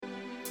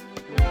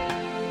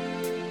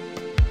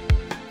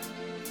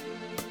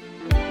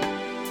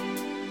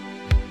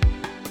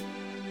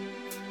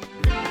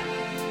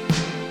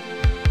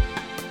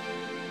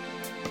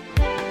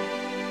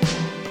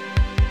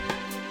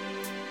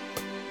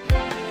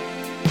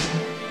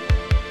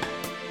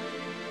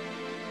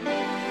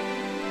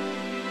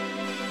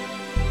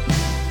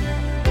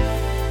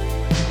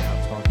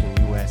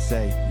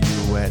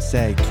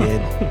USA,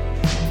 kid.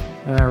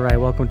 All right,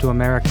 welcome to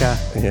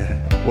AmeriQa.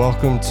 Yeah.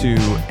 Welcome to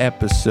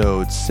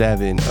episode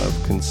 7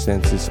 of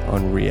Consensus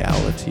on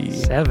Reality.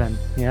 7,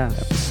 yeah.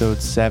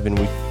 Episode 7.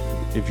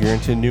 If you're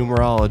into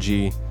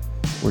numerology,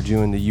 we're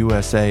doing the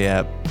USA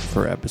app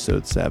for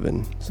episode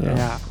 7. So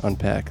yeah.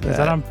 Unpack that. Is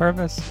that on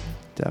purpose?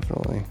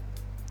 Definitely.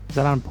 Is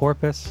that on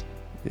porpoise?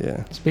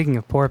 Yeah. Speaking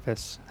of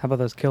porpoise, how about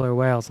those killer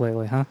whales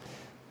lately, huh?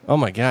 Oh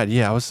my God,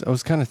 yeah. I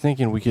was kind of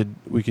thinking we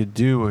could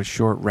do a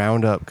short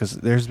roundup because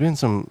there's been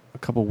a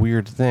couple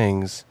weird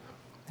things.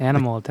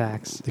 Animal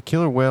attacks. The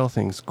killer whale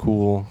thing's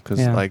cool because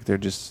Yeah. like they're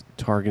just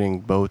targeting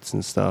boats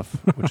and stuff,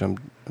 which I'm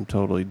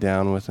totally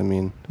down with. I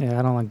mean, Yeah,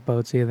 I don't like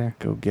boats either.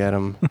 go get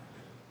them.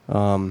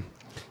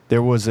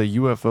 There was a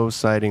UFO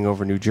sighting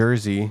over New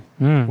Jersey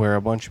where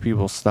a bunch of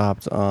people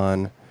stopped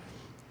on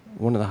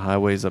one of the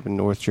highways up in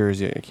North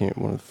Jersey. I can't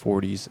one of the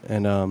 40s,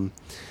 and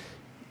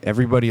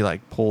everybody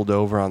like pulled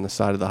over on the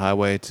side of the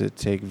highway to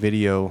take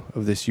video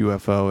of this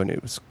UFO, and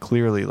it was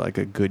clearly like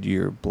a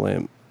Goodyear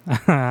blimp.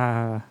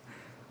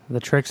 The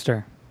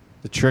trickster.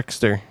 The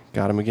trickster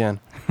got him again.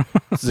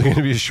 This is going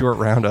to be a short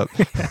roundup.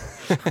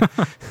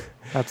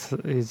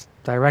 He's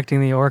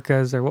directing the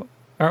orcas.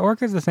 Are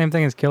orcas the same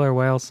thing as killer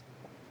whales?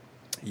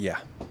 Yeah.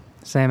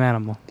 Same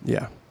animal.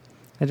 Yeah.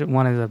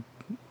 One is a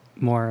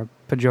more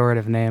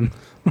pejorative name.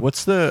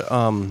 What's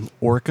the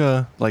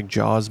orca, like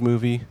Jaws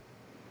movie,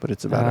 but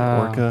it's about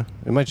an orca?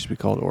 It might just be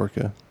called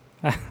Orca.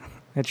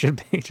 It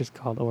should be just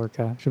called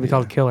orca. It should be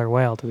called killer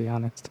whale, to be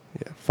honest.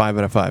 Yeah, 5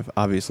 out of 5.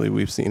 Obviously,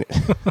 we've seen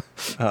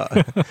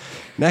it.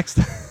 Next.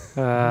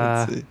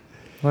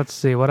 Let's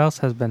see. What else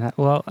has been...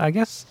 well, I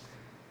guess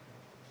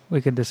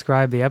we could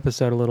describe the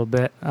episode a little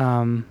bit.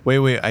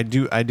 Wait. I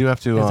do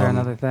have to... Is there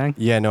another thing?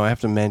 Yeah, no, I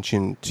have to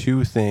mention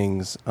 2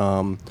 things.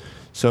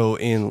 So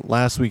in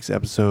last week's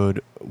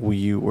episode,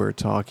 we were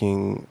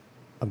talking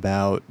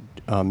about...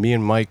 me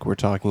and Mike were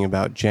talking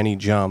about Jenny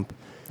Jump.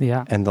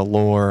 Yeah. And the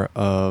lore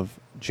of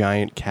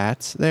giant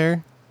cats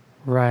there.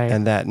 Right.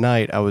 And that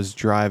night I was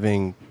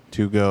driving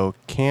to go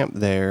camp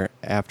there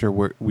after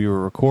we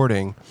were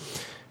recording.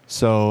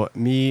 So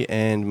me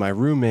and my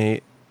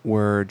roommate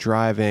were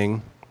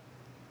driving,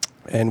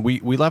 and we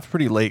left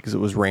pretty late because it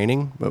was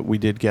raining, but we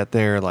did get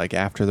there like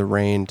after the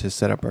rain to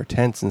set up our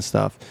tents and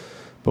stuff.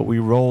 But we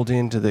rolled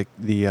into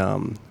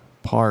the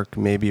park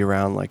maybe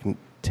around like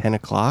 10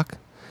 o'clock.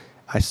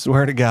 I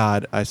swear to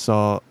God, I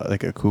saw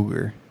like a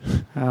cougar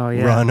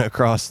run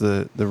across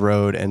the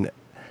road. And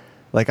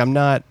like, I'm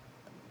not,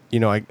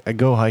 I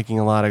go hiking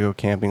a lot, I go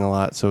camping a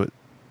lot. So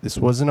this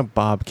wasn't a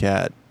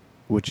bobcat,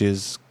 which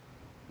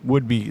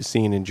would be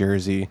seen in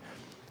Jersey.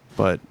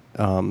 But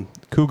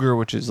cougar,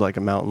 which is like a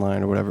mountain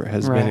lion or whatever,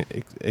 has been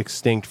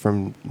extinct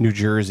from New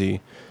Jersey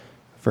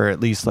for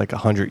at least like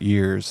 100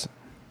 years.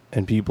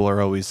 And people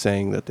are always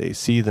saying that they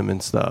see them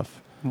and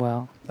stuff.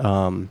 Well.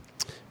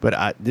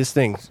 But this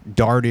thing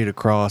darted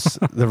across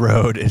the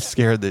road. It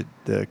scared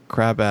the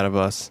crap out of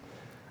us.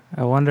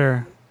 I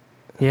wonder...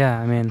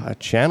 Yeah, I mean... I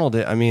channeled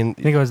it. I mean...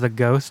 I think it was the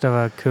ghost of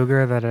a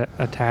cougar that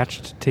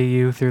attached to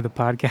you through the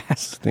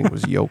podcast. I think it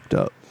was yoked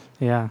up.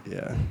 Yeah.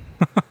 Yeah.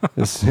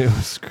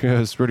 It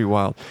was pretty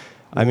wild.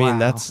 I mean,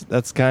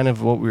 that's kind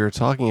of what we were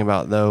talking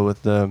about, though,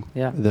 with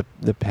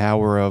the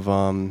power of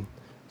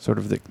sort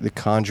of the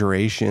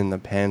conjuration, the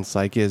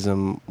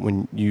panpsychism,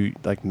 when you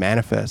like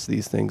manifest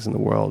these things in the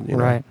world. You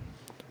know? Right.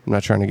 I'm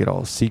not trying to get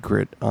all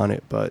secret on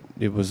it, but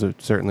it was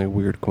certainly a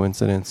weird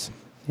coincidence.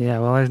 Yeah,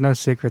 well, there's no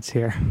secrets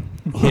here.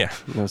 Yeah,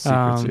 no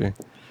secrets here.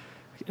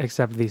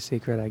 Except the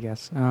secret, I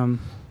guess. And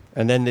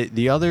then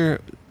the other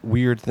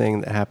weird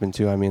thing that happened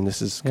too, I mean,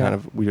 this is kind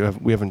of, we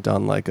haven't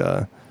done like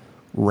a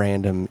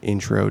random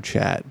intro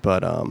chat,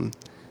 but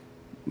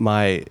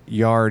my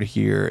yard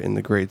here in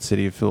the great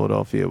city of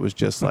Philadelphia was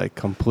just like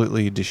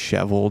completely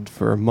disheveled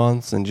for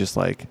months, and just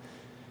like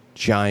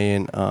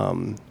giant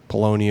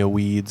Paulownia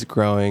weeds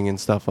growing and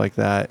stuff like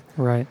that.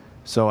 Right.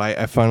 So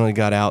I finally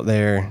got out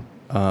there.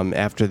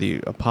 After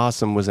the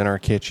opossum was in our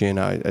kitchen,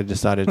 I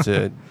decided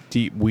to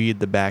deep weed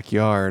the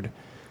backyard,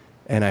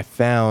 and I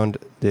found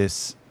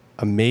this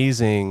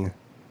amazing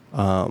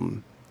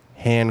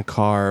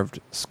hand-carved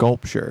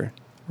sculpture.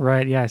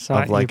 Right, yeah, I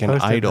saw of like an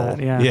idol.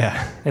 That,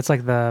 yeah. It's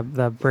like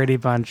the Brady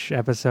Bunch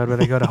episode where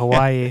they go to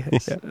Hawaii.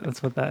 Yeah.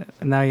 That's what that.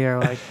 Now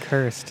you're like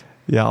cursed.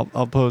 Yeah,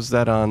 I'll post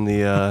that on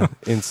the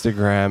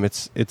Instagram.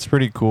 It's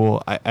pretty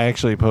cool. I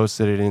actually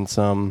posted it in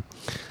some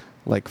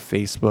like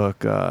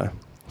Facebook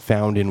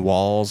found in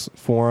walls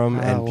forum,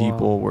 and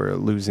people were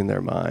losing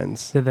their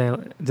minds. Did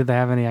they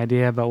have any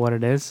idea about what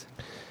it is?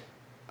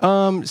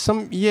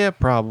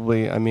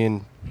 Probably. I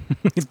mean,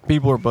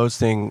 people are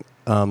posting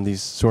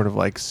these sort of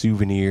like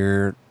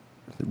souvenir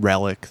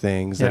relic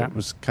things that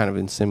was kind of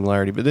in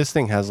similarity. But this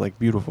thing has like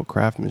beautiful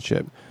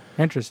craftsmanship.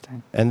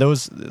 Interesting. And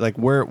those, like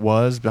where it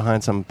was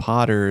behind some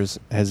potters,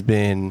 has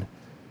been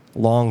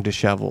long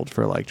disheveled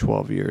for like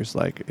 12 years.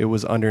 Like it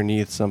was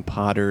underneath some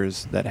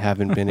potters that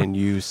haven't been in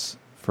use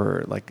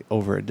for like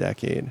over a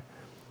decade.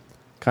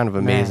 Kind of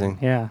amazing.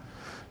 Man, yeah.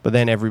 But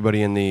then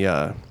everybody in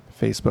the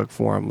Facebook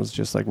forum was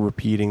just like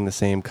repeating the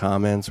same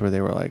comments where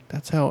they were like,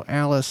 that's how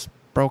Alice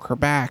broke her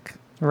back.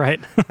 Right.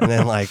 And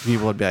then like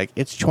people would be like,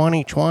 it's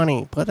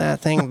 2020, put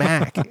that thing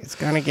back. It's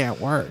going to get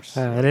worse.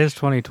 It is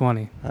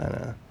 2020. I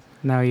know.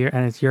 Now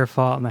and it's your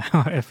fault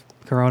now if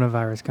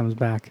coronavirus comes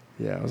back.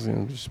 Yeah, I was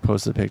going to just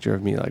post a picture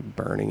of me like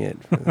burning it.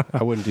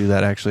 I wouldn't do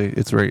that actually.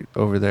 It's right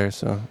over there,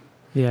 so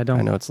yeah,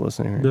 I know it's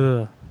listening.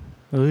 Right?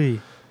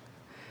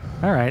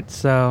 All right,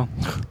 so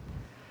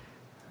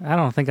I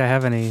don't think I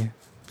have any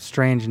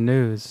strange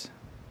news.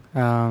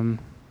 Well,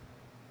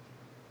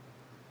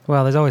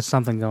 there's always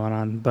something going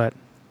on, but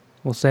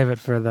we'll save it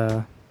for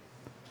the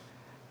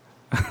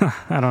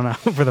I don't know,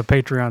 for the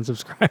Patreon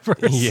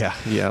subscribers. Yeah,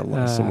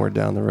 somewhere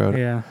down the road.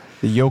 Yeah.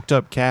 The yoked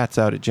up cats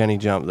out at Jenny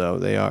Jump though,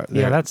 they're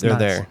nuts.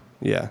 there.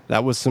 Yeah.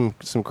 That was some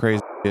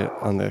crazy shit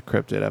on the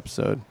cryptid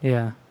episode.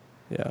 Yeah.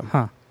 Yeah.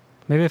 Huh.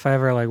 Maybe if I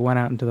ever like went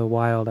out into the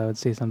wild I would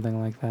see something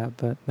like that,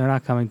 but they're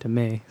not coming to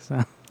me,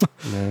 so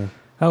No.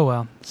 Oh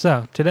well.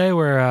 So today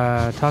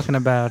we're talking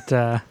about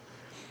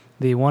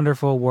the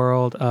wonderful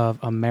world of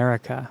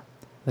America,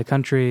 the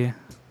country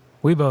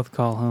we both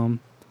call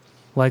home.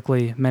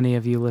 Likely many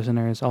of you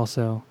listeners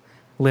also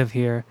live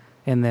here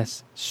in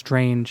this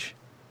strange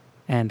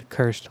and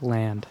cursed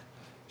land.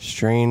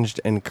 Strange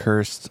and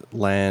cursed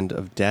land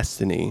of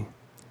destiny.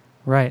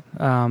 Right.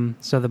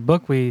 So the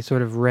book we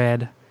sort of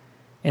read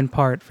in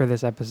part for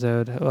this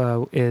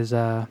episode is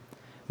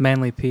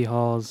Manly P.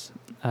 Hall's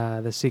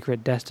The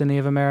Secret Destiny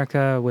of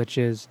America, which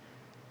is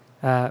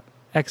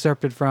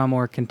excerpted from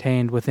or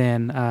contained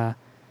within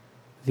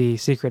The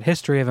Secret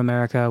History of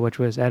America, which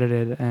was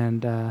edited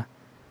and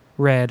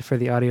read for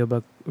the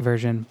audiobook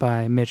version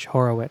by Mitch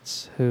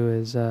Horowitz, who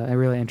is a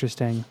really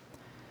interesting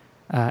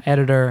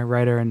editor,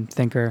 writer, and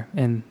thinker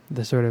in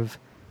the sort of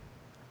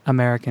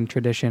American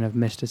tradition of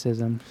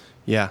mysticism.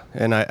 Yeah,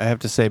 and I have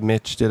to say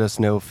Mitch did us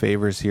no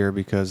favors here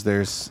because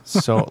there's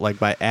so, like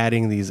by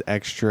adding these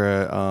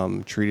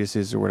extra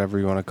treatises or whatever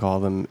you want to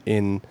call them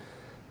in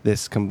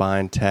this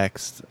combined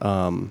text,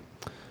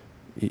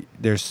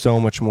 there's so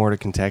much more to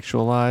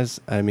contextualize.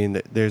 I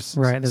mean, there's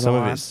some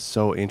of it's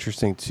so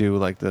interesting too,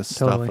 like the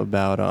stuff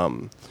about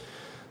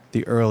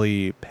the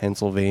early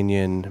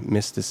Pennsylvanian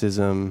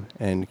mysticism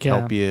and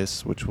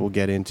Kelpius, which we'll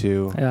get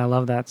into. Yeah, I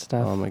love that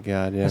stuff. Oh my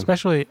God, yeah.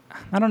 Especially,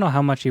 I don't know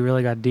how much he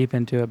really got deep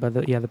into it, but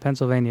the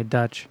Pennsylvania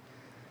Dutch,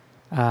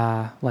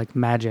 like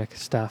magic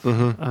stuff,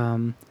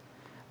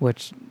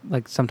 which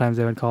like sometimes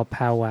they would call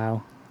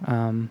powwow.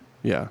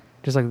 Yeah.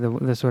 Just like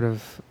the sort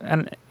of,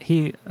 and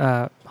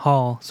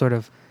Hall sort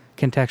of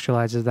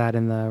contextualizes that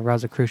in the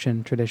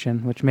Rosicrucian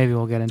tradition, which maybe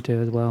we'll get into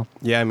as well.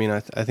 Yeah, I mean, I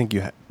think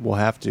you will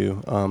have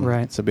to.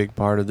 Right. It's a big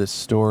part of this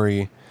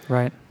story.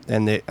 Right.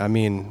 And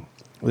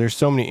there's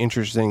so many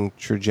interesting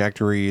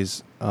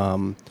trajectories.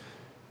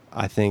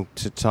 I think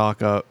to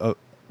talk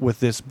with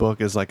this book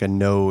is like a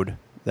node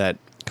that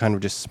kind of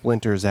just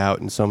splinters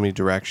out in so many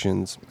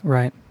directions.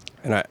 Right.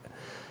 And I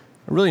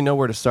really know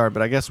where to start,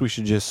 but I guess we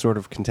should just sort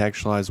of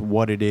contextualize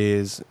what it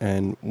is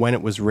and when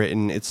it was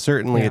written. It's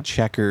certainly a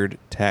checkered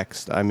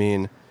text. I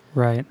mean,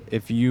 right.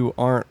 If you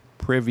aren't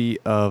privy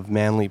of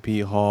Manly P.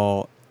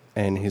 Hall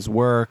and his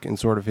work and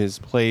sort of his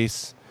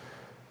place,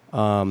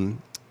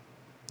 some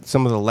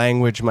of the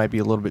language might be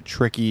a little bit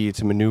tricky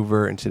to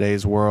maneuver in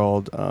today's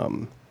world,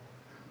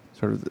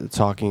 sort of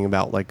talking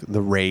about like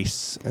the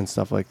race and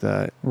stuff like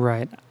that.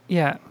 Right.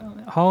 Yeah,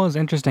 Hall is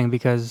interesting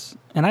because,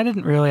 and I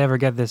didn't really ever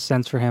get this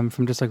sense for him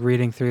from just like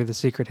reading through The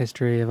Secret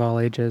History of All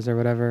Ages or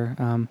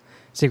whatever,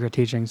 Secret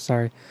Teachings,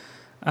 sorry.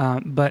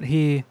 But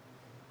he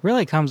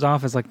really comes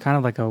off as like kind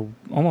of like a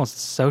almost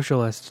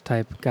socialist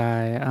type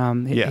guy.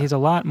 He's a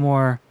lot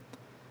more,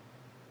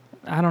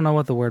 I don't know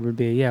what the word would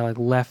be, like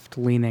left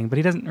leaning, but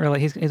he doesn't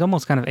really, he's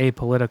almost kind of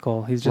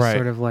apolitical. He's just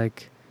sort of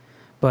like,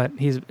 but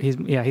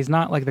he's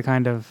not like the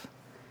kind of,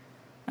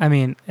 I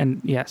mean,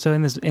 and so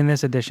in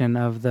this edition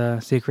of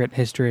The Secret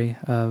History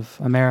of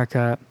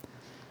America,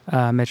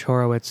 Mitch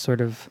Horowitz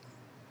sort of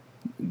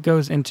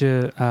goes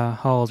into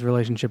Hall's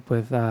relationship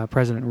with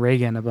President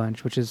Reagan a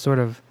bunch, which is sort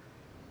of,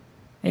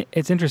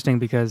 it's interesting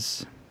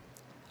because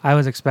I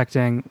was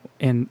expecting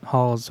in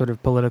Hall's sort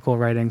of political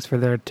writings for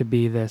there to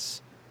be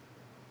this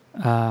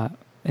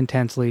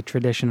intensely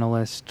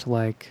traditionalist,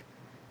 like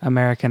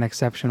American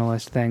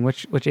exceptionalist thing,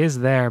 which is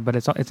there, but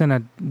it's in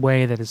a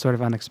way that is sort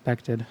of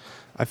unexpected.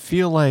 I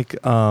feel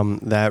like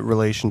that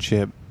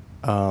relationship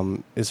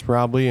is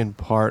probably in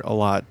part a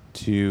lot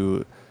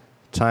to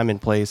time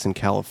and place in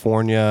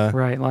California.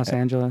 Right, Los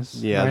Angeles.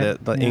 Yeah,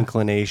 right? the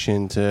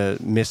inclination to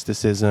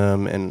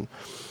mysticism and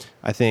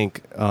I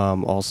think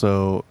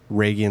also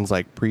Reagan's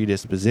like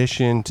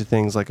predisposition to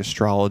things like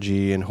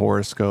astrology and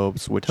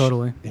horoscopes, which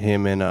Totally.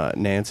 him and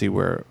Nancy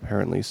were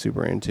apparently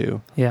super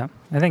into. Yeah,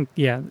 I think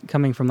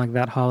coming from like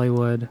that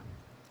Hollywood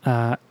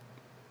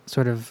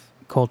sort of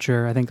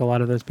culture, I think a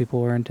lot of those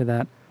people were into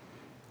that.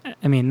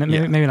 I mean,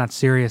 maybe not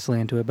seriously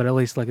into it, but at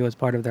least like it was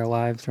part of their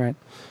lives, right?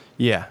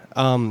 Yeah.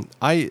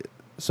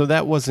 So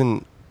that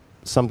wasn't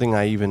something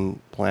I even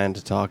planned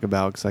to talk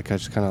about because I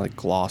just kind of like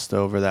glossed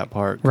over that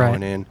part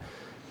going in.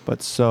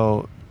 But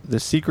so the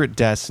secret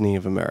destiny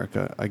of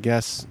America, I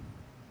guess,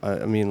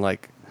 I mean,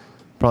 like,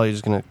 probably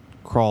just going to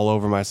crawl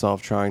over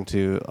myself trying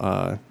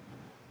to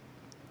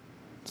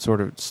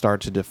sort of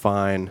start to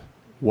define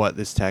what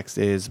this text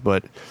is.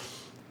 But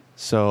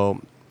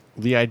so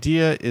the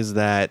idea is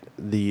that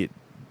the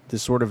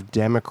sort of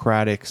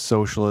democratic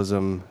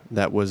socialism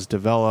that was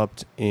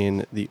developed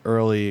in the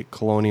early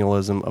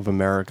colonialism of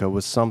America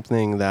was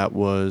something that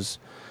was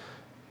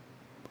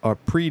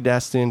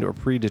predestined or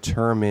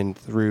predetermined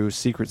through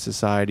secret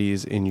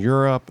societies in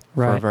Europe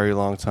for a very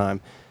long time.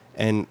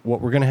 And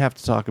what we're going to have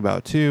to talk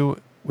about too,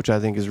 which I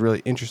think is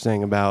really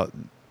interesting about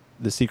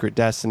the Secret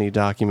Destiny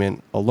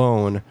document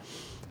alone,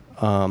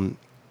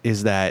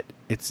 is that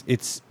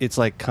it's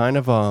like kind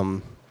of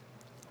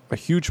a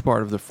huge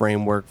part of the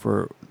framework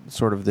for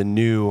sort of the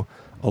new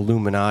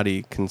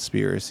Illuminati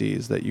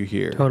conspiracies that you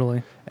hear.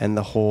 Totally. And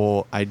the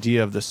whole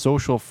idea of the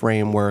social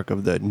framework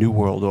of the New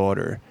World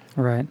Order.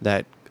 Right.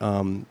 That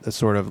the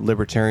sort of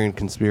libertarian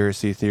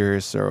conspiracy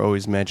theorists are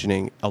always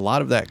mentioning. A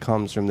lot of that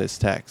comes from this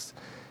text.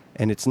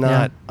 And it's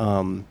not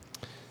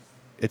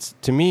it's,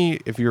 to me,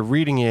 if you're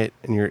reading it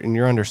and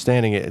you're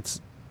understanding it,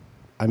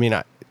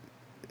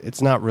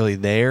 it's not really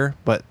there,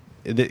 but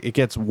it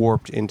gets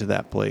warped into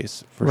that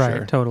place for sure.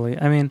 Right, totally.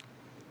 I mean,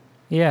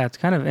 yeah, it's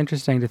kind of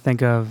interesting to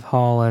think of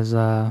Hall as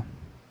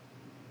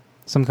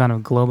some kind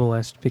of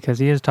globalist because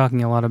he is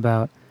talking a lot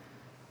about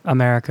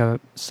America,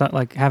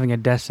 like having a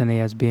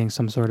destiny as being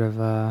some sort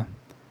of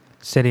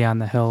city on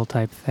the hill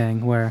type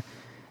thing, where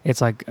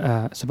it's like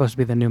supposed to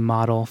be the new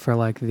model for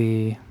like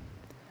the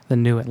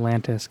new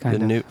Atlantis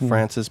kind of.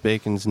 Francis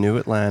Bacon's New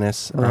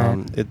Atlantis.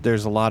 Right.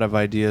 There's a lot of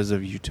ideas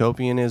of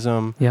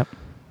utopianism. Yep.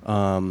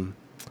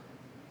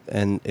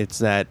 And it's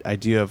that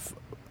idea of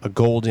a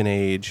golden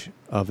age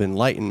of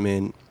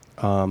enlightenment.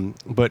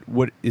 But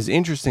what is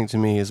interesting to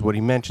me is what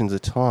he mentions a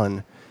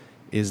ton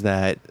is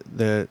that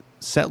the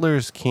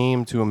settlers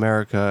came to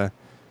America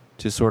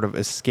to sort of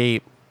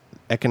escape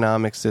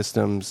economic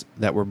systems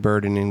that were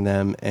burdening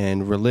them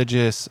and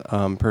religious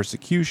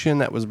persecution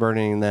that was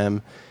burdening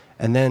them.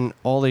 And then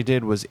all they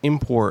did was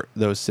import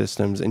those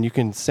systems. And you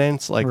can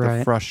sense like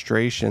the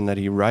frustration that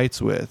he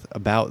writes with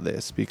about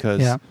this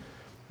because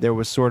there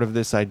was sort of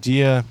this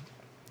idea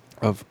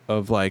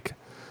of like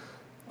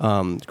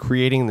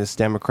creating this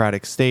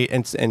democratic state.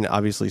 And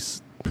obviously,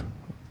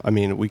 I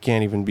mean, we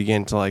can't even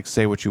begin to like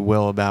say what you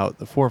will about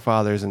the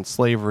forefathers and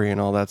slavery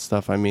and all that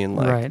stuff. I mean,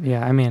 like, right.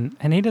 Yeah. I mean,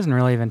 and he doesn't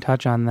really even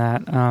touch on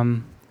that.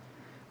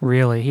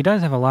 Really, he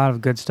does have a lot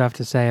of good stuff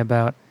to say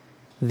about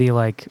the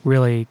like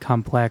really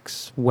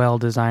complex,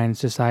 well-designed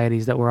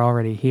societies that were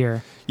already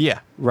here. Yeah.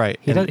 Right.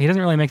 He doesn't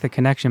really make the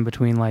connection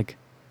between like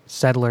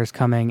settlers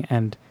coming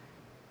and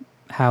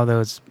how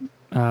those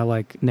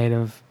like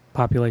native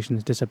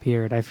populations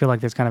disappeared. I feel like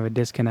there's kind of a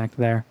disconnect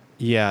there.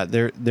 Yeah,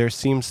 there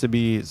seems to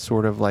be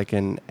sort of like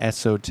an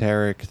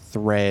esoteric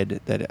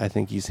thread that I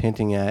think he's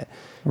hinting at.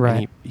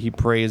 Right. And he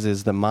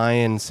praises the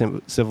Mayan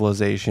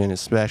civilization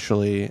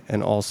especially,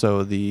 and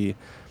also the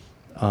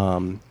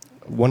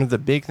one of the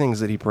big things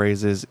that he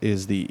praises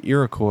is the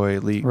Iroquois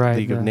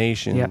League of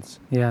Nations.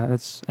 Yeah,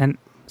 that's, and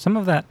some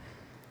of that.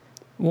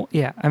 Well,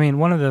 yeah, I mean,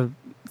 one of the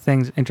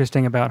things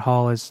interesting about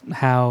Hall is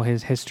how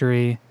his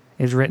history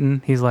is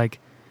written. He's like,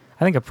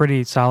 I think, a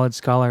pretty solid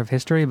scholar of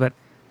history, but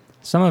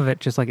some of it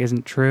just like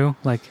isn't true.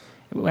 Like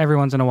every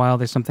once in a while,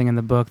 there's something in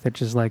the book that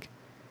just like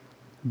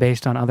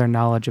based on other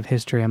knowledge of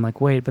history. I'm like,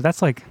 wait, but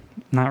that's like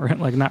not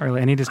really.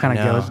 And he just kind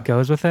of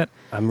goes with it.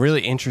 I'm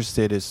really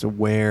interested as to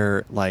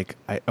where, like,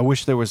 I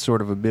wish there was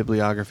sort of a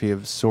bibliography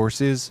of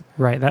sources.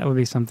 Right, that would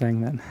be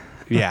something then.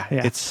 Yeah,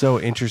 it's so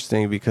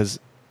interesting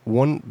because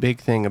one big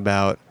thing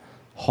about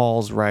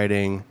Hall's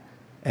writing.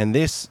 And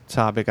this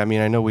topic, I mean,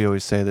 I know we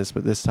always say this,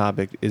 but this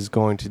topic is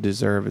going to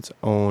deserve its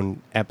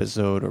own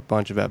episode or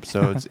bunch of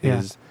episodes,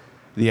 is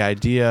the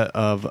idea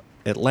of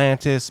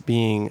Atlantis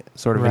being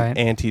sort of an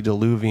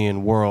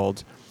antediluvian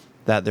world,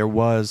 that there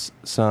was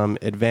some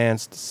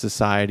advanced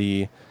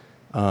society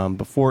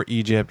before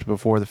Egypt,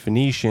 before the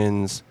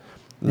Phoenicians,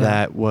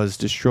 that was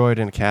destroyed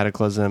in a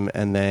cataclysm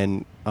and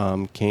then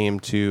came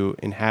to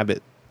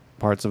inhabit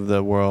parts of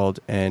the world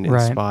and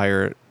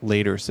inspire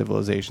later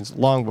civilizations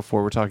long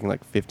before. We're talking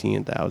like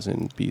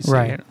 15,000 BC.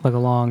 Right, like a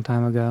long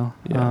time ago.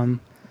 Yeah.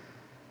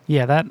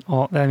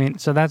 I mean,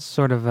 so that's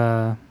sort of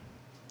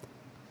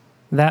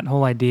that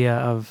whole idea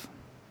of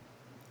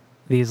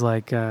these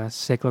like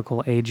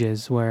cyclical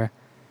ages where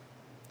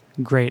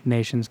great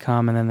nations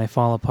come and then they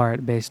fall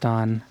apart based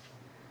on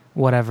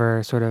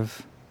whatever sort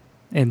of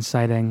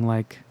inciting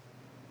like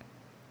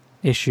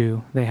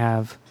issue they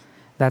have.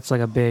 that's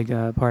like a big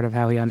part of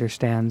how he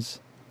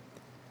understands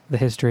the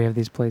history of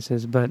these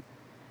places. But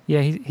yeah,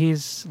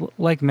 he's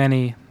like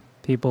many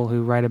people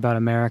who write about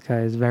America,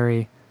 is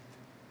very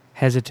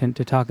hesitant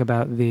to talk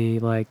about the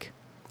like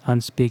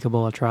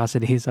unspeakable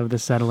atrocities of the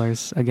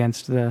settlers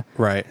against the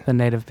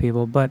native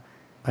people. But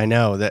I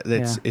know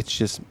it's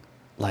just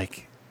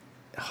like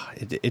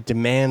it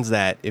demands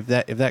that if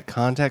that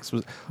context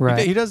was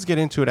right. He does get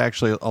into it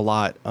actually a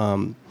lot.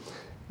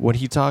 What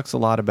he talks a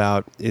lot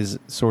about is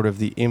sort of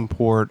the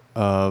import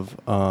of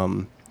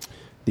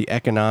the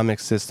economic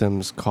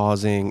systems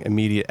causing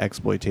immediate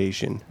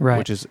exploitation, right.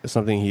 which is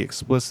something he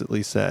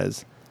explicitly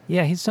says.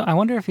 Yeah, I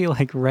wonder if he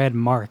like read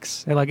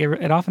Marx.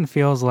 It often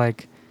feels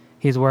like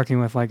he's working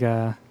with like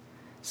a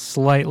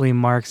slightly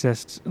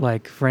Marxist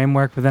like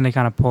framework, but then he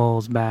kind of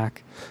pulls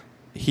back.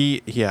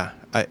 He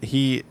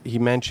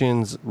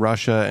mentions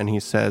Russia, and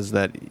he says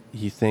that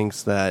he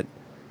thinks that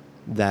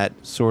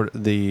sort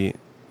of the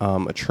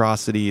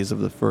atrocities of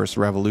the first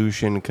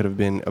revolution could have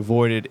been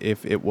avoided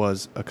if it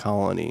was a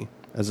colony,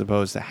 as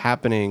opposed to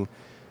happening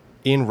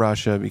in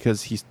Russia,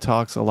 because he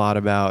talks a lot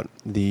about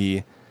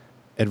the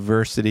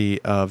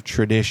adversity of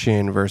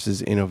tradition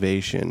versus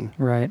innovation,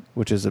 right?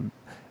 Which is a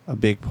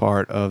big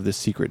part of the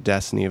Secret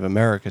Destiny of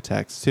America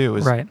text too.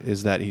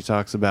 Is that he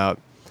talks about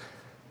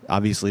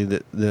obviously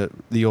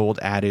the old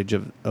adage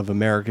of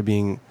America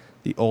being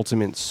the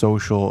ultimate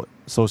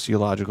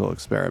sociological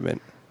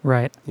experiment,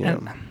 right?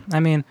 And, I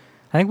mean,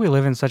 I think we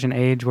live in such an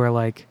age where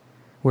like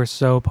we're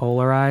so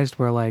polarized.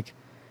 Where like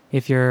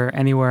if you're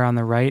anywhere on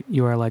the right,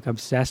 you are like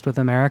obsessed with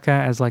America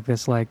as like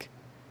this like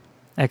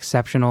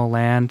exceptional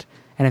land.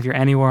 And if you're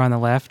anywhere on the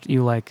left,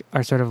 you like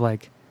are sort of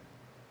like,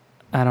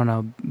 I don't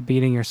know,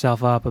 beating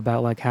yourself up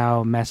about like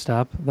how messed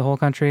up the whole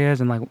country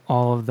is and like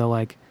all of the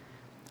like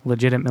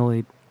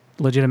legitimately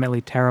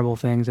terrible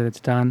things that it's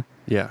done.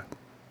 Yeah.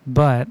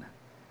 But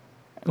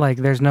like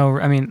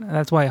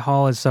that's why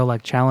Hall is so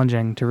like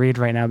challenging to read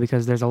right now,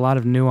 because there's a lot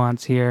of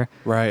nuance here.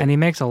 Right. And he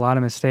makes a lot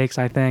of mistakes,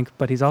 I think,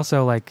 but he's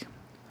also like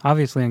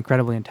obviously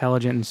incredibly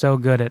intelligent and so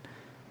good at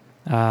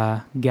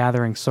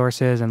gathering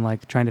sources and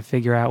like trying to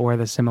figure out where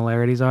the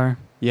similarities are.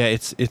 Yeah,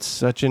 it's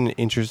such an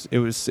interest.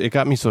 It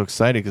got me so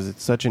excited because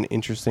it's such an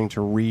interesting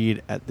to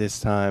read at this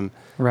time,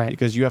 right?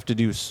 Because you have to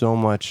do so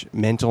much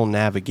mental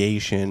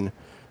navigation,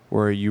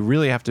 where you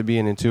really have to be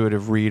an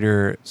intuitive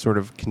reader, sort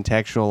of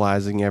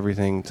contextualizing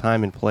everything,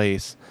 time and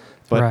place.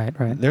 But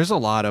right. There's a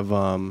lot of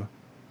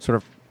sort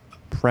of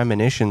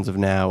premonitions of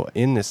now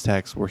in this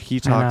text where he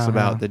talks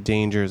about the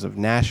dangers of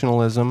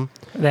nationalism.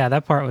 Yeah,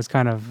 that part was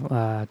kind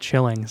of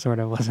chilling, sort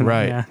of, wasn't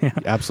it? Yeah.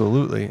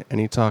 Absolutely. And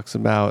he talks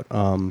about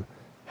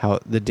how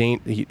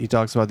he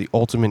talks about the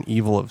ultimate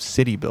evil of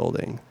city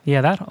building.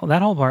 Yeah,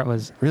 that whole part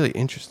was really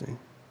interesting.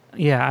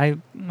 Yeah,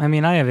 I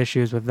mean, I have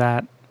issues with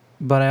that,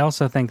 but I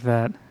also think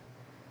that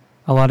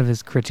a lot of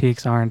his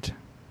critiques aren't,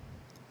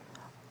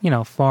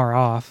 far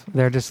off.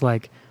 They're just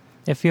like,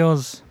 it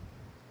feels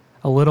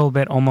a little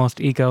bit almost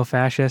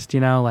eco-fascist,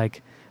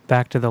 like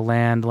back to the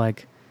land,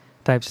 like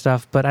type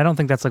stuff. But I don't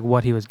think that's like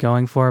what he was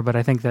going for. But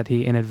I think that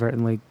he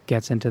inadvertently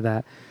gets into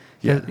that.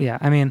 Yeah.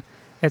 I mean,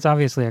 it's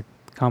obviously a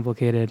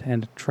complicated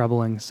and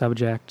troubling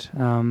subject.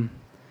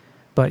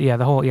 But yeah,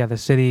 the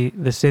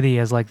city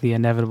is like the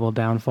inevitable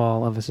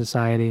downfall of a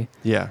society.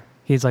 Yeah.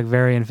 He's like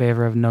very in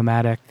favor of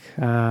nomadic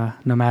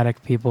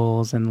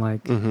peoples and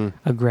like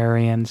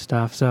agrarian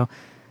stuff. So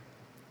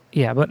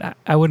yeah, but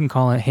I wouldn't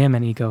call him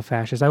an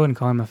eco-fascist. I wouldn't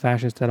call him a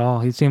fascist at all.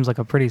 He seems like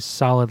a pretty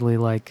solidly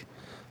like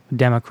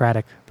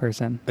democratic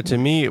person. To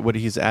me, what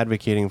he's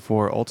advocating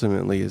for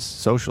ultimately is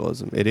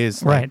socialism. It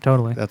is right,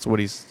 totally. That's what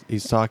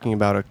he's talking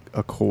about,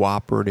 a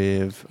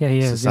cooperative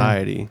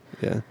society.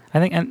 Yeah. I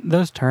think, and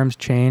those terms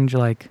change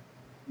like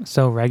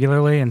so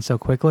regularly and so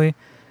quickly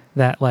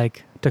that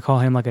like to call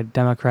him like a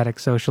democratic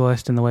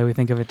socialist in the way we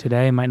think of it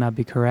today might not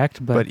be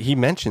correct. But he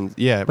mentions,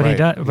 he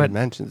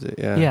mentions it.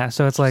 Yeah. Yeah.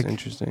 So it's like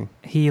interesting.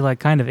 He like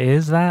kind of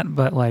is that,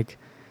 but like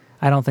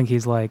I don't think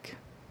he's like,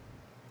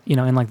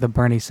 in like the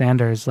Bernie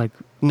Sanders like.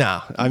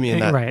 No, I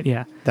mean right.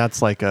 Yeah.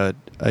 That's like a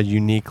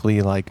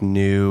uniquely like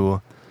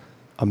new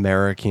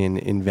American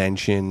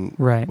invention,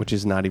 right? Which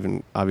is not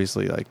even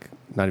obviously like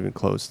not even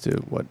close to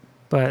what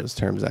those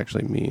terms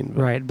actually mean.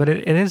 Right, but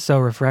it is so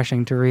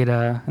refreshing to read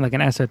like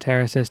an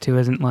esotericist who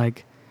isn't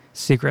like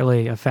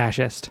secretly a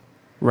fascist.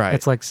 Right.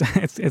 It's like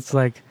it's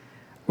like,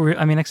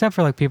 I mean, except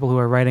for like people who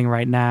are writing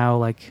right now,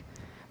 like,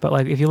 but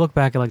like if you look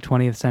back at like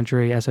 20th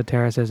century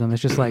esotericism,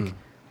 it's just like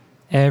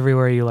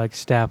everywhere you like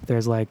step,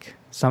 there's like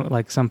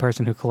some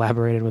person who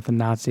collaborated with the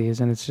Nazis,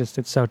 and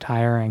it's so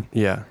tiring.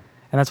 Yeah.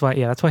 And that's why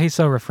he's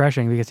so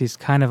refreshing, because he's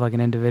kind of like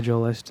an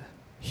individualist.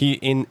 He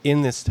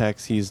in this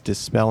text, he's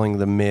dispelling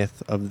the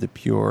myth of the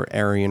pure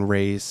Aryan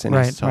race, and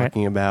he's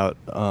talking about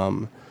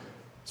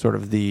sort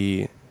of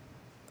the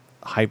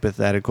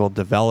hypothetical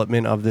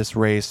development of this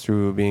race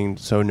through being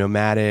so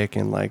nomadic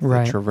and like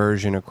the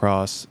traversion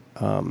across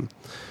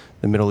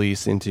the Middle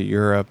East into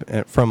Europe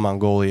and from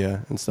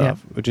Mongolia and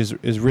stuff, which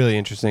is really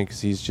interesting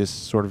because he's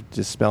just sort of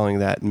dispelling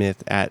that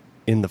myth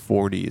in the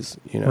 40s.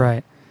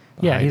 Right.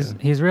 Yeah,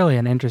 he's really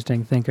an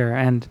interesting thinker,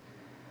 and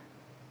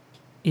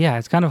yeah,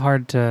 it's kind of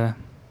hard to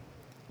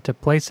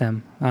place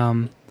him.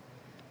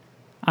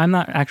 I'm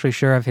not actually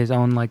sure of his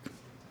own like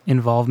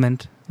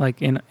involvement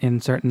like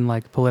in certain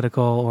like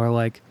political or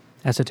like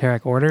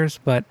esoteric orders,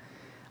 but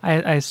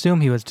I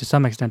assume he was to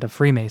some extent a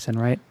Freemason,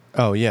 right?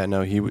 Oh yeah,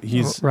 no,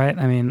 he's right.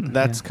 I mean,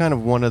 that's kind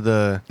of one of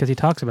the, because he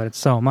talks about it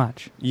so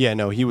much. Yeah,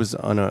 no, he was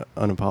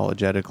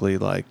unapologetically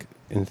like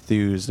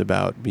enthused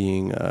about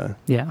being a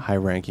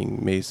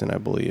high-ranking Mason, I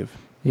believe.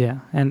 Yeah,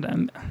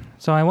 and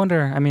so I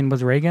wonder. I mean,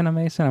 was Reagan a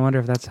Mason? I wonder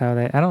if that's how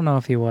they. I don't know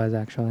if he was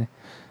actually.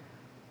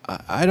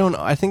 I don't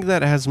know. I think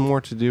that has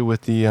more to do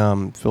with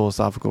the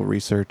Philosophical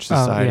Research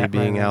Society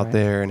being out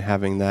there and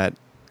having that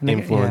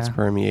influence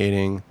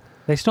permeating.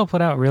 They still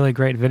put out really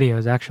great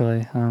videos,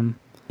 actually.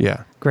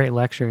 Yeah. Great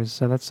lectures,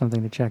 so that's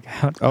something to check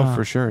out. Oh,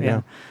 for sure,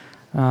 yeah.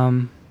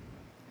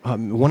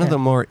 One of the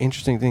more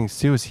interesting things,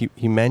 too, is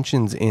he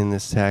mentions in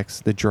this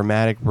text the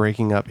dramatic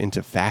breaking up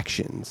into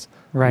factions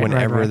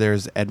whenever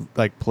there's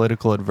like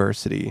political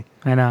adversity.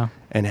 I know.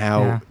 And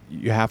how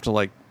you have to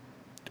like,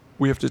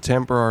 we have to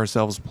temper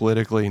ourselves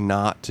politically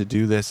not to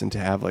do this and to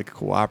have like a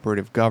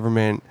cooperative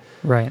government.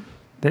 Right.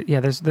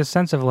 There's this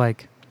sense of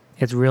like,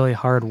 it's really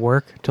hard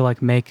work to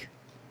like make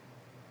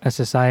a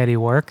society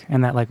work,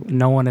 and that like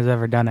no one has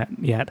ever done it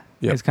yet.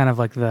 Yep. It's kind of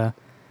like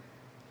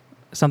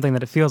something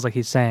that it feels like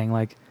he's saying,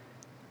 like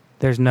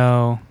there's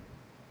no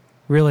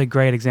really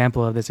great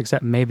example of this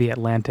except maybe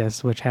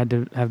Atlantis, which had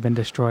to have been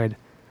destroyed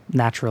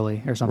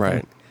naturally or something.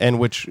 Right. And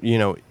which, you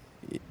know,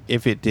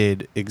 if it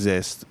did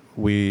exist,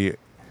 we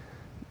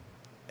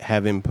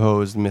have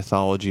imposed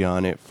mythology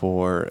on it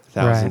for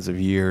thousands of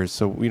years,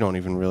 so we don't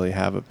even really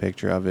have a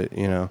picture of it,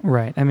 you know.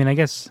 Right. I mean, I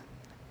guess,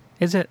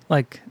 is it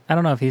like, I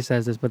don't know if he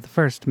says this, but the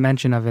first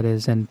mention of it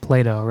is in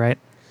Plato, right?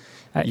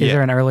 Is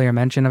there an earlier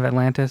mention of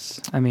Atlantis?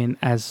 I mean,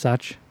 as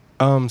such?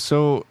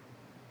 So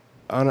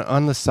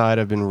on the side,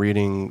 I've been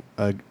reading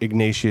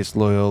Ignatius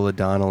Loyola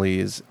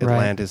Donnelly's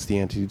Atlantis, the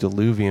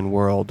Antediluvian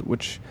World,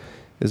 which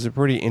is a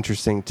pretty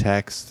interesting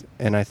text,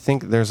 and I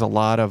think there's a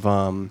lot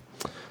of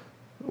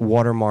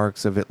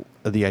watermarks of it,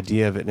 the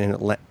idea of it in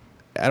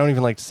I don't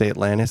even like to say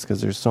Atlantis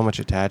because there's so much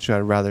attached to it. I'd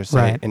rather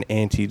say an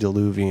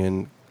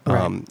antediluvian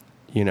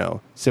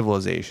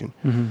civilization.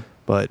 Mm-hmm.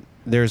 But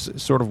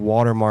there's sort of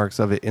watermarks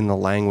of it in the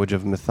language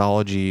of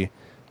mythology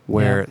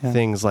where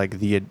things like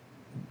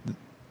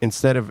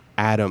instead of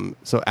Adam,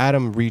 so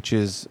Adam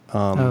reaches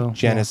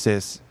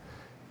Genesis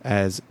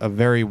as a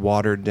very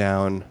watered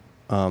down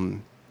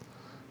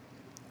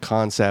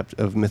concept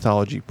of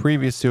mythology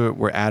previous to it,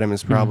 where Adam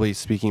is probably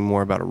speaking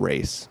more about a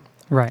race.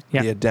 Right,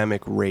 yeah. The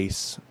Adamic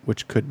race,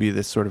 which could be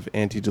this sort of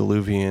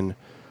antediluvian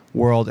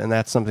world, and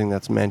that's something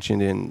that's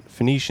mentioned in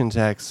Phoenician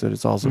texts, but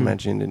it's also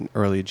mentioned in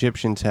early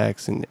Egyptian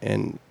texts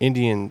and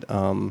Indian,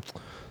 the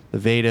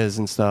Vedas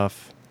and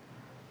stuff.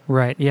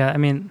 Right, yeah, I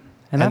mean,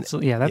 and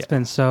that's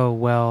been so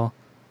well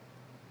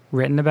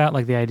written about,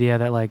 like the idea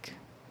that like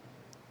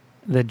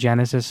the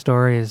Genesis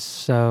story is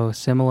so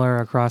similar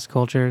across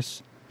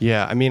cultures.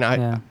 Yeah, I mean,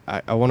 I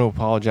want to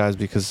apologize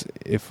because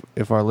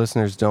if our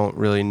listeners don't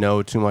really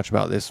know too much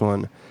about this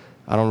one,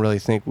 I don't really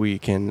think we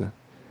can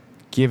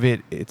give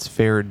it its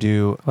fair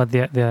due. What,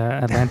 the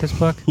Atlantis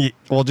book?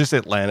 Well, just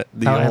Atlantis.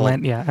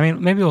 Yeah, I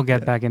mean, maybe we'll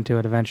get back into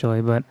it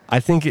eventually, but I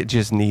think it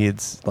just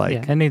needs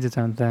like it needs its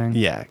own thing.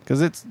 Yeah,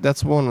 because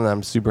that's one that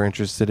I'm super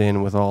interested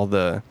in with all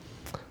the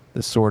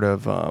sort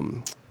of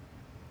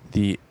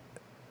the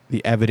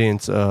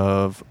evidence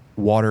of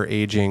water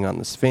aging on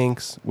the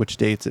Sphinx, which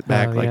dates it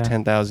back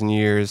 10,000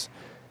 years.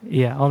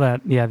 Yeah, all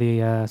that. Yeah,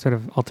 the sort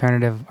of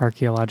alternative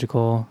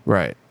archaeological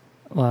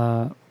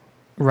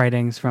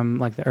writings from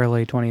like the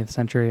early 20th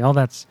century. All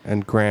that's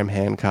and Graham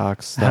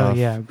Hancock's stuff. Oh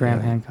yeah, Graham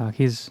Hancock.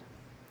 He's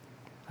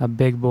a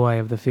big boy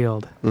of the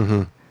field.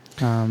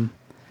 Mm-hmm.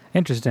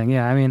 Interesting.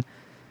 Yeah, I mean,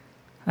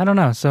 I don't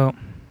know. So,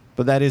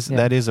 but that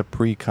is a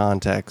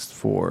pre-context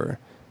for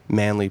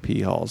Manly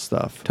P. Hall's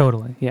stuff.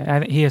 Totally.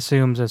 Yeah, he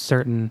assumes a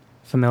certain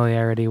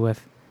familiarity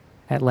with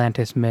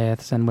Atlantis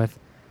myths and with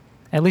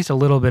at least a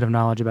little bit of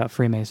knowledge about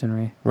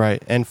Freemasonry.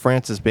 Right, and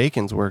Francis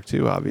Bacon's work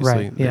too,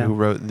 obviously, who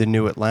wrote The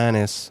New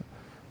Atlantis,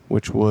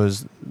 which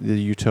was the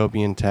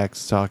utopian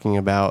text talking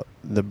about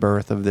the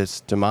birth of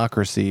this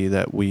democracy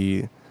that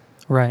we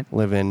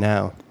live in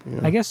now.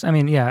 You know? I guess, I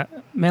mean,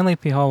 Manly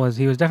P. Hall was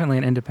definitely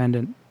an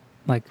independent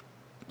like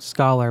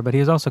scholar, but he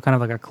was also kind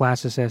of like a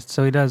classicist,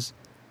 so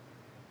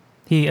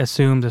he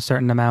assumed a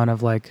certain amount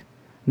of like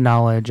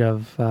knowledge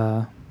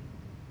of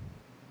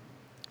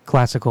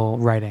classical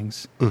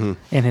writings in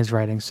his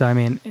writings. So I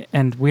mean,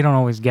 and we don't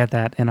always get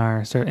that in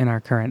our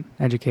current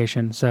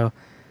education. So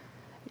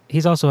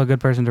he's also a good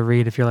person to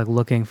read if you're like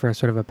looking for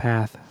sort of a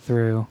path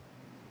through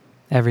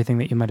everything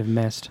that you might have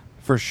missed.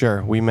 For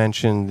sure. We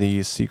mentioned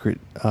the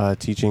Secret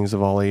Teachings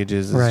of All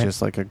Ages is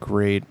just like a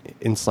great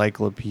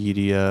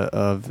encyclopedia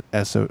of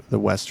the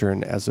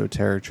Western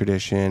esoteric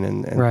tradition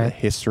and the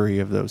history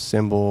of those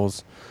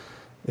symbols.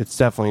 It's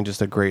definitely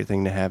just a great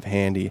thing to have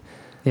handy.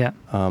 Yeah.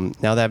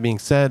 Now that being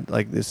said,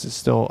 like this is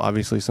still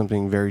obviously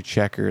something very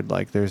checkered.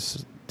 Like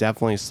there's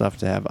definitely stuff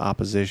to have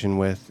opposition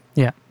with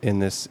in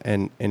this,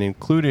 and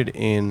included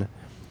in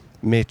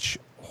Mitch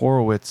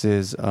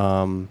Horowitz's,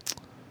 I'm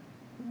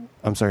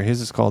sorry,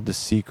 his is called The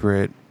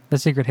Secret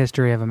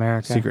History of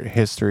America. Secret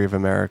History of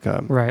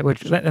America. Right,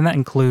 and that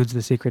includes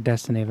The Secret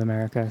Destiny of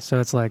America. So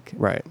it's like,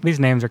 right. These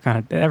names are kind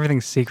of,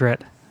 everything's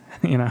secret,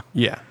 you know?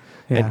 Yeah.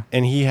 Yeah.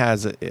 And he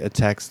has a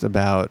text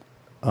about,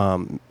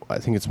 I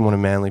think it's one of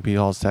Manly P.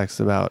 Hall's texts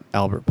about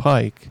Albert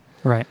Pike.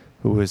 Right.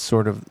 Who was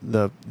sort of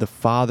the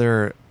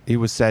father. He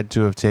was said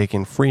to have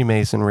taken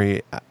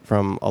Freemasonry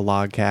from a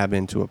log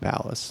cabin to a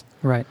palace.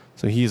 Right.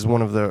 So he's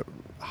one of the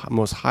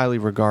most highly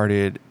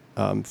regarded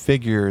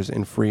figures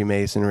in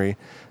Freemasonry.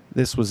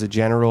 This was a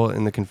general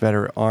in the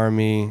Confederate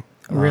Army.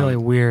 Really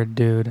weird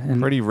dude. And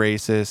pretty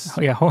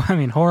racist. Yeah, I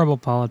mean, horrible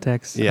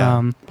politics.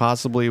 Yeah.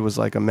 Possibly was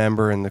like a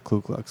member in the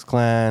Ku Klux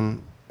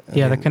Klan.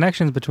 Yeah, the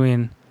connections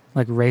between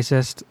like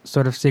racist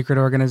sort of secret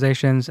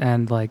organizations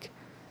and like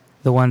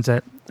the ones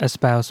that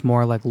espouse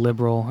more like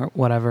liberal or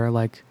whatever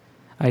like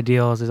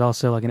ideals is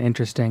also like an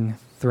interesting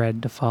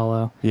thread to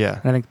follow. Yeah.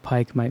 And I think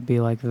Pike might be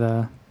like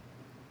the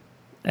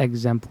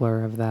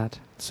exemplar of that.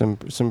 So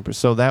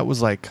that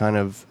was like kind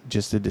of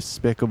just a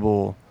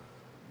despicable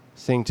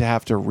thing to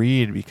have to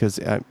read because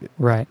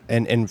right.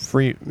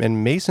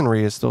 And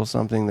Masonry is still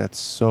something that's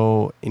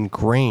so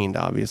ingrained,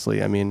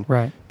 obviously. I mean,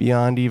 right.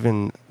 Beyond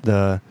even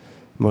the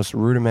most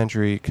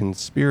rudimentary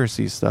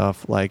conspiracy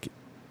stuff, like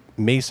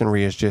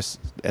Masonry is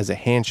just as a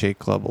handshake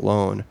club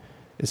alone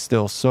is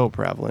still so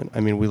prevalent. I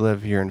mean, we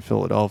live here in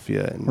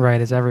Philadelphia. And right,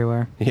 it's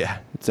everywhere. Yeah,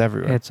 it's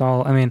everywhere. It's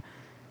all, I mean,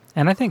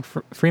 and I think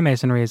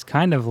Freemasonry is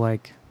kind of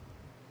like,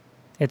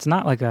 it's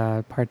not like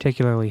a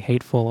particularly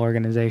hateful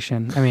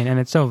organization. I mean, and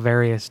it's so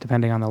various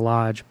depending on the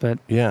lodge, but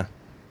yeah.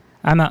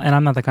 I'm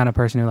not the kind of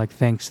person who like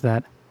thinks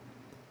that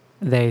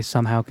they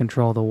somehow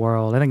control the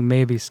world. I think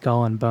maybe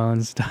Skull and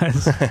Bones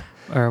does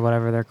or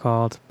whatever they're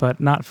called, but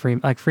not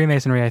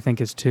Freemasonry I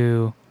think is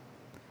too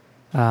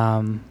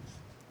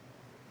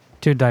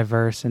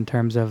diverse in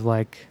terms of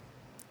like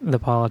the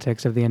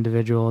politics of the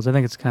individuals. I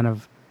think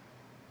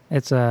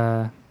it's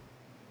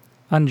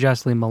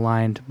unjustly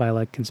maligned by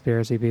like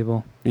conspiracy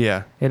people.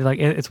 Yeah.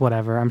 It's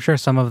whatever. I'm sure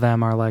some of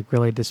them are like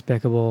really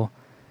despicable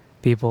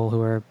people who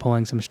are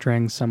pulling some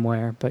strings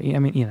somewhere, but I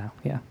mean, you know,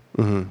 yeah.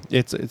 Mm-hmm.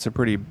 It's a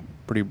pretty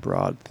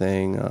broad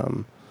thing.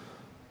 I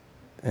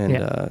don't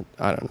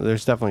know.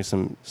 There's definitely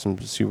some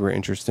super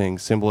interesting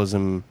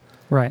symbolism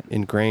right.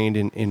 ingrained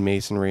in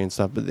Masonry and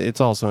stuff, but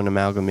it's also an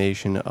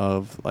amalgamation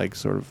of like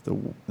sort of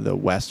the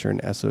Western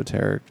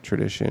esoteric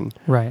tradition.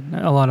 Right.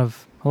 A lot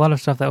of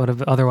stuff that would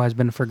have otherwise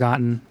been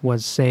forgotten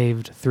was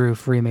saved through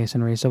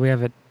Freemasonry, so we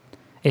have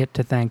it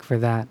to thank for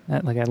that,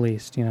 at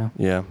least, you know.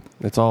 Yeah,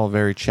 it's all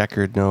very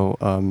checkered. No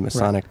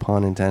Masonic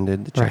pun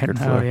intended. The checkered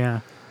right. floor. Oh yeah.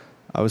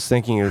 I was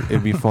thinking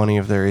it'd be funny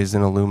if there is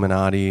an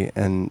Illuminati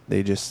and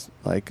they just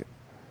like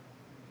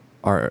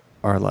are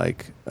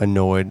like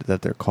annoyed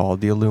that they're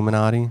called the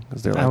Illuminati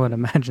because they're like, I would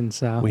imagine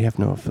so. We have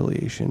no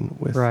affiliation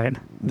with right.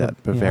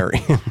 that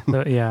Bavarian.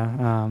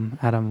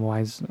 Adam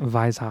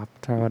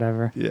Weishaupt or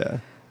whatever. Yeah.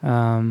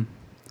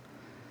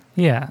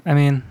 Yeah, I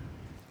mean,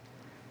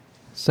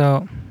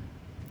 so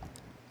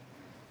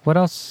what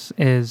else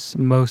is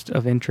most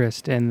of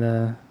interest in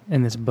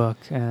this book?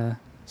 I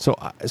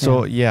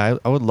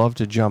would love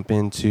to jump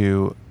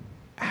into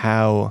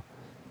how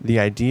the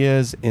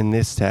ideas in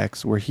this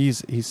text, where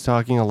he's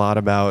talking a lot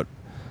about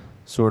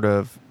sort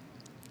of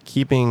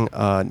keeping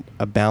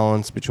a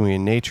balance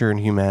between nature and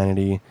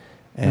humanity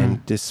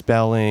and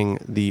dispelling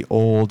the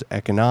old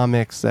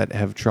economics that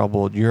have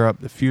troubled Europe,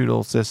 the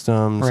feudal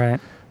systems. Right.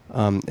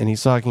 And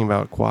he's talking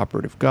about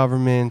cooperative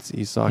governments.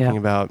 He's talking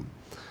about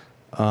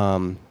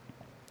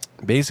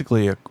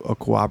basically a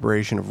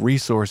cooperation of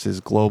resources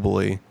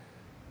globally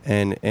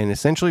and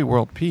essentially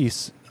world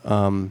peace.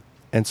 And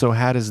so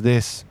how does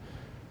this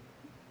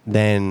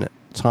then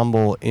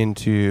tumble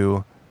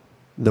into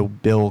the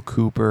Bill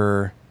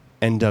Cooper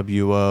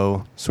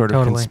NWO sort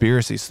of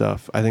conspiracy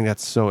stuff? I think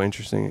that's so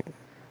interesting.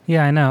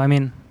 Yeah, I know. I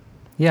mean,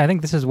 I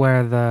think this is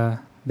where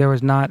there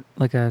was not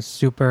like a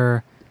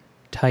super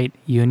tight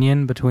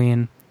union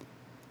between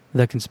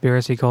the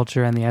conspiracy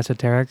culture and the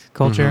esoteric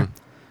culture,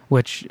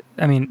 which,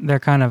 I mean, they're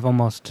kind of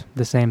almost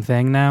the same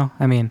thing now.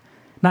 I mean,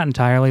 not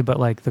entirely, but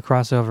like the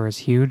crossover is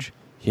huge.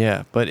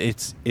 Yeah, but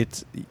the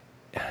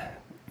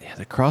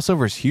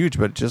crossover is huge,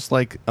 but just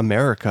like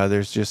AmeriQa,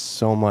 there's just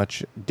so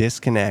much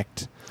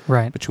disconnect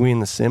between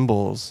the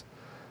symbols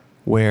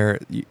where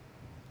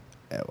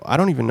I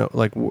don't even know,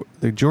 like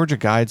the Georgia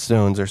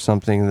Guidestones are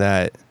something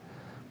that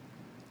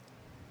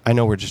I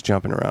know we're just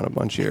jumping around a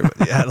bunch here,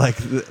 but yeah, like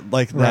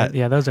that. Right.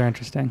 Yeah, those are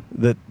interesting.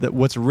 That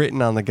what's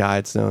written on the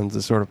Guidestones,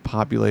 the sort of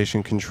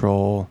population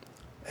control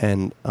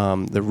and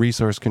the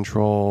resource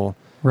control,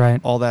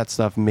 right? All that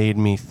stuff made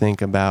me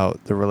think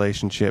about the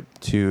relationship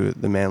to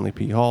the Manly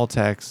P. Hall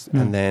text,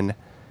 and then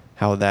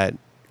how that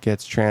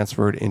gets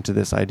transferred into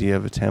this idea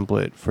of a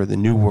template for the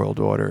New World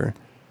Order.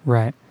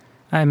 Right.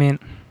 I mean,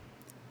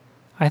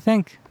 I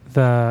think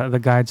the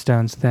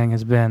Guidestones thing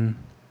has been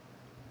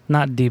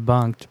not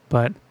debunked,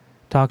 but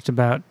talked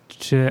about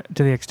to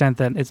the extent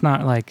that it's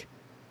not like,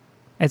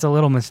 it's a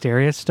little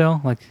mysterious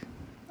still. Like,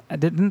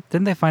 didn't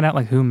they find out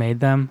like who made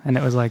them? And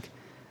it was like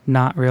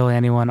not really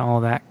anyone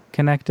all that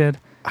connected.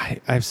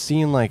 I've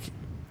seen like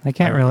I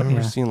can't really.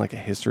 remember seeing like a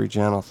History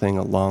Channel thing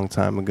a long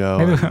time ago.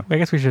 Maybe, I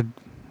guess we should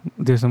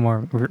do some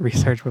more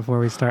research before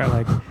we start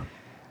like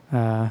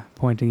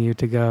pointing you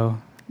to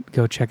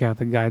go check out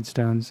the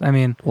Guidestones. I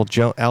mean,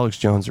 well, Alex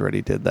Jones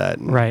already did that,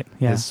 and right?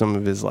 Yeah, some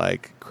of his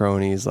like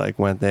cronies like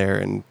went there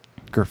and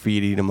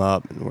graffitied him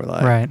up, and were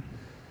like, right,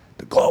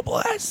 the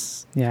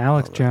globalists. Yeah,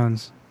 Alex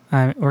Jones.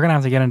 We're gonna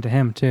have to get into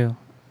him too,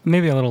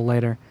 maybe a little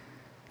later.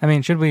 I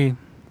mean, should we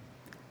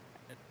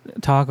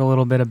talk a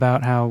little bit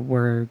about how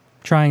we're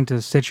trying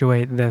to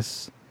situate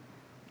this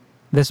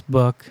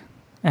book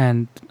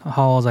and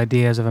Hall's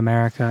ideas of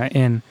America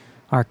in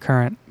our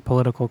current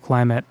political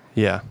climate?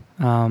 Yeah.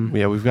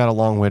 We've got a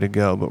long way to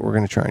go, but we're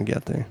going to try and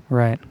get there.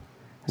 Right.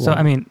 So,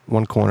 I mean...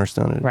 One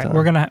cornerstone at a time.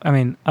 We're going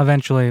to...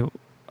 eventually,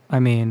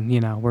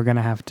 we're going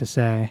to have to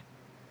say...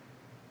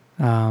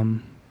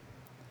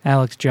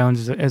 Alex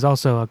Jones is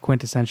also a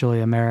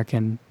quintessentially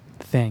American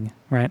thing,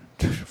 right?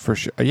 For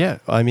sure. Yeah.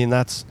 I mean,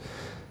 that's...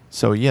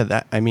 So, yeah,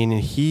 that... I mean,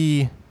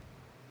 he...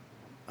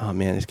 Oh,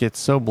 man, it gets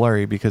so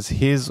blurry because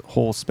his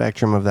whole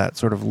spectrum of that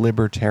sort of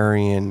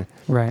libertarian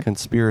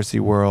conspiracy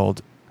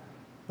world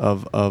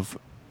of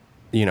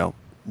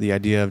the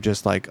idea of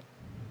just like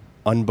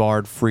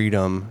unbarred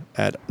freedom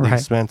at the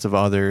expense of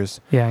others.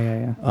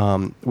 Yeah.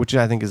 Which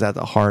I think is at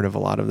the heart of a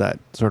lot of that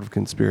sort of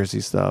conspiracy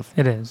stuff.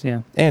 It is,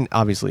 yeah. And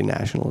obviously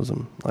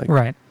nationalism,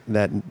 like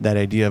that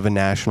idea of a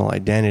national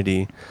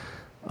identity.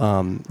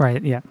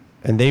 Right, yeah.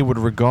 And they would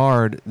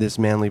regard this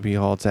Manly P.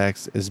 Hall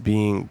text as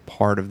being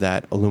part of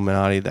that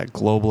Illuminati, that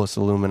globalist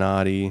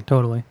Illuminati.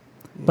 Totally.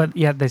 But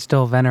yet they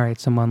still venerate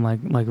someone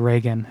like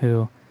Reagan,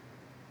 who,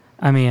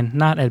 I mean,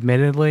 not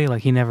admittedly,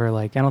 like he never,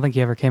 like, I don't think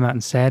he ever came out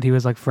and said he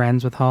was like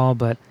friends with Hall,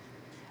 but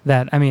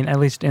that, I mean, at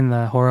least in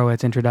the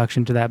Horowitz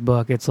introduction to that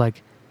book, it's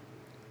like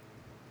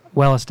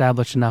well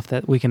established enough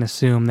that we can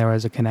assume there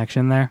was a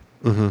connection there.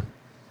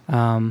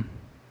 Mm-hmm.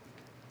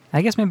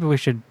 I guess maybe we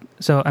should,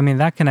 so, I mean,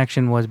 that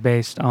connection was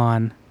based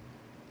on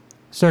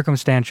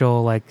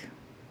circumstantial, like,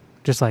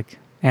 just like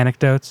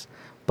anecdotes,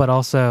 but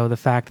also the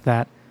fact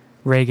that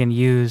Reagan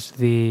used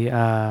the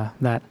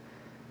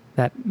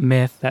that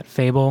myth, that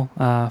fable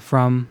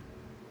from,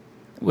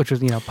 which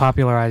was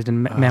popularized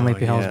in Manly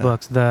P. Hall's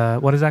books. The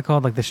what is that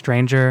called? Like the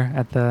stranger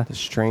at the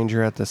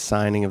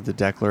signing of the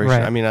Declaration.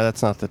 Right. I mean,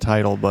 that's not the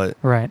title, but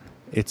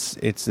it's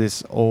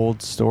this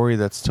old story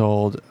that's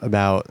told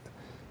about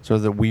sort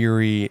of the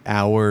weary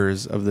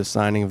hours of the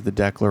signing of the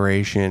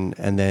Declaration,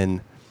 and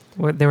then.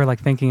 They were like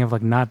thinking of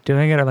like not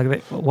doing it, or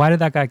like why did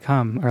that guy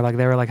come, or like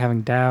they were like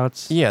having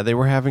doubts. Yeah, they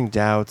were having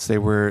doubts. They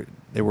were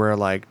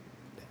like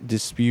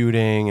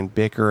disputing and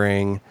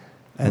bickering,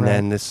 and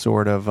then this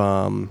sort of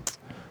almost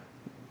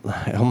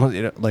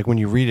like when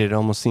you read it, it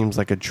almost seems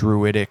like a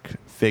druidic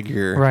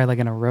figure, right? Like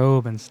in a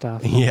robe and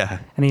stuff. Yeah,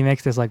 and he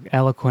makes this like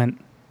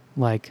eloquent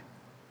like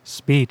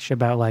speech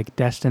about like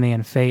destiny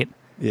and fate.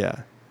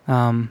 Yeah.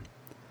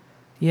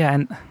 Yeah,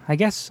 and I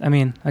guess I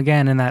mean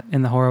again in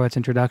the Horowitz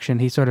introduction,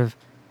 he sort of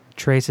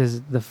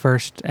traces the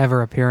first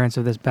ever appearance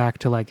of this back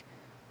to like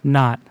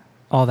not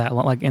all that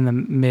like in the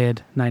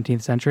mid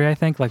 19th century, I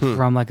think, like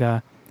from like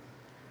a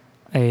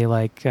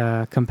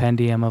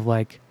compendium of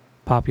like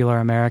popular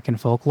American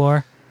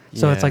folklore.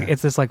 So it's like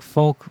it's this like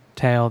folk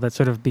tale that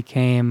sort of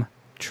became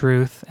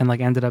truth and like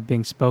ended up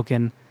being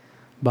spoken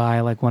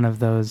by like one of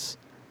those,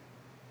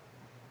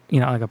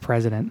 like a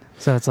president.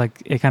 So it's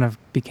like it kind of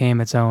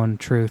became its own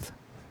truth.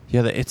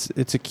 Yeah, it's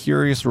a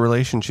curious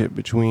relationship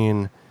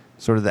between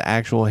sort of the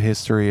actual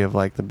history of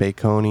like the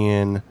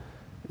Baconian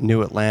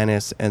New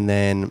Atlantis and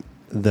then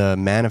the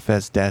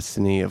manifest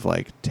destiny of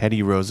like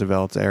Teddy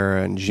Roosevelt's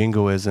era and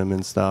jingoism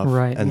and stuff,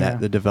 right? And that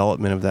the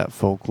development of that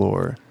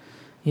folklore.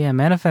 Yeah,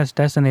 manifest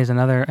destiny is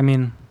another. I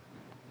mean,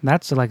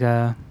 that's like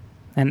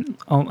an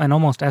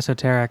almost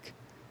esoteric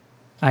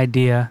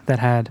idea that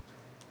had,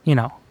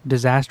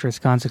 disastrous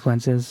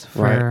consequences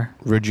for.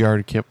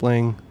 Rudyard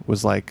Kipling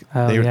was like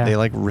they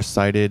like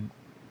recited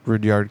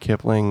Rudyard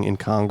Kipling in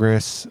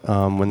Congress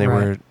when they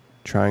were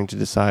trying to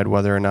decide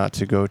whether or not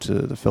to go to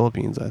the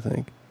Philippines, I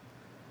think.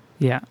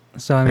 Yeah.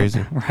 So I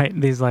mean, right?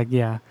 These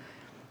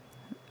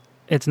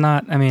it's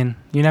not. I mean,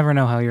 you never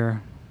know how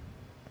your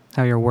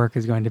work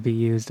is going to be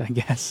used. I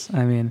guess.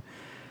 I mean,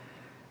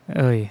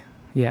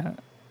 yeah.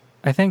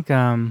 I think.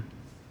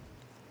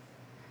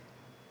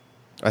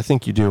 I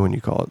think you do when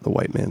you call it the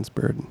white man's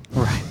burden.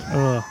 Right.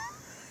 Ugh.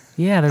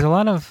 Yeah. There's a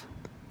lot of.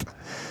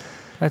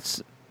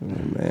 That's.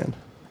 Oh man.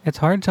 It's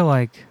hard to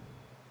like.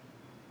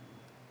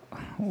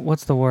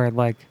 What's the word?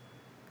 Like.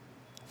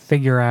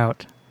 Figure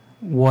out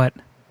what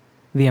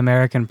the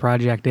American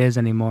project is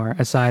anymore,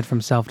 aside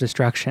from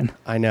self-destruction.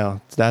 I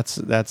know. That's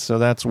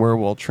where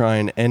we'll try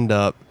and end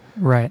up.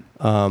 Right.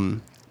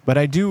 But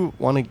I do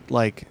want to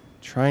like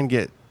try and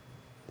get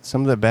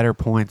some of the better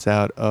points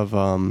out of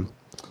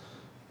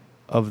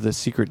the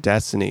Secret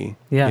Destiny.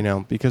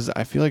 Yeah. Because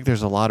I feel like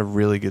there's a lot of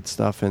really good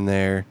stuff in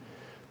there.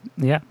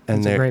 Yeah. And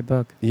it's a great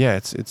book. Yeah,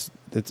 it's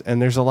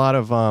and there's a lot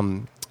of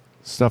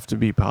stuff to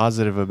be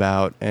positive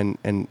about and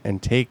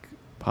take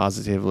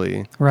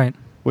positively. Right.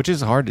 Which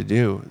is hard to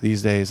do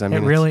these days. I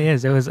mean, it really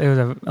is. It was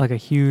like a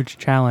huge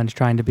challenge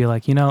trying to be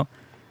like,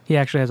 he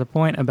actually has a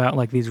point about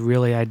like these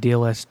really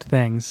idealist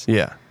things.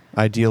 Yeah.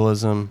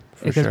 Idealism,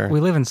 for because sure. we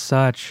live in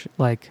such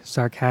like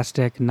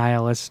sarcastic,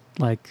 nihilist,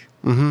 like,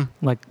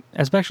 like,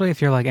 especially if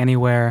you're like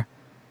anywhere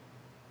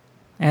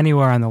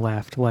on the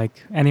left, like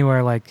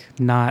anywhere like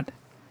not,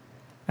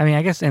 I mean,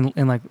 I guess in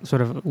like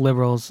sort of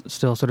liberals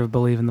still sort of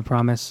believe in the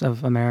promise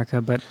of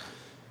America, but,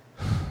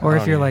 or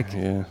if you're like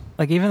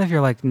even if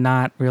you're like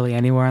not really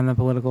anywhere on the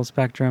political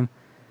spectrum,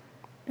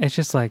 it's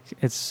just like,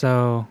 it's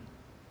so,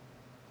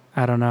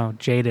 I don't know,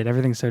 jaded.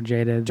 Everything's so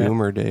jaded.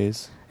 Doomer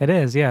days. It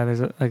is, yeah.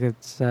 There's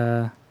it's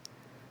a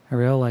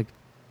real like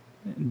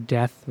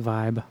death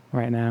vibe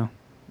right now.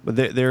 But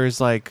there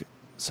is like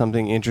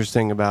something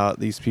interesting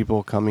about these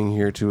people coming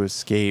here to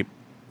escape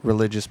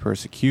religious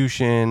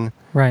persecution,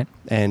 right?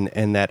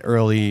 And that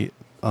early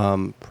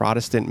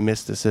Protestant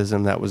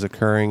mysticism that was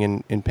occurring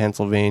in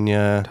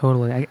Pennsylvania.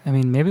 Totally. I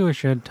mean, maybe we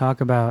should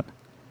talk about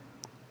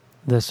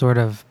the sort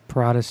of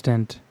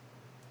Protestant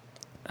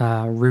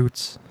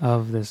roots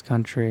of this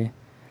country.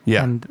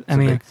 Yeah, and it's a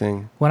big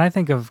thing. When I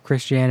think of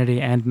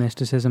Christianity and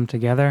mysticism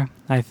together,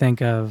 I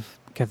think of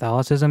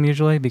Catholicism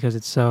usually, because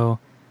it's so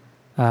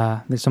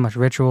there's so much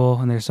ritual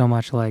and there's so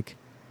much like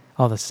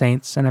all the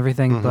saints and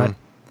everything. But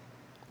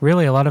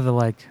really, a lot of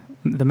the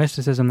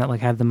mysticism that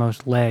like had the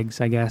most legs,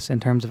 I guess,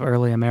 in terms of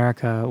early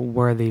America,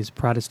 were these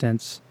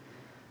Protestants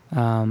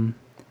that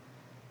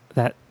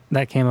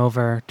came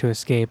over to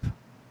escape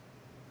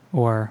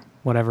or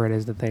whatever it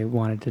is that they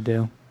wanted to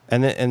do.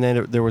 And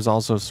then there was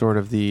also sort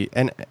of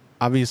and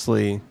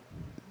obviously,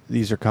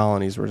 these are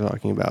colonies we're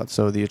talking about.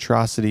 So the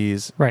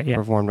atrocities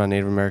performed on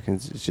Native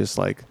Americans is just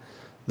like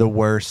the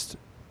worst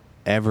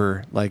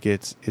ever. Like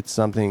it's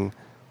something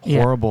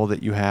horrible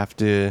that you have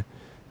to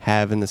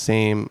have in the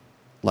same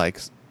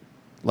like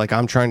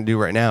I'm trying to do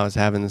right now is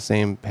having the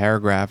same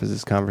paragraph as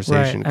this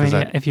conversation. Right.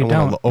 I mean, if you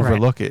don't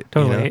overlook it,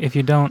 totally. If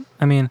you don't,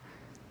 I mean.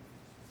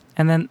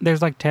 And then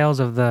there's like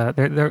tales of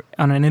there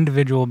on an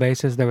individual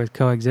basis there was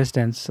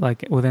coexistence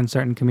like within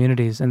certain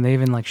communities, and they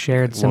even like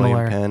shared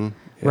similar. Penn,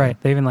 right?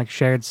 They even like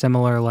shared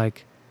similar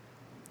like,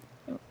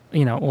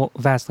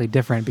 vastly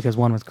different because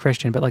one was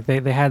Christian, but like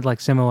they had like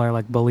similar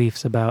like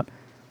beliefs about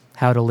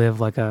how to live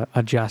like a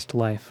just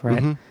life,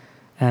 right?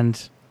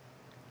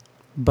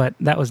 But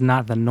that was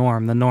not the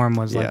norm. The norm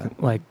was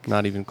like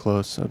not even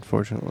close,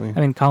 unfortunately.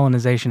 I mean,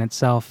 colonization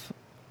itself.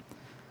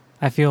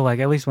 I feel like,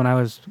 at least when I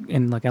was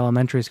in like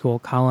elementary school,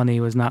 colony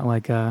was not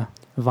like a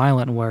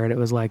violent word. It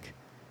was like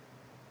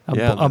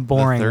a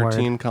boring the 13 word.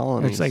 13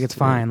 colonies. It's like, it's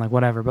fine, like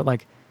whatever. But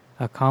like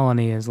a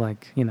colony is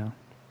like,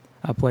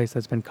 a place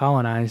that's been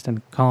colonized,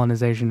 and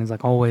colonization is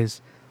like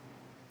always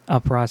a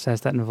process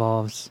that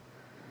involves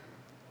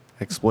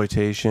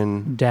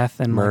exploitation, death,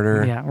 and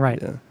murder. Yeah, right.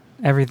 Yeah.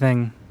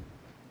 Everything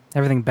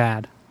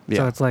bad. Yeah.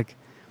 So it's like,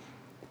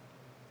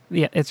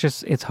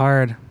 it's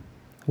hard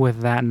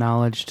with that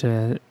knowledge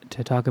to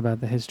talk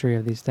about the history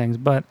of these things,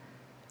 but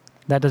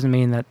that doesn't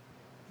mean that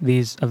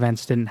these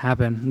events didn't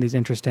happen. These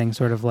interesting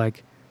sort of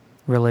like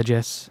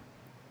religious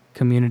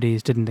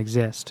communities didn't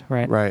exist,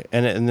 right? Right,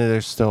 and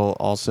there's still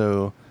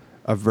also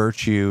a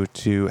virtue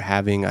to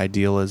having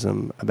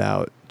idealism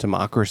about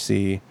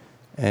democracy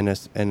and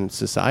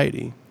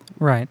society,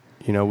 right?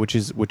 Which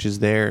is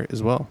there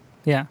as well.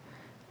 Yeah,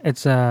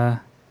 it's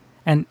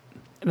and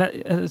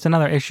it's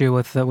another issue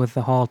with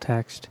the Hall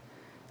text.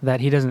 That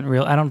he doesn't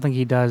I don't think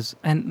he does,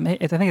 and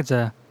I think it's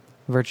a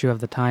virtue of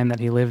the time that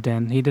he lived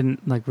in. He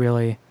didn't like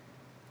really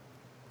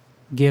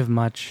give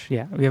much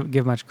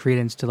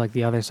credence to like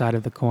the other side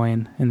of the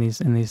coin in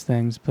these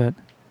things, but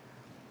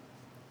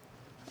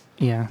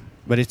yeah.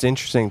 But it's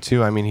interesting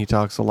too. I mean, he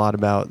talks a lot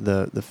about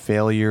the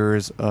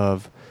failures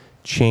of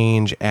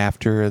change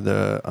after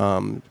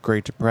the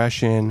Great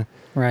Depression,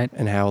 right?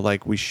 And how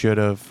like we should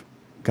have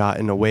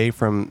gotten away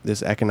from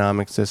this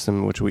economic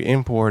system which we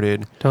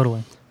imported.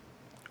 Totally.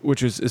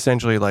 Which is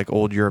essentially like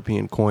old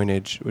European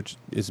coinage, which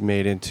is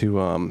made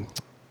into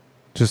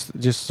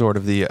just sort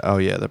of the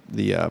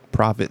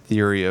profit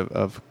theory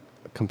of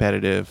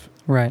competitive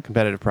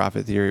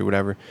profit theory,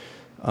 whatever.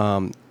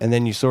 And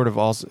then you sort of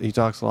also, he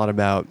talks a lot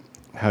about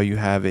how you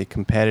have a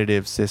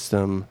competitive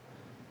system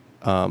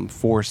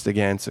forced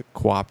against a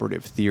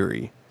cooperative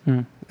theory,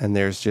 and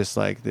there's just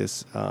like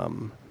this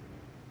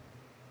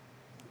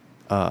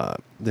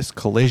this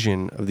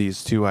collision of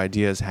these two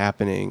ideas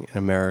happening in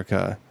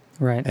America.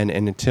 Right. And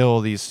until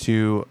these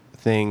two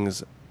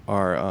things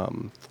are,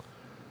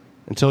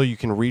 until you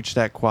can reach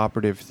that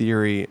cooperative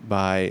theory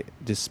by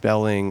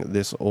dispelling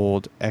this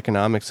old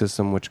economic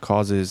system, which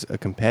causes a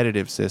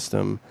competitive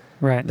system,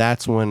 right?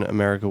 That's when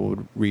America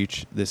would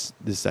reach this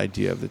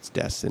idea of its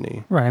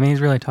destiny. Right. I mean,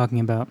 he's really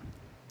talking about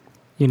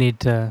you need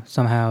to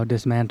somehow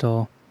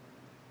dismantle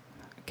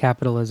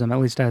capitalism, at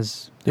least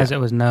as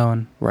it was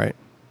known. Right.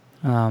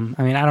 I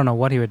mean, I don't know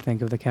what he would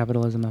think of the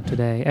capitalism of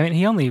today. I mean,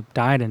 he only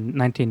died in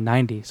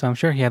 1990, so I'm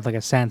sure he had like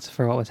a sense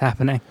for what was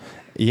happening.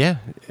 Yeah.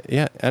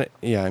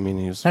 I mean,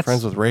 he was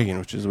friends with Reagan,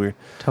 which is weird.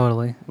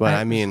 Totally. But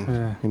I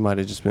mean, he might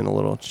have just been a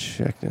little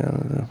checked out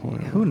at that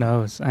point. Who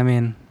knows? I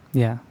mean,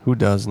 yeah. Who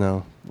does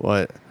know?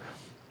 What?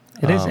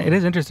 It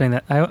is interesting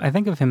that I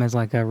think of him as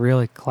like a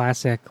really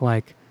classic,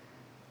 like,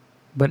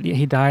 but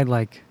he died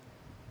like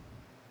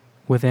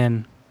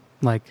within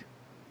like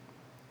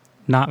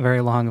not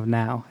very long of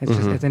now. It's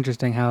just it's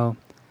interesting how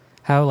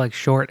like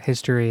short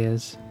history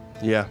is.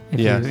 Yeah,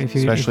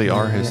 especially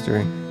our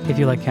history. If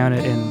you like count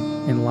it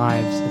in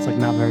lives, it's like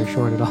not very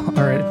short at all,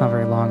 or it's not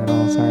very long at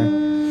all. Sorry.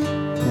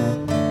 Yeah.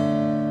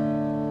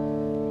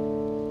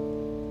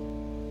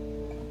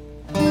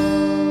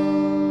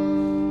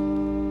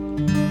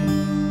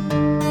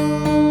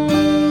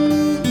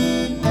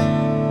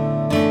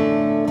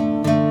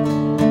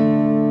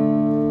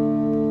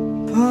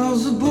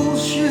 Piles of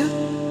bullshit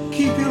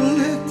keep you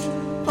licked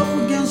up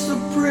against the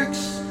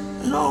bricks,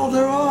 and all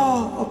there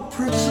are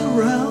pricks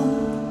around.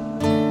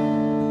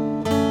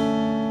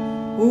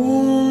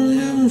 Oh,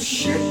 them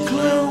shit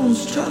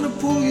clowns trying to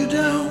pull you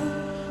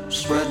down,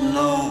 spreading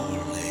all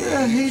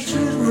their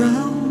hatred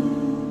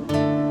around.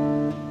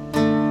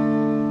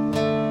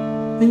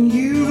 And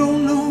you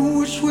don't know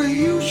which way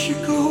you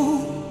should go,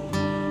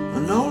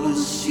 and all there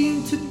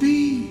seem to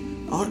be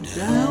are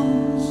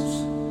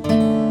downs.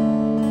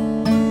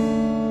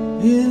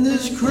 In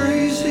this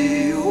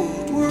crazy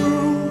old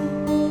world,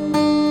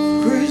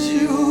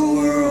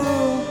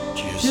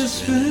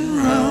 just spinning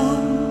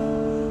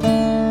round,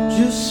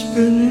 just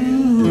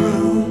spinning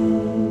round.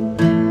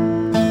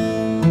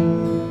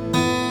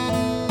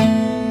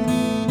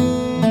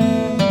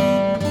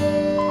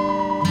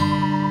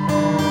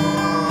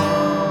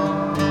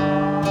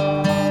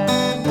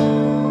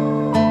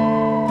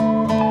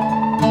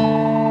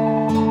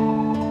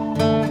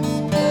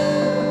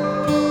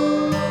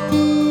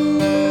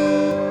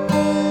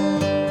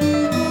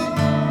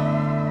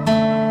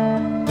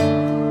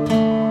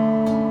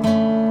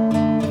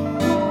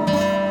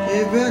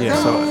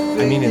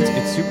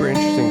 It's super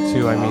interesting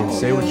too. I mean,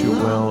 say what you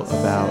will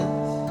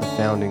about the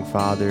founding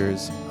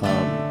fathers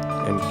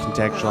and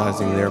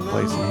contextualizing their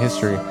place in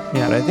history,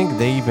 but I think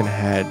they even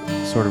had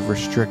sort of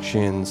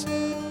restrictions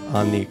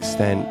on the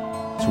extent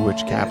to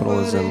which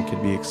capitalism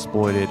could be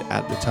exploited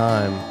at the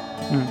time.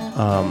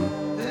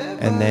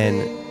 And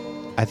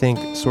then I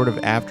think sort of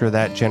after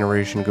that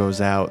generation goes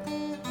out,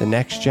 the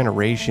next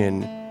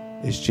generation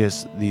is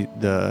just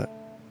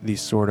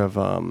these sort of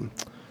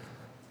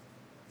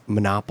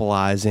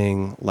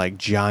monopolizing like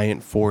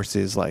giant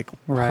forces like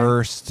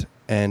Hearst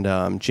and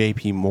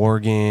JP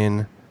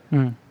Morgan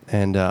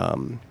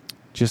and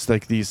just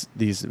like these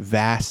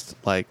vast,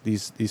 like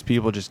these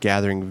people just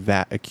gathering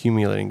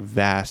accumulating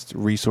vast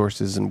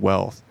resources and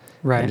wealth,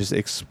 and just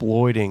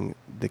exploiting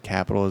the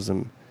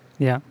capitalism.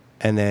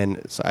 And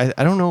then so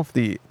I don't know if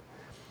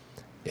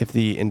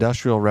the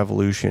Industrial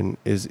Revolution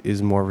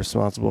is more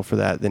responsible for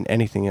that than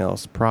anything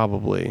else.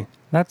 Probably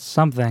that's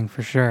something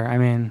for sure. I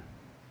mean,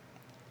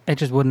 it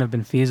just wouldn't have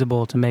been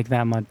feasible to make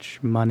that much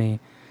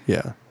money.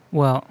 Yeah.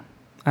 Well,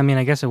 I mean,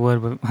 I guess it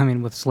would.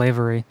 With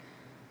slavery,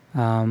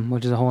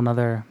 which is a whole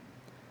nother.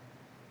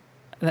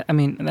 I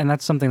mean, and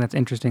that's something that's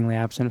interestingly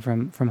absent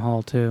from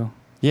Hall too.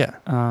 Yeah.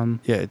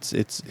 It's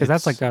because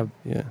that's like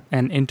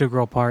an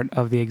integral part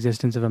of the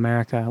existence of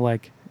America.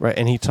 Like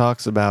and he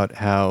talks about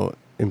how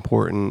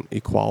important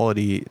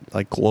equality,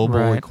 like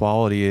global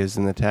equality, is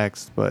in the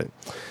text. But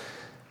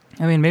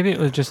I mean, maybe it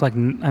was just like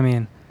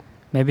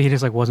maybe he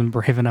just like wasn't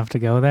brave enough to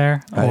go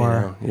there,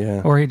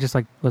 or he just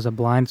like was a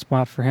blind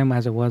spot for him,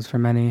 as it was for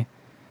many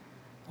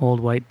old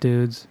white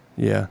dudes.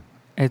 Yeah,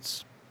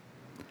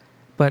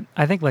 but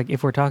I think like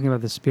if we're talking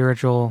about the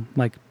spiritual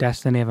like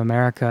destiny of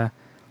America,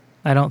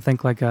 I don't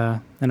think like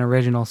an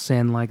original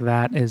sin like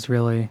that is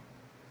really.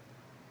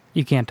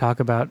 You can't talk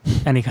about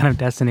any kind of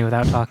destiny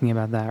without talking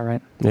about that,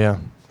 right? Yeah,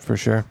 for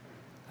sure.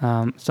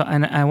 So,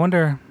 and I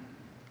wonder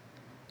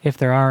if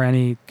there are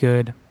any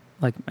good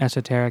like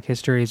esoteric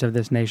histories of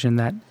this nation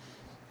that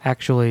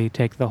actually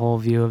take the whole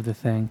view of the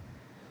thing.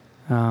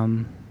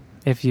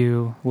 If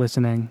you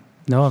listening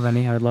know of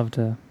any, I would love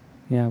to.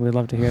 Yeah, we'd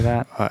love to hear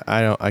that.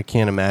 I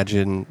can't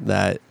imagine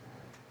that.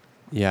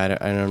 Yeah,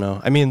 I don't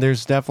know. I mean,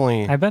 there's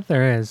definitely. I bet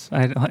there is.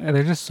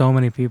 There's just so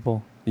many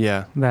people.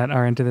 Yeah. That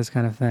are into this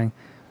kind of thing,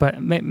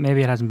 but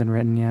maybe it hasn't been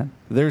written yet.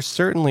 There's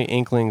certainly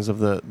inklings of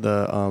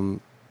the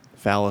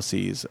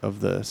fallacies of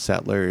the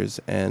settlers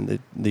and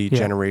the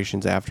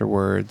generations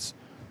afterwards.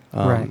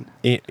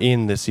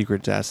 In the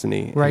Secret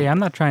Destiny. Right, I'm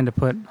not trying to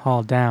put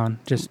Hall down,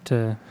 just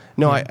to...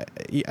 No, I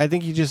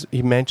think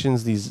he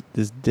mentions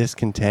this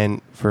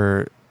discontent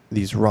for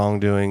these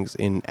wrongdoings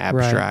in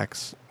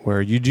abstracts, where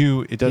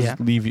it does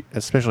leave you,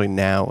 especially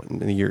now in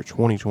the year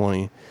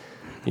 2020,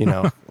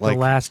 like the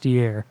last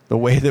year. The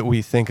way that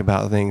we think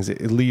about things,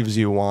 it leaves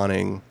you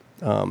wanting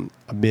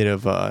a bit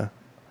of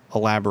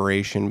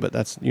elaboration,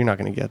 but you're not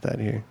going to get that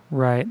here.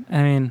 Right,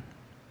 I mean...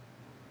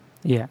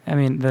 Yeah, I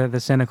mean, the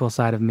cynical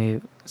side of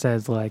me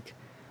says, like,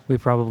 we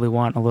probably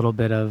want a little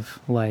bit of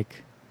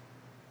like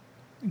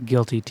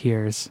guilty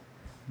tears,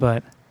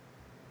 but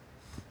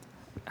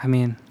I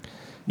mean,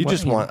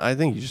 I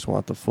think you just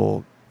want the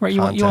full right.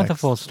 You want the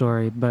context. full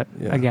story, but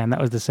again, that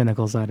was the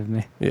cynical side of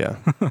me. Yeah.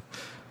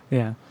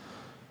 Yeah.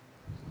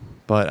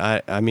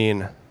 But I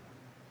mean,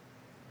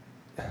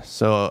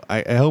 so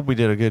I hope we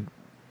did a good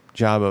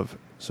job of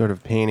sort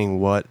of painting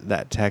what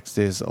that text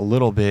is a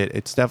little bit.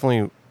 It's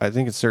definitely, I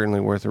think it's certainly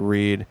worth a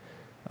read.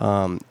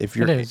 If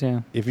you're, It is,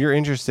 yeah. If you're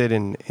interested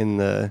in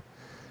the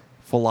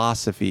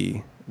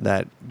philosophy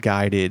that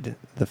guided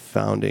the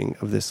founding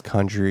of this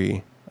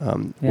country,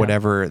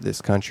 whatever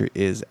this country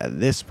is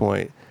at this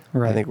point,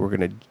 Right. I think we're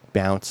going to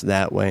bounce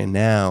that way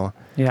now.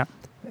 Yeah.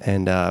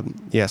 And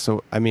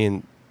so I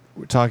mean,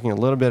 we're talking a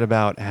little bit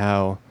about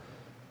how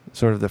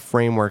sort of the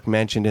framework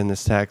mentioned in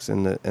this text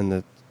and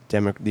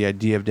the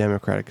idea of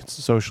democratic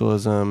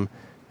socialism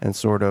and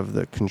sort of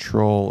the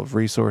control of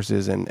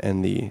resources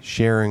and the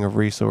sharing of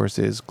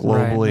resources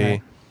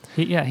globally.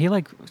 Right. He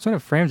like sort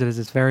of frames it as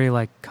this very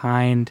like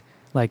kind,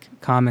 like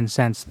common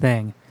sense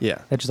thing.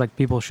 Yeah. That just like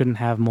people shouldn't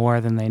have more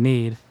than they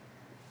need,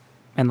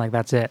 and like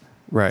that's it.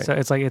 Right. So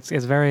it's like it's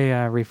very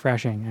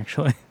refreshing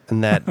actually.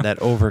 And that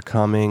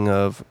overcoming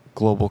of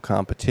global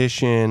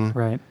competition.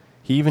 Right.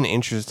 He even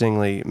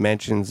interestingly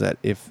mentions that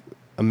if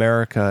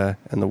America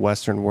and the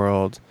Western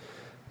world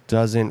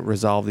doesn't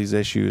resolve these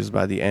issues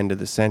by the end of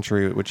the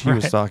century, which he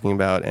was talking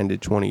about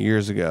ended 20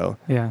 years ago.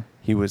 Yeah.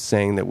 He was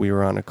saying that we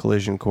were on a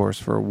collision course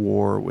for a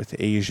war with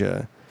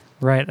Asia.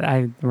 Right.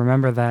 I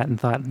remember that and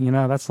thought,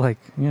 that's like,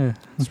 yeah.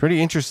 It's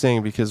pretty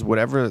interesting because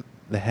whatever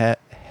the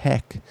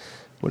heck,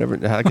 whatever,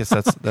 I guess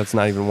that's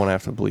not even one I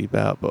have to bleep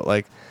out, but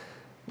like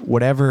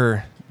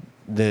whatever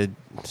the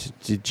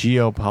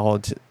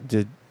geopolitical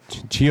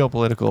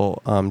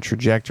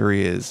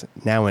trajectory is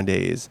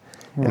nowadays,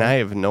 and I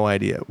have no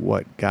idea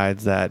what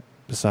guides that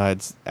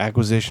besides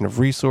acquisition of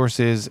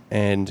resources.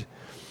 And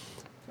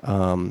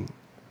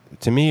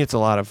to me, it's a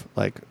lot of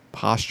like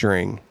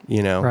posturing,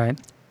 Right.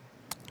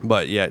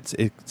 But yeah,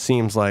 it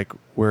seems like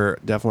we're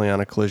definitely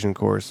on a collision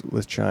course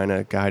with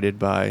China, guided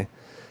by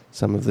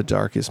some of the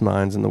darkest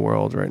minds in the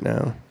world right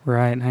now.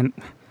 Right. And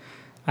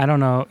I don't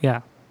know.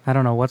 Yeah. I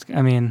don't know it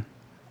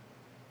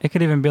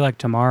could even be like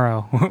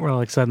tomorrow we're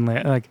like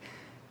suddenly like,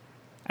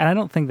 and I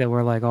don't think that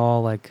we're like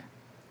all like,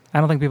 I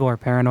don't think people are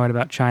paranoid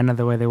about China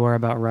the way they were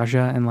about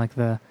Russia in like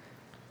the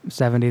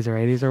 70s or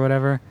 80s or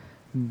whatever.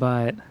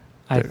 But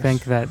I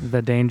think that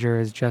the danger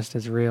is just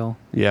as real.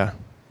 Yeah.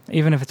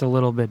 Even if it's a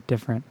little bit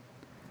different.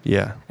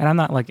 Yeah. And I'm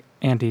not like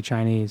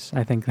anti-Chinese.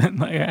 I think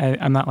that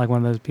I'm not like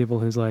one of those people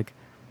who's like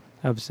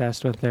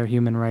obsessed with their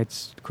human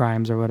rights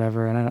crimes or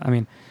whatever. And I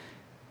mean,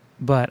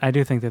 but I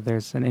do think that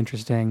there's an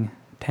interesting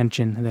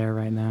tension there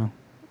right now.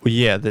 Well,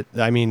 yeah.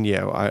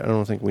 I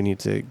don't think we need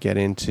to get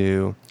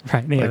into.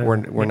 Right. Yeah,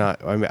 like we're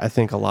not. I mean, I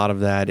think a lot of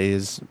that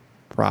is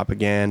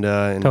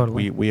propaganda, and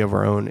totally. we have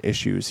our own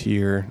issues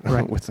here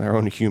with our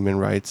own human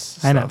rights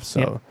stuff. I know. So,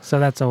 yeah. So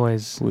that's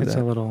always a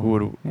little.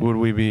 Would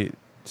we be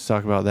to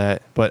talk about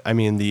that? But I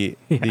mean, the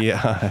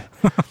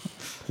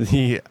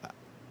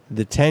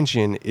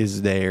tension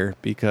is there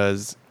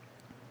because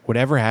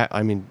whatever.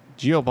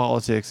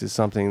 Geopolitics is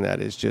something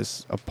that is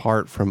just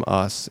apart from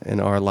us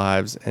and our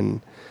lives, and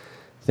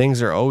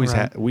things are always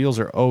wheels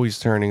are always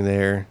turning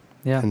there.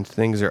 Yeah. And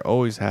things are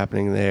always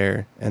happening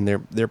there, and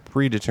they're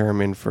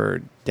predetermined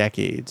for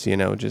decades,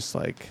 just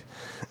like.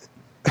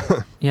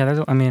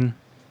 Yeah,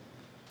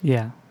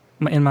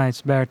 in my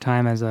spare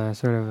time as a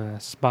sort of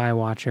a spy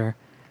watcher,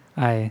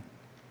 I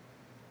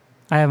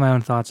have my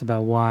own thoughts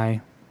about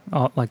why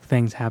all like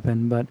things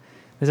happen, but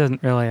this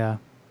isn't really a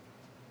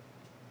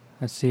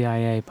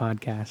CIA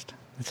podcast.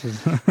 This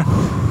is.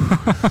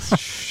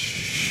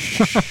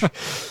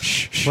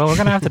 Well, we're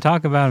gonna have to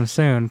talk about them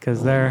soon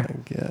because they're. My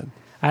God.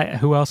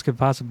 Who else could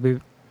possibly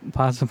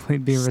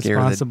be Scare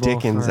responsible? The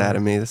Dickens out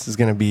of me. This is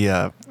going to be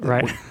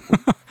right.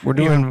 We're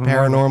doing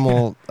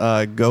paranormal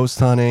ghost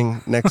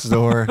hunting next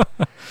door.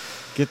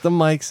 Get the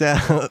mics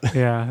out.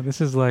 Yeah,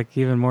 this is like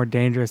even more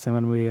dangerous than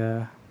when we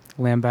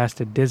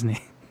lambasted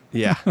Disney.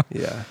 Yeah.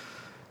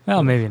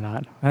 Well, maybe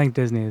not. I think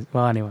Disney is.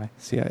 Well, anyway.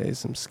 CIA is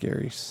some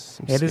scary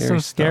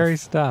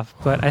stuff.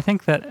 But I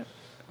think that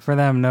for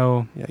them,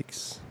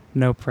 yikes.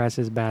 No press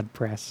is bad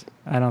press.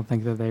 I don't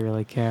think that they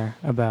really care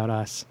about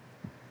us.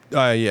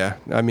 Yeah.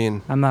 I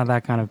mean, I'm not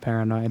that kind of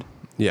paranoid.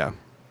 Yeah.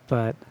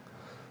 But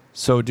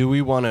so do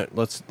we want to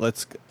let's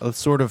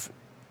sort of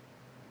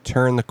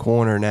turn the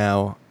corner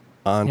now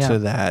onto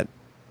that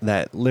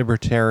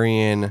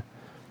libertarian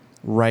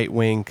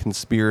right-wing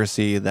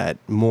conspiracy that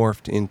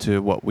morphed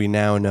into what we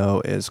now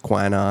know as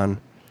QAnon,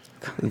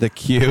 the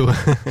Q.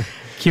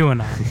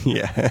 QAnon.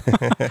 Yeah.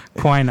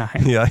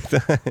 Quinine. Yeah, like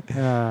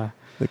that.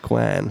 The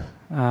Quan.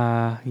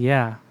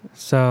 Yeah.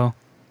 So,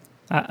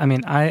 I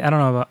mean, I don't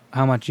know about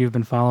how much you've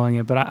been following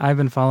it, but I've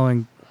been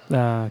following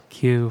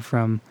Q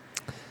from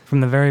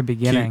the very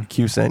beginning.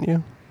 Q sent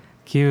you?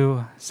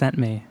 Q sent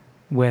me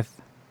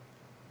with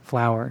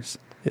flowers.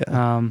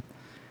 Yeah.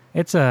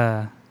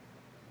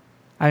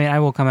 I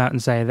will come out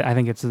and say that I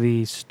think it's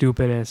the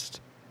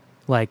stupidest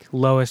like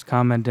lowest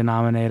common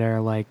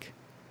denominator, like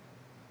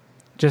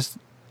just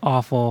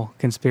awful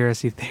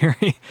conspiracy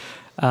theory.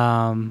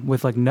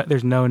 With like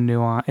there's no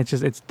nuance.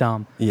 It's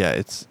dumb. Yeah,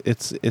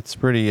 it's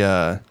pretty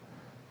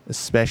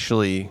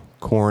especially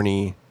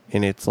corny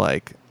in its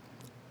like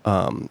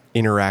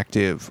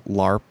interactive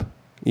LARP,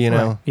 you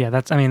know? Right.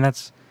 Yeah,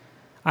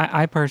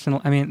 I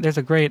personally, there's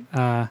a great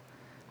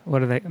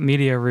what are they?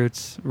 Media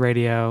Roots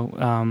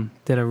Radio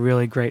did a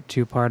really great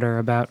 2-parter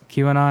about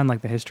QAnon,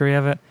 like the history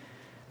of it.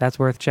 That's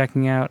worth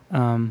checking out.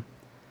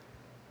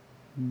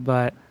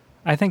 But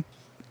I think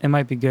it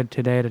might be good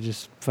today to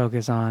just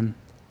focus on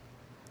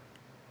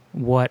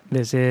what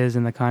this is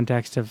in the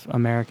context of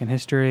American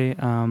history.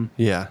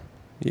 Yeah.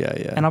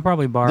 And I'll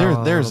probably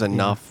borrow. There's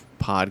enough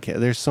podcast.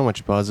 There's so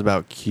much buzz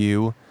about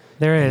Q.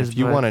 There is. If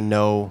you want to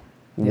know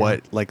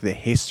what like the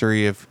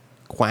history of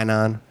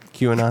QAnon,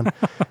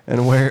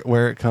 and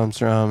where it comes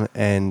from,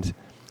 and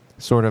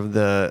sort of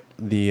the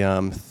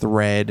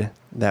thread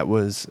that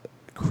was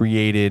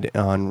created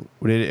on,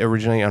 did it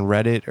originally on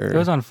Reddit or it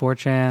was on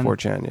 4chan.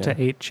 4chan, yeah. To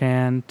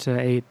 8chan to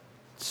 8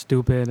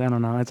 stupid. I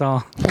don't know. It's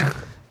all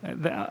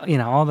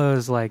all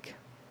those like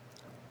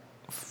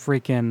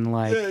freaking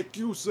like. Yeah,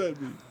 Q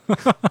said me.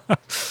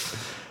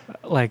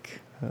 Like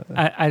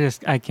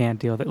I can't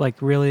deal with it.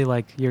 Like really,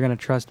 like you're gonna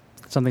trust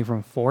something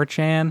from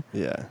 4chan?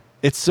 Yeah,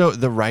 it's so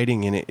the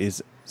writing in it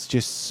is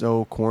just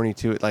so corny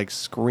too. It like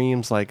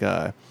screams like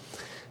a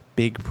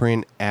big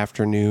print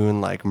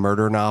afternoon like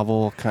murder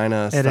novel kind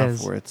of stuff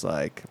is. where it's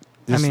like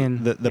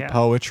the yeah.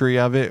 poetry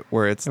of it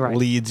where it Right.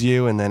 leads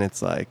you and then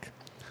it's like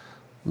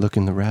look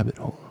in the rabbit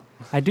hole.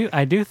 I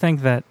do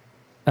think that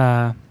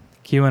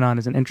QAnon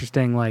is an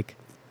interesting like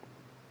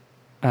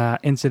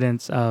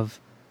incidence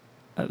of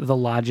the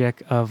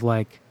logic of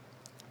like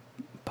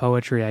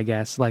poetry, I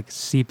guess, like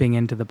seeping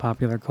into the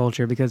popular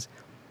culture, because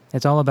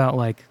it's all about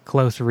like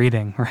close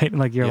reading, right?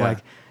 Like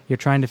you're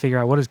trying to figure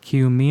out what does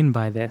Q mean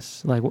by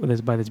this, like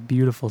by this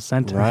beautiful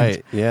sentiment.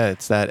 Right. Yeah.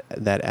 It's that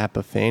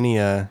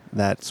epiphania,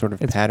 that sort of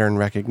pattern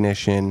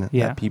recognition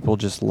that people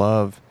just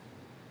love.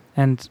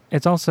 And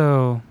it's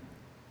also,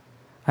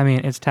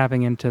 it's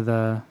tapping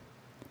into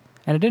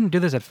and it didn't do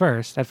this at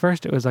first. At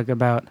first it was like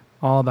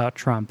all about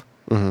Trump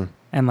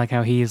and like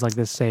how he's like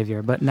this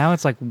savior. But now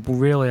it's like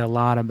really a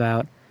lot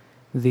about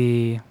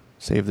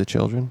Save the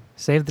children,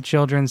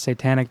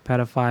 satanic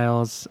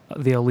pedophiles.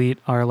 The elite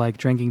are like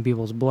drinking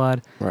people's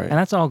blood. right? And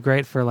that's all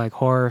great for like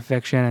horror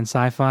fiction and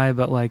sci-fi,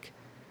 but like,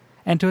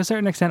 and to a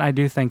certain extent, I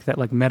do think that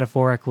like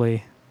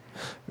metaphorically,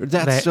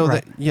 that's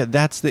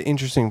the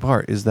interesting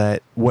part, is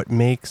that what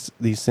makes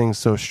these things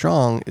so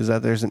strong is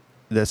that there's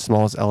the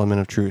smallest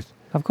element of truth.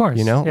 Of course,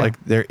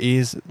 like there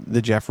is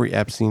the Jeffrey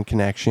Epstein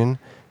connection,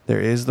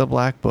 there is the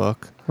Black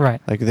Book,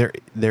 right? Like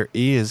there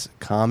is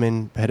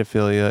common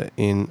pedophilia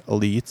in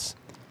elites.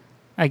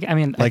 I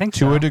think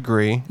to a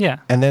degree, yeah.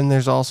 And then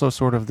there's also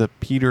sort of the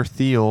Peter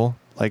Thiel,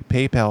 like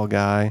PayPal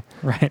guy,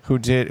 right?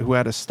 Who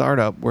had a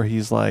startup where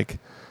he's like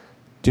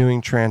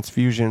doing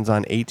transfusions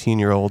on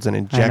 18-year-olds and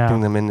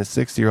injecting them into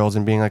 60-year-olds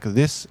and being like,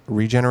 this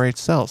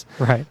regenerates cells,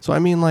 right? So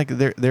like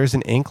there's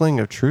an inkling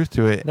of truth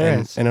to it,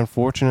 and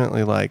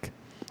unfortunately, like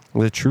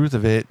the truth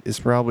of it is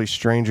probably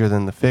stranger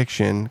than the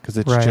fiction, because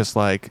it's just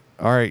like,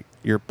 all right,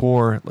 you're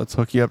poor, let's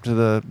hook you up to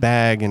the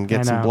bag and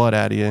get some blood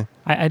out of you.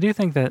 I do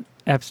think that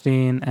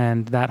Epstein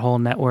and that whole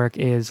network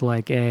is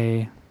like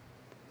it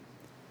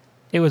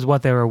was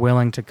what they were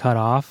willing to cut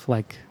off,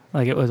 like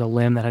it was a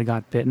limb that had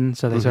got bitten,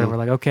 so they sort of were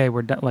like, okay,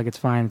 we're done, like it's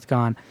fine, it's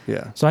gone.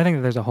 Yeah. So I think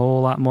that there's a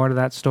whole lot more to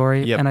that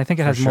story, and I think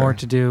it has more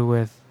to do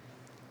with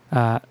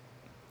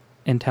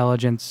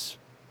intelligence,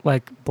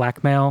 like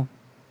blackmail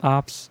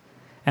ops,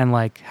 and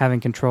like having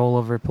control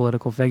over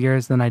political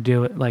figures than I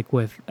do like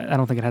with. I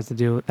don't think it has to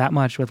do that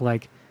much with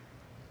like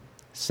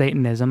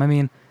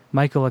Satanism.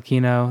 Michael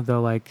Aquino,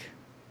 though, like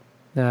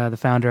the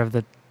founder of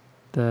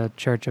the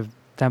Church of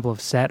Temple of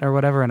Set or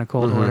whatever in a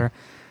Cold Order,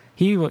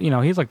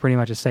 he's like pretty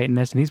much a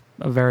Satanist, and he's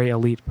a very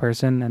elite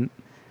person,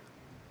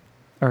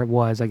 or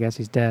was, I guess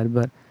he's dead,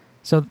 but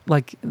so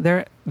like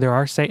there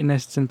are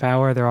Satanists in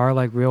power, there are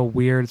like real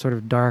weird sort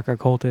of dark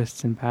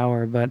occultists in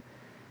power, but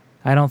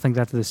I don't think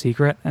that's the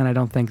secret, and I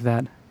don't think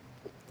that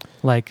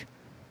like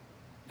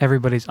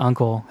everybody's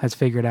uncle has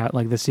figured out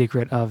like the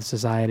secret of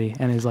society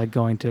and is like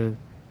going to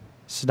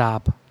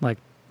stop like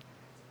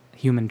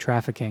human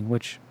trafficking,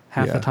 which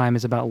half the time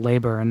is about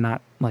labor and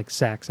not like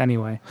sex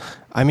anyway.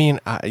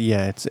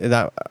 It's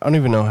that. I don't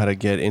even know how to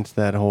get into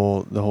the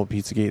whole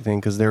Pizzagate thing,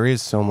 because there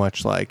is so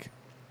much like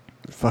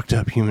fucked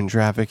up human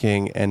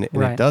trafficking, and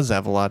it does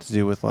have a lot to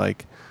do with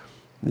like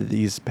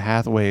these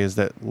pathways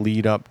that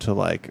lead up to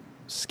like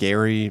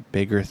scary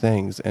bigger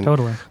things, and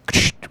totally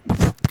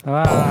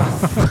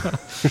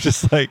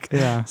just like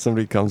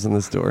somebody comes in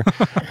this door.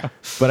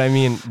 But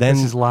then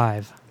this is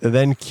live.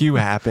 Then Q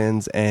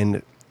happens,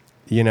 and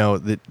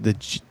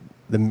the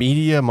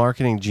media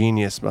marketing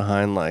genius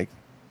behind like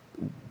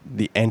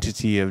the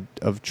entity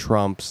of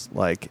Trump's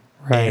like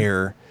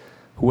heir,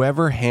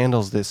 whoever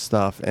handles this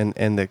stuff, and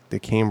the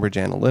Cambridge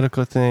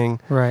Analytica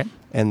thing, right,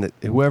 and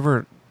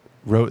whoever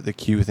wrote the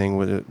Q thing,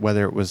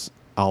 whether it was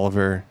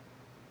Oliver.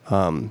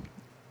 I'm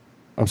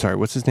sorry,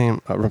 what's his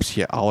name?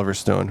 Yeah, Oliver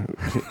Stone.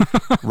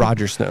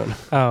 Roger Stone.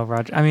 Oh,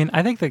 Roger. I mean,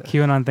 I think the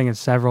QAnon thing is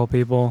several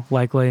people,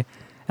 likely.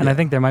 And I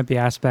think there might be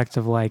aspects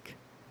of like,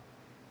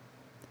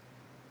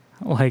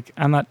 I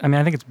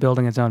think it's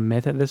building its own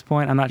myth at this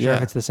point. I'm not sure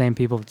if it's the same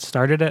people that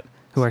started it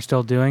who are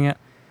still doing it.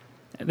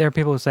 There are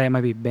people who say it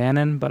might be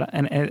Bannon,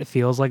 and it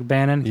feels like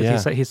Bannon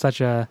because he's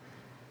such a,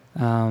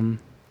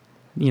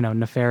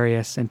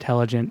 nefarious,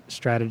 intelligent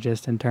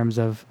strategist in terms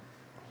of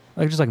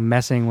like just like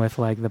messing with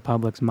like the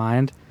public's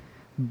mind.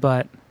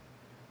 But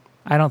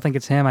I don't think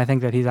it's him. I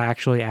think that he's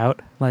actually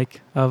out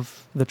like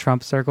of the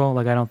Trump circle.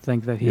 Like I don't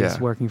think that he's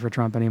working for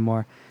Trump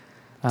anymore.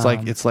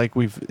 It's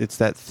it's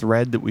that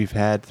thread that we've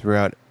had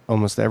throughout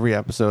almost every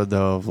episode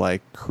though of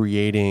like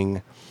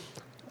creating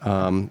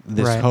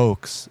this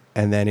hoax,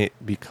 and then it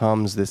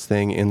becomes this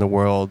thing in the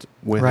world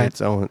with its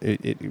own.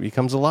 It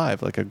becomes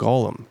alive like a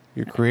golem.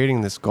 You're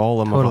creating this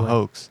golem of a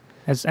hoax.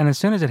 As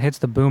soon as it hits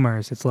the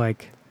boomers, it's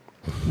like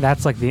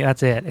that's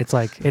it. It's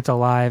like it's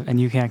alive and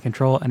you can't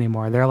control it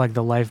anymore. They're like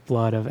the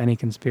lifeblood of any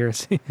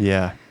conspiracy.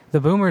 Yeah. The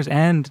boomers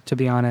and, to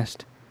be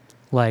honest,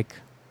 like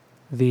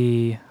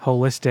the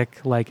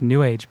holistic like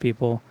New Age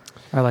people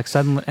are like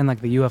suddenly, and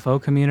like the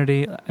UFO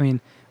community. I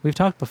mean, we've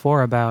talked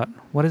before about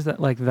what is that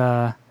like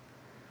the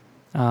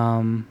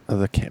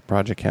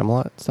Project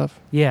Camelot stuff.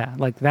 Yeah,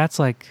 like that's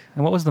like,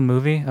 and what was the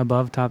movie?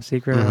 Above Top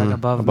Secret, or like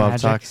Above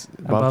Magic,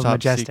 Above Top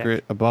Majestic.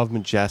 Secret, Above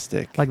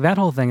Majestic. Like that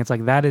whole thing. It's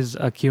like that is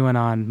a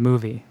QAnon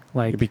movie.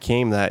 Like it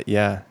became that.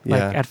 Yeah.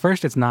 Like at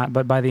first it's not,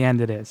 but by the end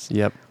it is.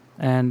 Yep.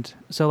 And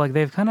so like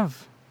they've kind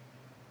of,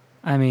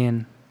 I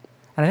mean,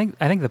 and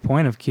I think the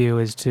point of Q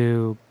is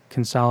to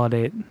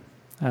consolidate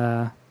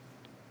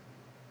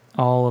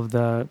all of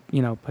the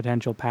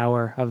potential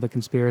power of the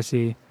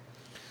conspiracy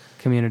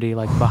community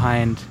like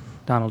behind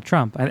Donald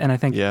Trump. And I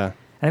think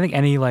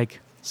any like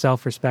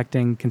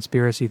self-respecting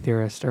conspiracy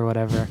theorist or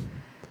whatever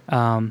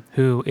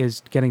who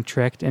is getting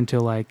tricked into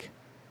like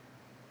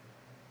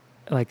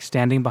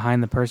standing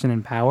behind the person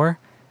in power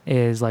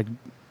is like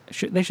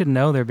they should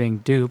know they're being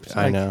duped.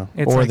 I know.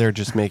 Or they're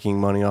just making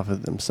money off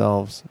of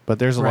themselves. But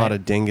there's a lot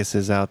of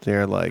dinguses out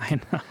there like I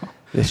know.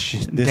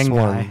 This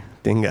one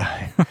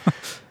dinguy.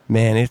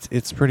 Man,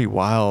 it's pretty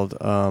wild.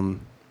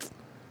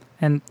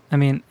 And I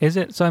mean, is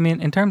it so? I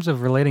mean, in terms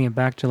of relating it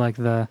back to like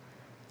the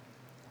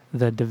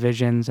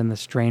divisions and the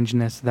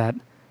strangeness that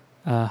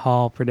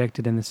Hall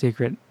predicted in the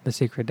Secret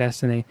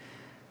Destiny.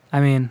 I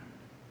mean,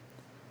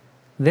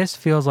 this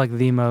feels like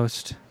the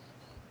most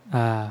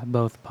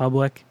both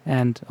public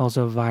and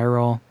also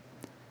viral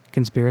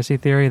conspiracy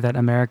theory that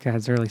America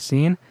has really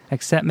seen,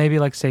 except maybe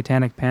like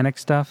Satanic Panic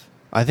stuff.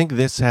 I think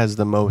this has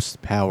the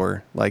most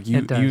power. Like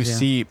you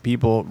see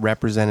people,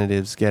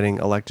 representatives getting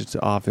elected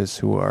to office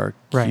who are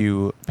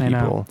Q people. I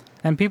know.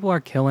 And people are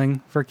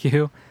killing for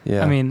Q.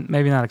 Yeah. I mean,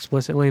 maybe not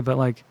explicitly, but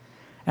like,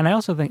 and I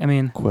also think, I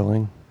mean,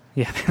 quilling.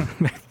 Yeah.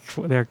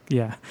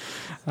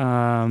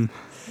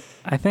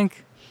 I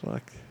think,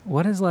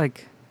 what is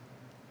like,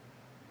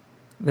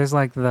 there's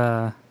like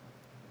the,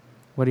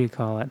 what do you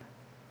call it?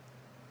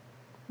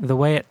 The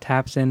way it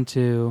taps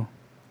into,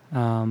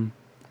 and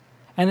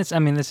it's, I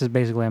mean, this is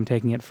basically, I'm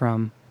taking it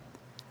from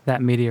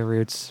that Media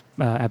Roots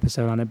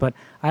episode on it, but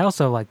I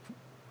also like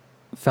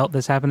felt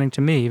this happening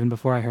to me even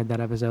before I heard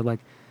that episode. Like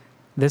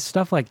this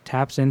stuff like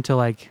taps into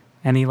like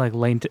any like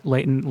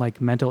latent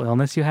like mental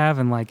illness you have,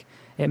 and like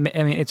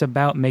it's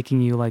about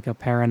making you like a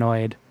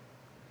paranoid.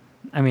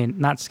 I mean,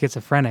 not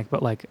schizophrenic,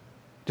 but like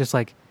just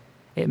like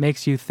it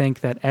makes you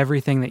think that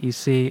everything that you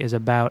see is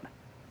about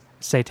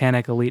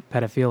satanic elite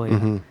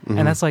pedophilia,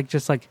 and that's like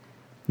just like.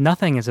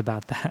 Nothing is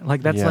about that.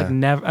 Like that's like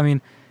never. I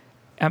mean,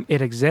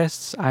 it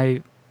exists.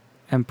 I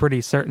am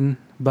pretty certain,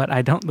 but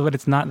But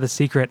it's not the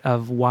secret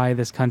of why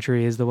this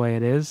country is the way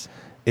it is.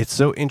 It's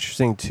so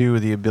interesting too.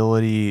 The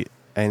ability,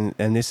 and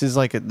this is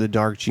like the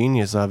dark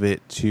genius of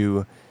it,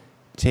 to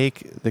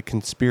take the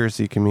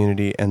conspiracy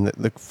community. And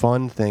the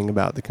fun thing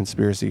about the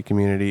conspiracy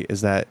community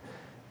is that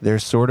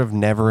there's sort of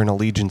never an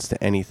allegiance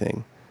to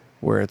anything,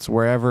 where it's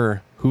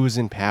wherever who's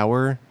in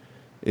power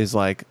is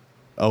like.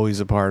 Always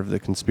a part of the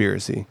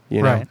conspiracy,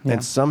 you know? Right, yeah.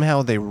 And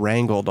somehow they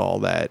wrangled all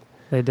that.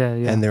 They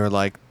did, yeah. And they were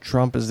like,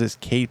 Trump is this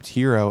caped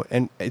hero.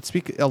 And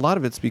a lot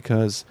of it's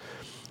because,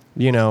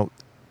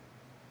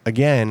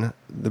 again,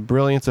 the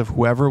brilliance of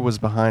whoever was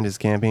behind his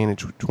campaign in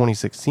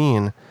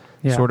 2016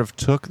 sort of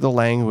took the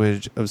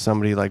language of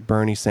somebody like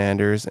Bernie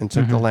Sanders and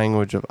took the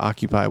language of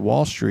Occupy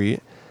Wall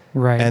Street.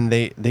 Right. And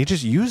they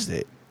just used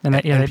it. And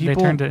they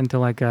turned it into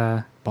like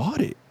a...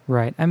 Bought it.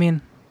 Right. I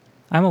mean,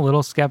 I'm a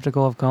little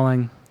skeptical of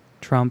calling...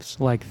 Trump's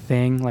like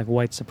thing like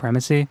white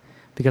supremacy,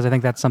 because I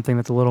think that's something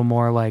that's a little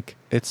more like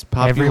it's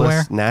populist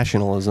everywhere.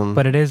 Nationalism,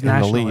 but it is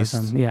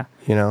nationalism, the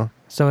least,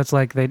 So it's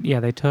like they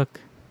took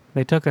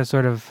a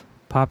sort of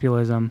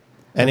populism,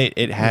 and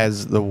it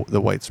has the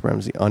white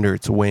supremacy under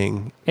its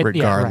wing,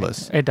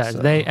 regardless. It does.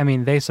 So.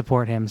 They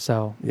support him,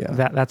 so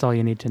that's all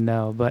you need to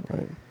know. But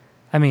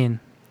I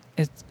mean,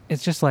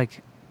 it's just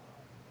like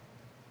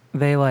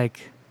they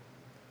like.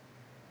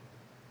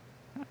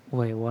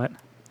 Wait, what?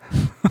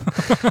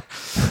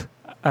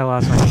 I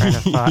lost my train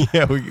of thought.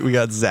 Yeah, we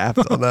got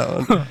zapped on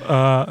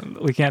that one.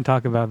 We can't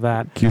talk about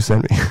that. Q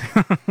send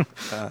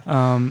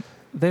me.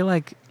 They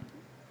like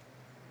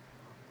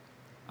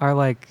are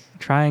like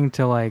trying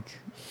to like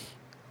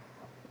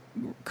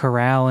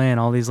corral in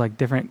all these like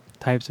different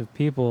types of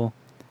people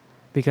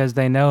because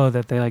they know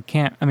that they like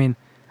can't. I mean,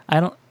 I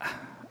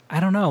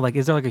don't know. Like,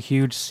 is there like a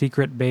huge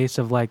secret base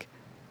of like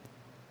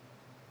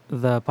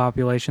the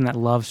population that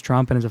loves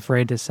Trump and is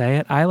afraid to say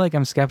it?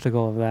 I'm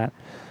skeptical of that.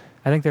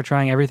 I think they're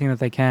trying everything that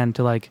they can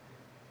to like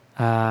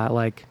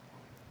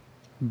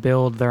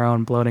build their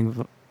own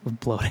bloating,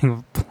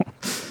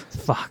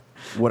 fuck.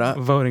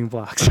 Voting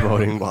blocks.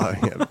 Voting block.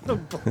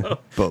 Yeah.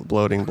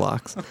 Bloating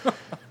blocks.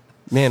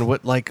 Man,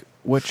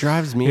 what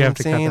drives me You have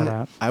to cut insane? that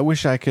out. I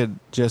wish I could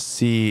just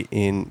see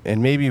and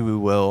maybe we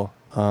will.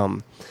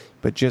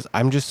 But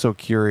I'm just so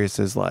curious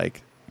as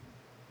like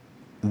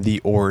the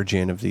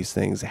origin of these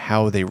things,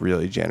 how they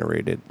really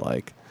generated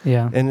like.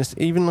 Yeah. And it's,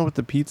 even with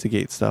the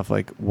Pizzagate stuff,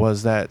 like,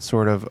 was that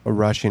sort of a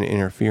Russian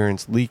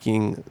interference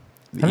leaking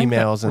the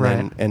emails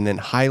and then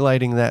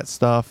highlighting that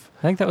stuff?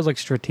 I think that was like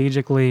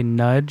strategically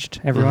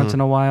nudged every once in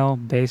a while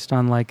based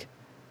on like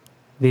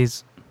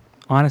these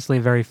honestly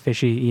very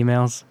fishy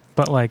emails.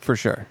 But like For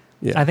sure.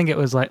 Yeah. I think it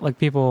was like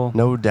people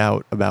No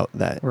doubt about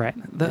that. right.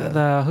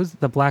 Who's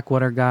the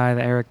Blackwater guy,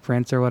 the Eric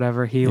Prince or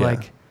whatever, he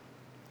like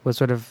was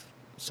sort of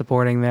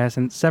supporting this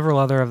and several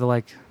other of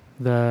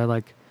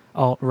the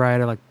alt-right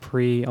or like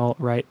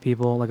pre-alt-right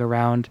people like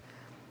around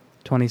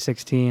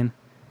 2016.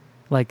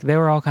 Like they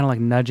were all kind of like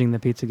nudging the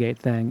Pizzagate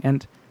thing,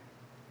 and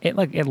it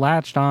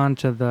latched on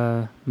to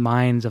the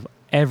minds of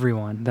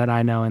everyone that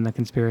I know in the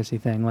conspiracy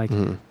thing. Like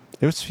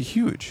it was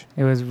huge.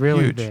 it was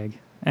really Huge. big,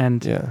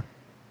 and Yeah.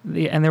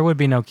 and there would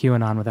be no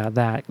QAnon without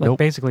that. Like Nope.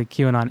 basically,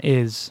 QAnon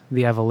is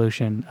the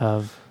evolution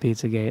of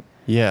Pizzagate.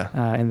 Yeah.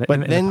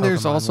 But then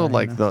there's Pokemon also way,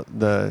 like you know?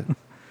 the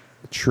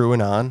True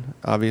Anon,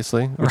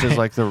 obviously, which is Right.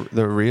 like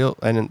the real,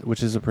 and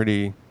which is a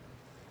pretty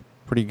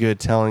good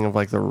telling of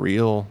like the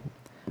real.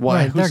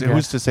 Why? Right, they're good.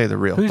 Who's to say the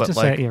real? Who's but to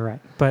like, say? You're right,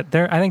 but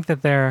I think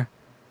that they're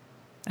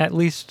at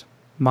least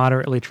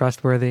moderately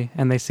trustworthy,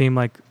 and they seem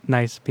like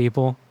nice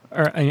people,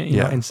 or you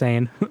know,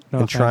 insane. No and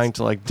offense. trying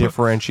to like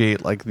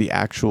differentiate like the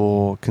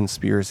actual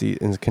conspiracy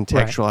and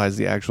contextualize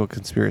the actual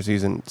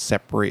conspiracies and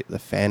separate the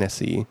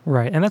fantasy.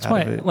 Right, and that's out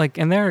why of it. like,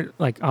 and they're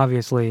like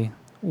obviously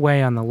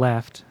way on the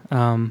left,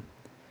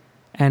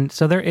 and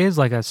so there is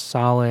like a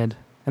solid,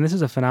 and this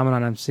is a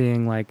phenomenon I'm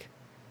seeing like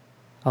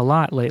a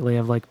lot lately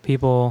of like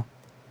people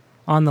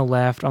on the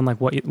left, on like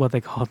what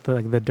they call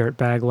the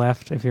dirtbag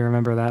left, if you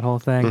remember that whole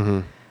thing,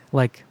 Mhm.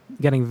 like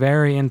getting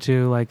very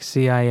into like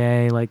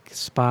CIA like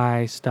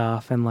spy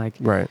stuff, and like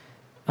Right.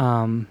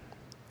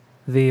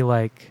 the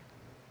like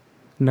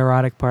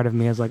neurotic part of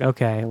me is like,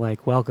 okay,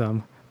 like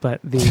welcome, but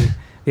the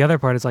other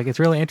part is like, it's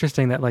really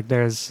interesting that like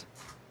there's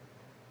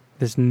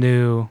this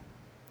new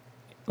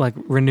like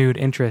renewed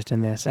interest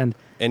in this, and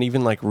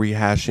even like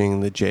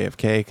rehashing the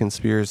JFK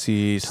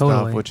conspiracy Totally.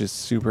 stuff, which is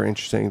super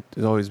interesting.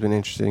 It's always been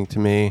interesting to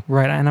me.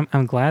 right, and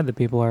I'm glad that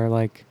people are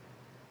like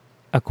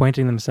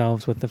acquainting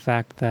themselves with the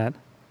fact that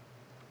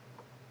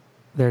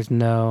there's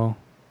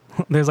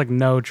like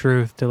no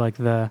truth to like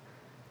the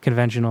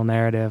conventional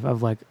narrative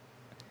of like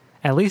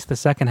at least the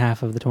second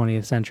half of the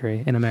 20th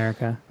century in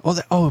America.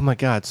 Oh my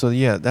God. So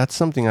yeah, that's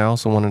something I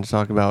also wanted to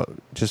talk about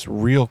just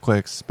real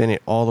quick, spin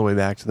it all the way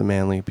back to the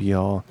Manly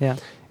P.L. Yeah.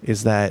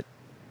 Is that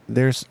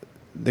there's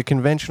the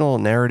conventional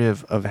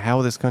narrative of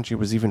how this country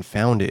was even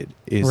founded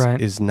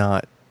is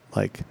not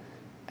like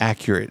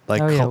accurate.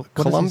 Like oh yeah, what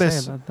Columbus, does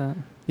he say about that?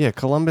 yeah,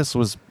 Columbus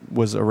was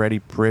already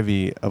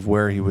privy of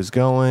where he was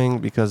going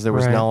because there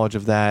was Right. knowledge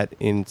of that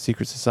in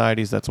secret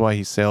societies. That's why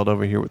he sailed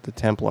over here with the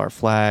Templar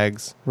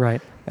flags.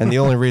 Right. And the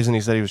only reason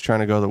he said he was trying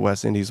to go to the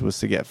West Indies was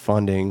to get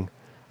funding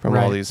from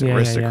all Right. these Yeah, yeah, yeah.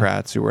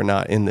 aristocrats who were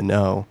not in the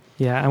know.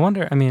 Yeah, I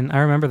wonder. I mean, I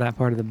remember that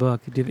part of the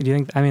book. Do you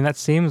think? I mean, that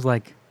seems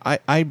like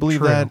I believe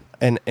True. that.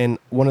 And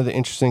one of the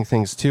interesting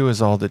things, too,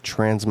 is all the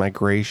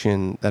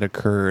transmigration that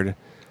occurred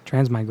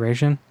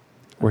transmigration.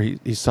 where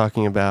he's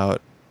talking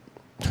about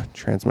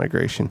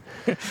transmigration.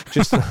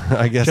 Just,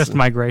 I guess. Just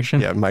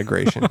migration. Yeah,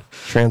 migration.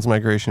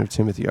 Transmigration of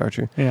Timothy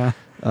Archer. Yeah.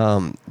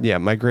 Yeah,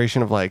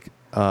 migration of like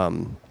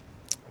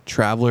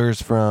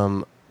travelers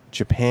from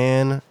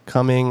Japan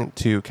coming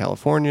to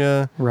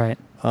California. Right.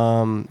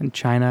 And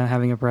China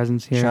having a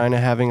presence here. China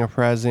having a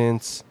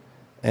presence,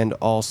 and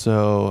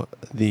also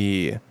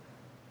the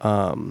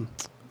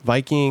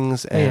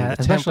Vikings and yeah,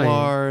 the especially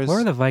Templars. where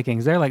are the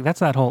Vikings? They're like, that's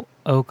that whole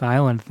Oak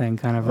Island thing,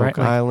 kind of, right? Oak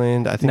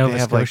Island. I think Nova they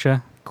have Scotia.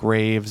 like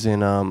graves in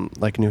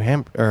like New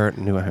Hampshire or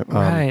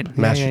Right. Yeah,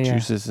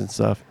 Massachusetts and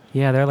stuff.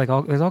 Yeah, they're like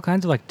there's all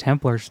kinds of like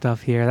Templar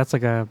stuff here. That's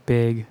like a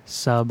big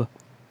sub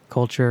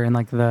culture in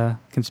like the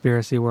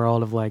conspiracy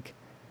world of like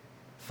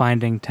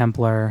finding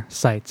Templar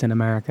sites in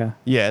America.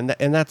 Yeah,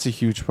 and that's a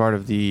huge part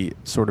of the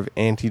sort of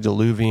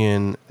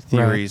antediluvian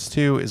theories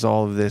too. Is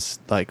all of this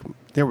like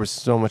there was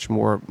so much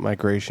more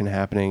migration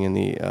happening in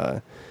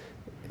the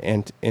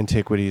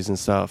antiquities and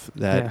stuff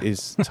that Yeah.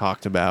 is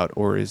talked about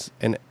or is,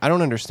 and I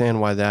don't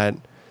understand why that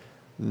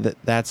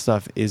that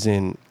stuff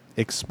isn't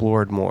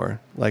explored more.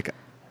 Like,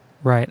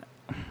 Right.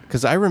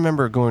 because I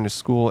remember going to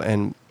school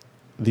and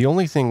the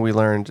only thing we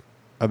learned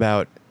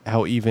about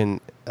how even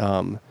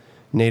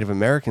Native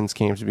Americans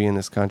came to be in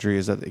this country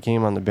is that they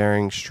came on the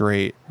Bering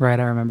Strait Right,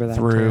 I remember that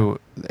through,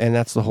 too. and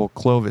that's the whole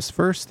Clovis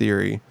First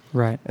theory.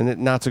 Right. And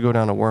not to go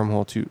down a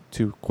wormhole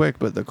too quick,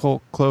 but the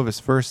whole Clovis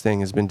First thing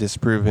has been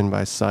disproven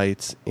by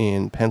sites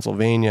in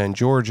Pennsylvania and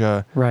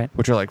Georgia, Right.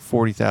 which are like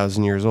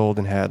 40,000 years old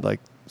and had like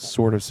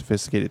sort of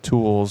sophisticated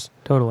tools.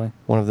 Totally.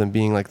 One of them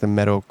being like the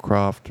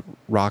Meadowcroft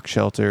Rock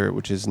Shelter,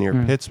 which is near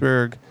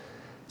Pittsburgh.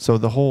 So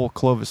the whole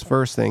Clovis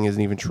First thing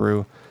isn't even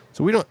true.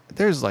 So we don't.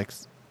 There's like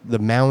the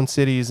mound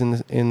cities in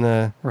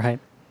the Right.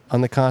 on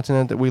the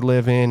continent that we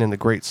live in, and the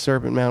Great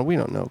Serpent Mound. We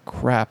don't know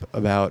crap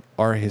about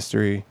our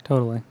history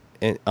Totally.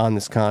 on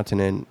this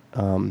continent.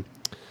 And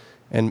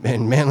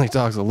Manley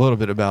talks a little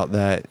bit about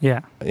that.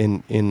 Yeah.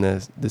 In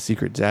the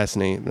Secret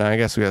Destiny. Now I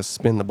guess we got to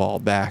spin the ball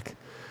back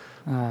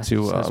to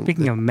So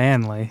speaking of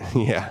Manly,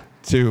 yeah,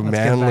 to let's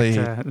manly,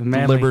 get back to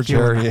manly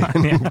libertarian,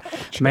 QAnon.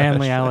 Yeah.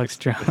 Manly Alex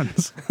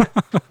Jones,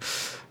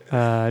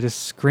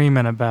 just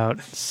screaming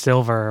about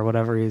silver or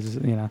whatever he's,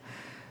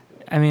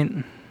 I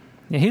mean,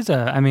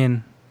 yeah,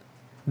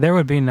 there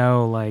would be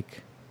no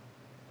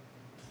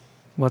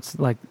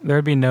there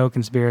would be no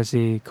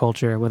conspiracy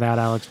culture without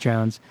Alex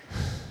Jones.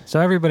 So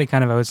everybody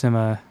kind of owes him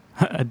a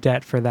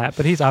debt for that,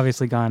 but he's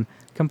obviously gone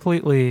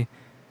completely,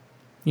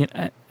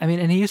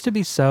 and he used to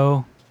be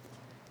so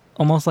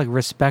almost like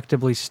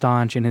respectably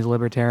staunch in his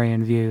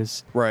libertarian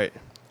views. Right.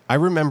 I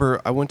remember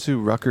I went to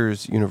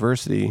Rutgers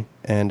University,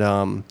 and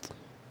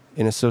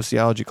in a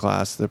sociology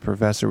class, the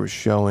professor was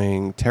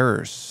showing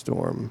Terror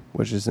Storm,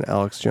 which is an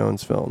Alex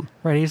Jones film.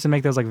 Right, he used to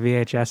make those like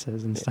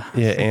VHSs and stuff.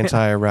 Yeah,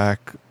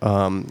 anti-Iraq,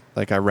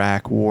 like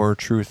Iraq war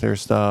truther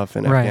stuff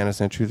and Right.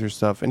 Afghanistan truther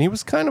stuff. And he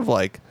was kind of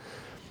like,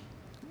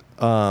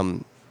 I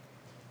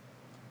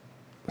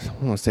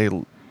don't want to say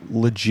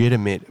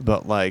legitimate,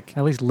 but like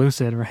At least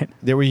lucid, right?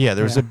 there was Yeah.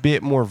 a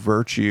bit more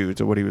virtue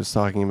to what he was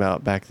talking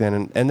about back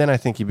then, and then I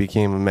think he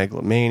became a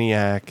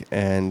megalomaniac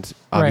and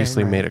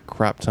obviously Right. made a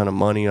crap ton of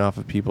money off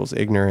of people's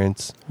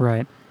ignorance.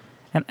 Right.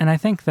 And I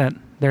think that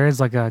there is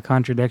like a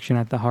contradiction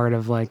at the heart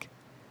of like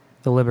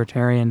the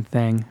libertarian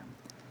thing,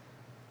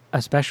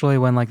 especially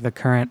when like the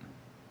current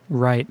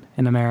right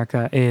in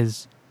America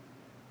is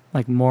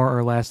like more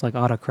or less like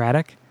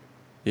autocratic,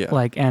 Yeah,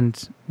 like,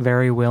 and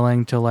very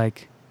willing to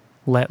like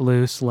let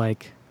loose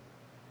like,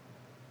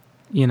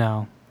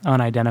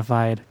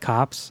 unidentified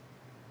cops,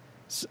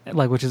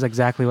 like, which is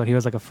exactly what he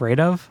was like afraid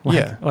of. Like,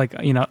 Yeah. Like,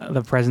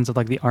 the presence of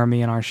like the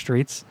army in our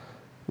streets.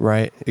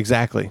 right,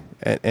 exactly,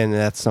 and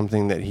that's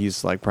something that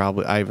he's like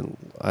probably I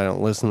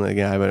don't listen to the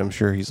guy, but I'm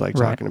sure he's like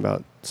Right. talking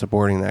about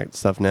supporting that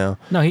stuff now.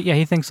 No,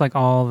 he thinks like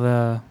all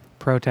the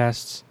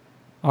protests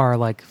are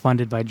like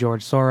funded by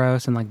George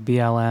Soros, and like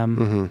BLM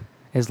Mm-hmm.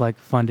 is like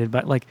funded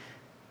by like,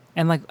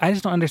 and like I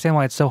just don't understand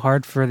why it's so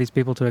hard for these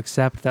people to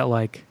accept that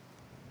like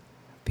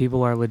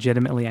people are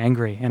legitimately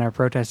angry and are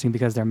protesting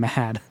because they're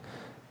mad.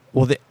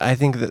 Well, I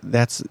think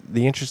that's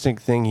the interesting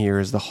thing here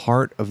is the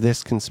heart of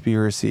this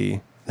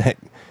conspiracy that,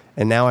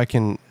 and now I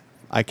can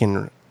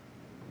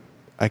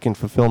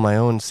fulfill my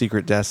own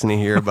secret destiny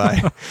here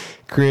by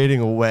creating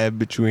a web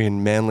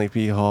between Manly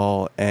P.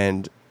 Hall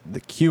and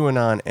the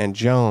QAnon and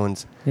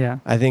Jones. Yeah.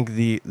 I think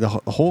the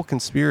whole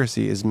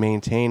conspiracy is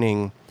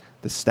maintaining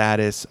the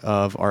status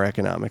of our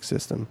economic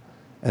system,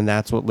 and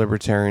that's what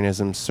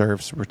libertarianism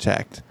serves to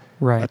protect.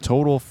 Right. A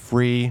total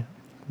free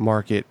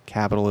market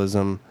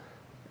capitalism,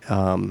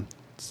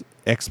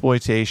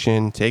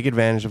 exploitation, take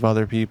advantage of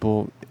other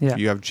people. Yeah. If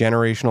you have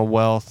generational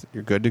wealth,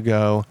 you're good to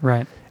go.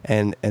 Right.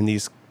 And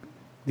these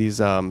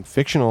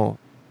fictional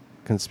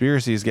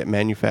conspiracies get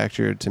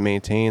manufactured to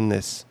maintain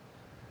this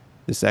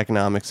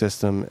economic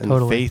system and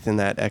Totally. faith in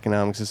that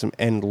economic system,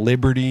 and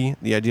liberty.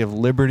 The idea of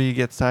liberty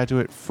gets tied to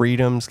it.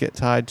 Freedoms get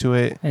tied to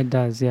it. It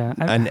does. Yeah.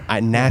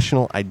 A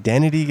national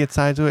identity gets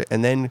tied to it,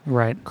 and then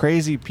Right.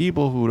 crazy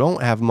people who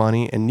don't have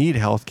money and need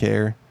health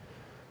care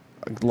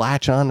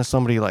latch on to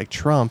somebody like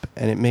Trump,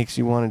 and it makes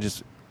you want to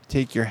just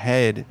take your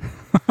head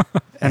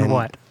And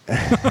what?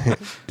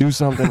 do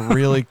something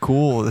really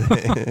cool.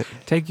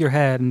 Take your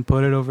head and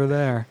put it over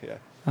there.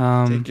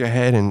 Yeah. Take your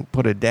head and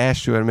put a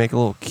dash to it and make a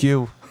little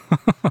Q.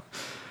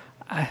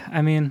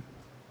 I mean,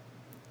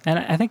 and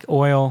I think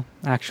oil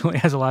actually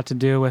has a lot to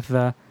do with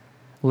the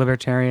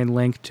libertarian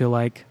link to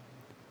like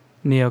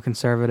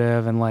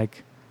neoconservative and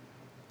like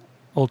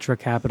ultra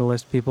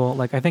capitalist people.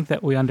 Like, I think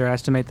that we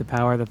underestimate the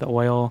power that the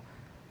oil,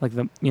 like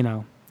the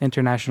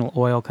international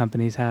oil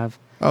companies have.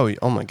 Oh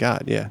my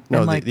God, yeah. No,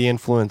 And, like, the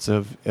influence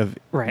of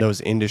Right.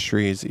 those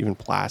industries, even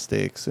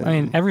plastics. And, I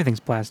mean, everything's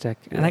plastic,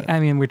 and Yeah. I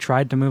mean, we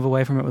tried to move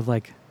away from it with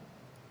like,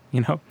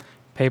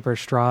 paper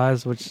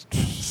straws, which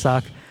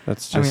suck.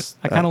 that's just.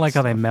 I kind of like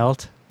how they stuff-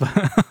 melt,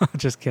 but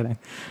just kidding.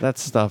 That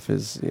stuff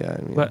is, yeah.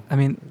 I mean, But I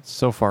mean, it's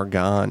so far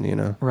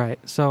gone. right.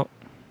 So,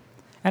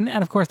 and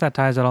of course that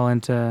ties it all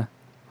into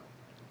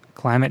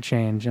climate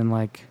change and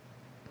like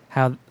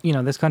how,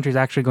 this country is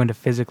actually going to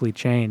physically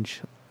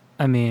change.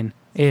 I mean,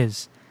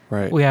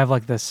 Right. We have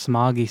like the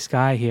smoggy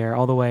sky here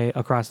all the way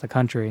across the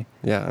country.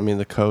 Yeah, I mean,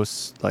 the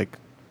coasts, like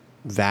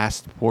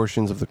vast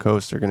portions of the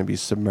coast are going to be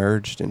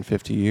submerged in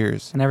 50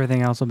 years. And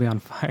everything else will be on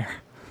fire.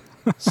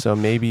 So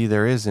maybe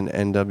there is an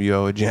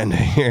NWO agenda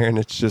here, and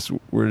it's just,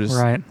 we're just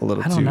Right. a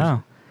little I don't too...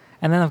 know.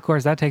 And then, of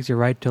course, that takes you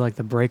right to like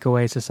the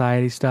breakaway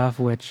society stuff,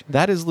 which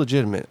That is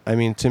legitimate. I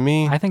mean, to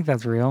me, I think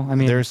that's real. I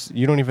mean,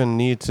 you don't even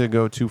need to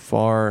go too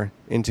far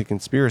into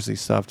conspiracy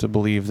stuff to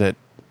believe that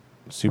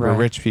super Right.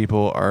 rich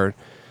people are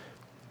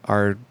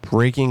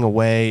breaking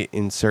away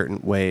in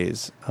certain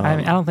ways. I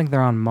mean, I don't think they're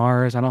on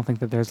Mars. I don't think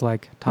that there's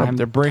like time.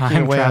 they're breaking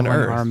time away on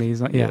traveling Earth.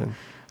 armies. Yeah.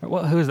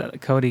 Well, who is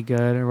that? Cody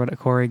Good or what?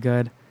 Corey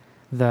Good,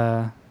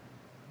 the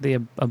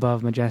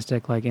above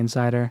majestic like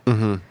insider.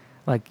 Mm-hmm.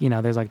 Like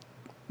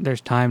there's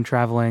time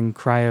traveling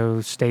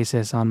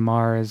cryostasis on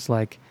Mars,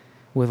 like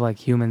with like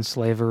human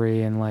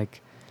slavery and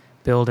like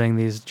building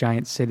these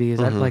giant cities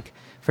that, like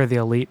for the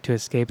elite to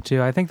escape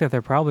to. I think that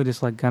they're probably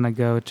just like gonna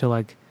go to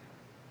like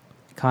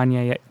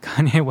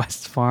Kanye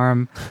West's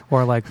farm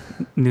or like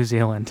New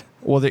Zealand.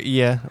 Well,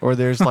 or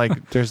there's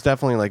like there's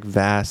definitely like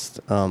vast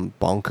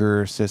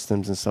bunker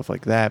systems and stuff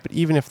like that. But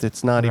even if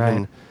it's not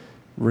even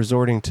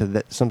resorting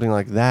to something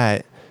like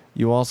that,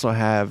 you also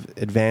have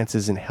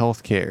advances in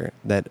healthcare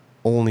that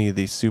only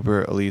the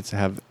super elites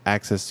have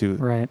access to.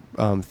 Right.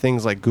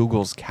 Things like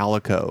Google's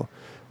Calico,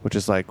 which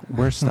is like,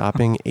 we're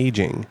stopping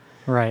aging.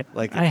 Right.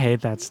 Like, I hate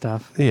that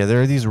stuff. Yeah,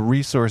 there are these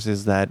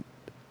resources that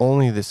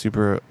only the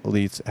super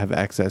elites have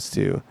access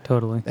to.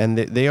 Totally. And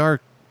they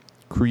are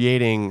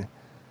creating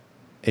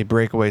a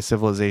breakaway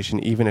civilization,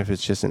 even if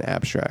it's just an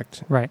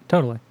abstract. Right.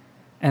 Totally.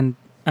 And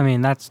I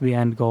mean, that's the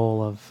end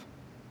goal of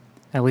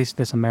at least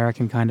this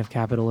American kind of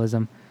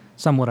capitalism.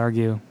 Some would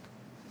argue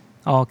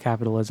all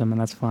capitalism, and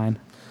that's fine.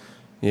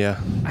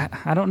 Yeah.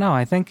 I don't know.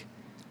 I think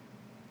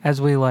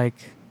as we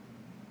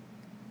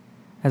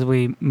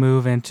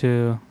move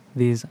into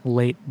these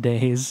late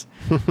days,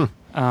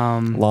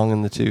 long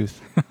in the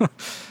tooth.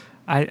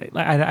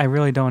 I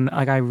really don't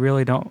like.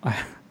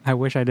 I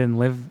wish I didn't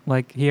live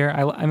like here.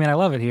 I mean, I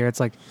love it here. It's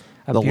like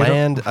The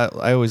land.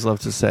 I always love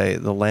to say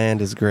the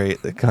land is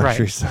great. The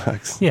country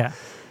sucks. Yeah,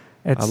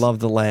 I love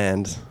the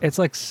land. It's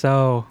like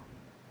so.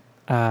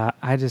 I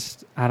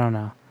don't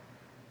know,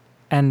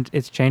 and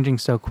it's changing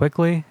so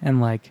quickly,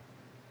 and like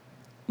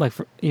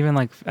even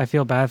like I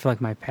feel bad for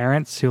like my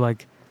parents who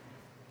like,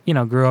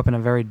 grew up in a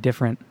very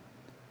different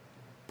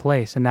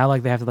place, and now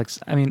like they have to like.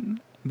 I mean,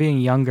 being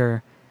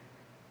younger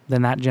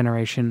than that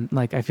generation,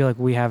 like I feel like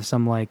we have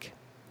some like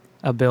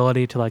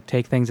ability to like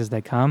take things as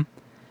they come,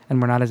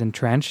 and we're not as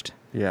entrenched.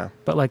 Yeah.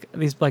 But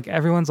like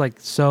everyone's like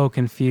so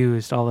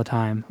confused all the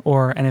time,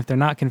 and if they're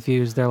not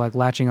confused, they're like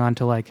latching on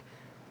to like,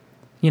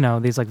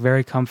 these like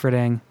very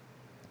comforting,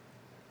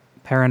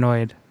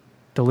 paranoid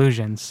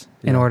delusions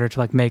in order to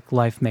like make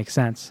life make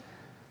sense.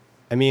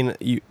 I mean,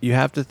 you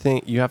have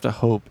to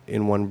hope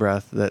in one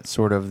breath that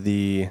sort of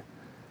the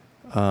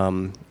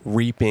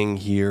reaping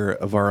here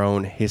of our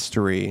own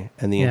history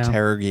and the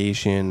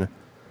interrogation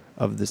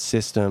of the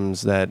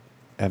systems that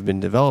have been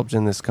developed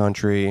in this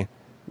country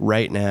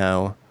right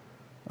now,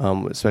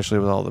 especially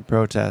with all the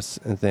protests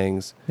and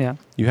things. Yeah.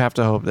 You have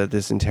to hope that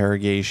this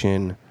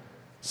interrogation,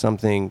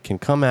 something can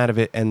come out of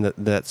it, and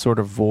that sort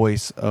of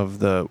voice of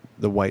the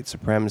white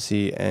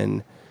supremacy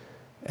and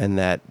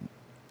that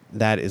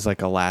is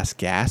like a last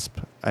gasp.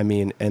 I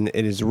mean, and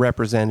it is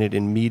represented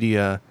in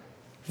media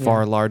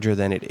far larger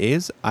than it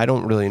is. I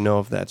don't really know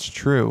if that's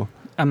true.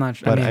 I'm not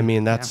sure. But I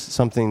mean that's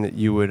something that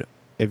you would,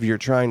 if you're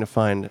trying to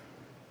find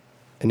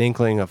an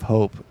inkling of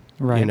hope,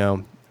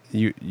 right.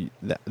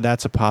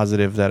 That's a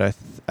positive that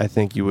I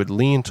think you would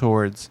lean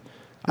towards.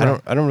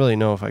 Right. I don't really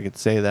know if I could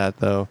say that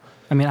though.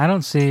 I mean, I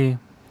don't see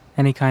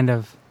any kind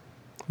of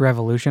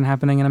revolution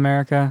happening in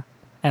America,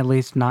 at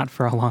least not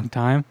for a long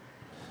time.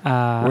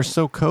 We're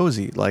so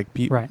cozy, like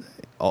people. Right.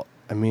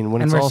 I mean,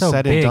 when it's all so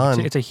said big, and done,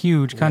 it's a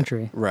huge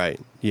country. Right.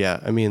 Yeah.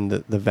 I mean,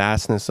 the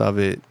vastness of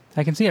it.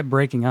 I can see it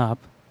breaking up,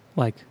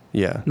 like.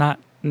 Yeah. Not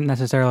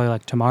necessarily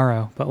like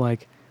tomorrow, but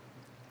like,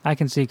 I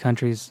can see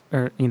countries,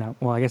 or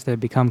I guess they'd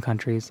become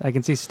countries. I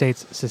can see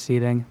states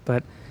seceding,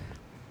 but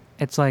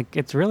it's like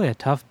it's really a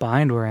tough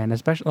bind we're in.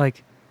 Especially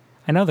like,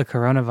 I know the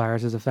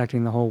coronavirus is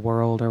affecting the whole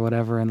world or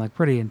whatever in like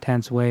pretty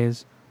intense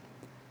ways.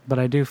 But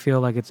I do feel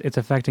like it's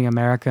affecting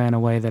America in a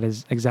way that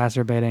is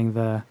exacerbating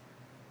the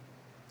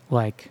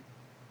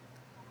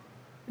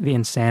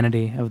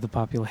insanity of the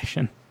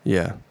population.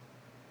 Yeah.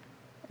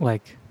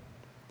 Like,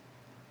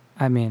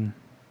 I mean,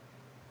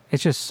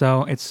 it's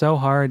so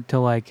hard to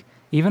like,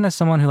 even as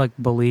someone who like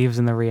believes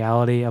in the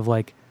reality of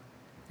like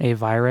a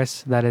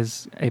virus that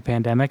is a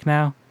pandemic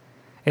now,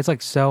 it's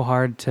like so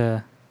hard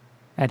to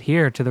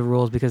adhere to the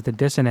rules because the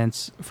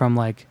dissonance from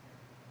like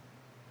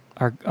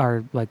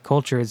our like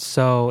culture is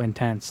so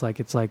intense. Like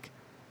it's like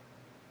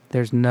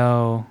there's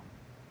no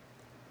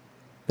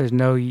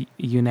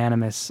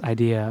unanimous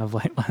idea of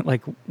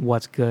like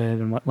what's good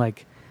and what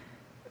like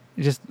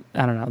just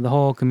I don't know. The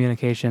whole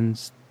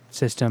communications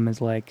system is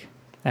like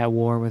at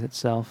war with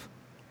itself.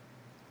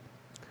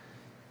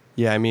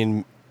 Yeah, I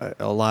mean,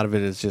 a lot of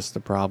it is just the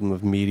problem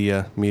of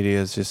media.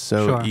 Media is just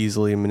so Sure.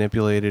 easily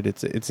manipulated.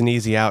 It's an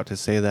easy out to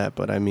say that,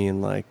 but I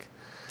mean, like,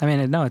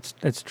 no,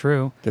 it's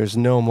true. there's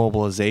no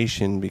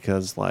mobilization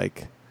because,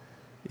 like,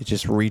 it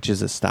just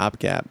reaches a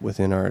stopgap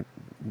within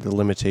the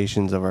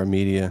limitations of our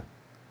media.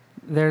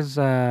 There's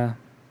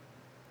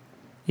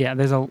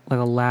there's a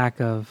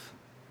lack of.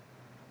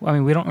 I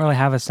mean, we don't really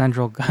have a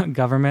central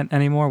government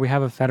anymore. We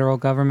have a federal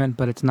government,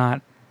 but it's not.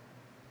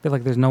 I feel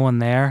like there's no one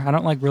there. I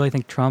don't really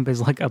think Trump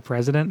is like a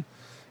president.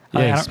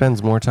 Yeah, he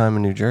spends more time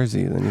in New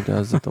Jersey than he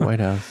does at the White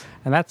House.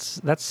 And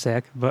that's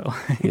sick, but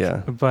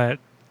Yeah. But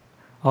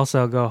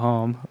also go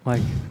home,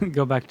 like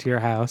go back to your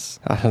house.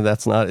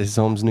 That's not his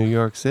home's New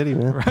York City,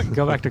 man.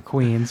 Go back to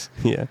Queens.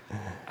 Yeah.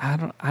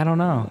 I don't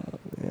know.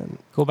 Man.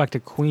 Go back to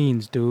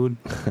Queens, dude.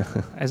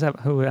 Is that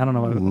who? I don't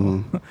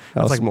know. That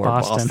That's was like more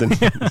Boston.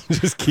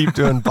 Just keep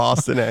doing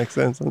Boston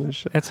accents on this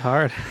show. It's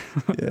hard.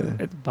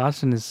 Yeah.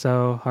 Boston is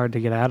so hard to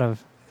get out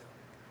of.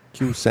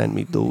 Q sent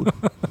me, dude.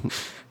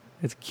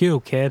 It's Q,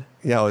 kid.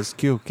 Yeah, it was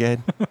Q,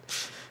 kid.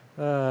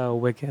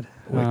 Wicked.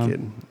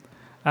 Wicked.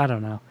 I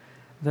don't know.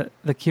 The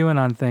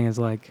QAnon thing is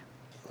like,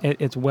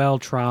 it's well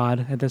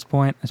trod at this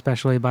point,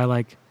 especially by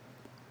like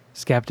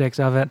skeptics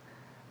of it.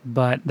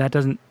 But that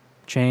doesn't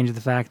change the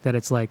fact that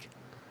it's like,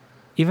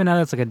 even now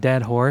that it's like a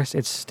dead horse,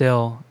 it's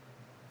still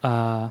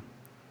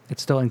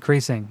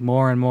increasing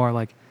more and more.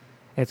 Like,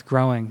 it's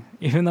growing,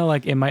 even though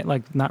like it might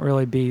like not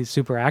really be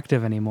super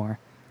active anymore.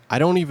 I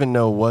don't even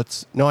know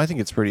no, I think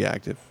it's pretty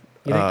active.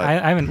 You think,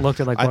 I haven't looked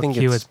at like what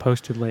Q has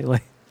posted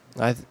lately.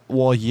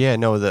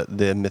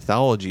 The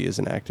mythology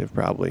isn't active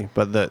probably,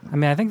 but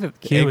I think that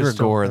the Q is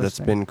still egregore that's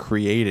posting. been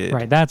created,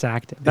 Right, that's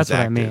active. That's what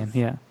active. I mean.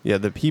 Yeah. Yeah,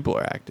 the people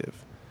are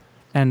active.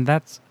 And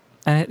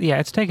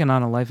it's taken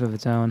on a life of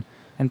its own.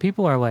 And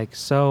people are like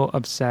so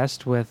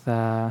obsessed with,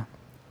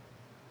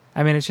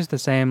 it's just the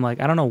same,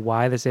 like, I don't know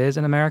why this is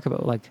in America,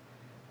 but like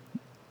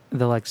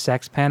the like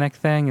sex panic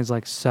thing is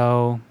like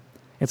so,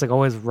 it's like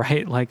always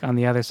right, like on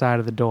the other side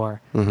of the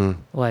door. Mm-hmm.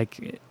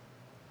 Like,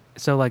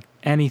 so like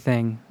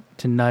anything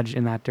to nudge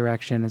in that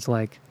direction is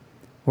like,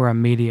 we're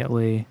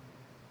immediately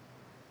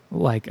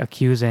like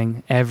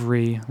accusing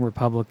every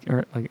Republican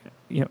or like,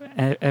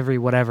 every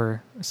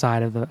whatever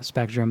side of the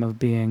spectrum of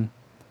being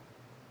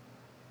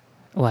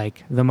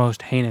like the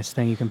most heinous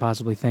thing you can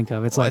possibly think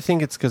of. It's I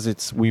think it's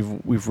because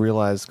we've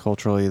realized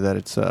culturally that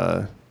it's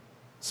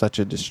such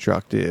a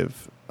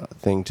destructive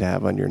thing to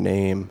have on your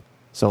name.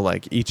 So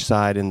like each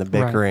side in the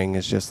bickering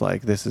is just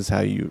like, this is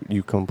how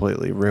you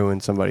completely ruin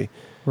somebody.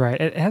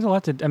 Right. It has a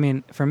lot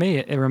to. For me,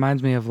 it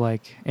reminds me of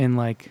like in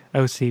like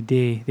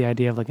OCD, the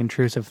idea of like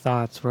intrusive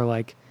thoughts, where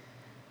like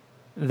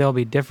they'll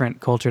be different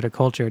culture to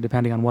culture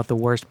depending on what the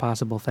worst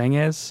possible thing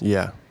is.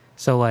 Yeah.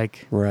 So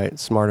like right,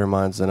 smarter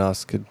minds than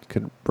us could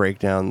break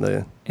down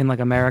the. In like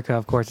America,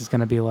 of course, it's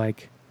going to be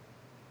like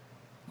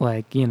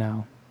like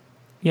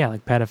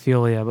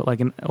pedophilia, but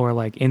like or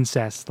like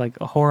incest, like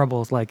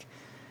like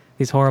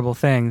these horrible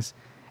things,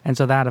 and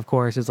so that of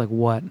course is like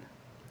what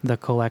the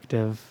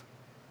collective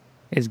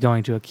is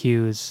going to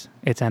accuse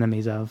its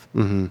enemies of.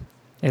 Mm-hmm.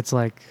 It's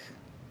like,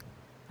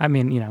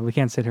 we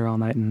can't sit here all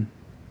night and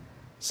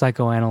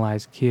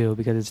psychoanalyze Q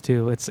because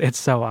it's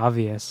so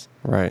obvious.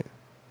 Right.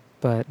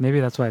 But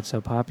maybe that's why it's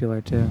so popular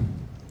too.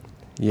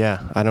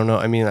 Yeah, I don't know.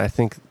 I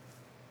think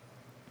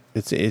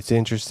it's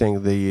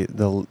interesting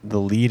the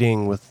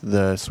leading with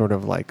the sort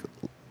of like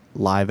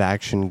live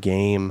action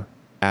game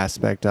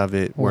aspect of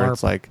it, where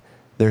it's like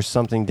there's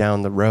something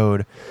down the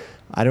road.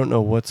 I don't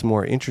know what's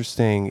more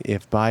interesting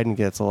if Biden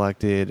gets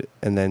elected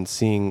and then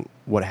seeing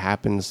what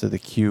happens to the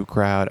Q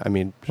crowd.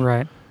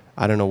 Right.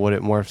 I don't know what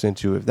it morphs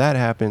into if that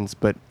happens,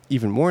 but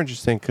even more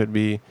interesting could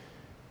be,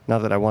 not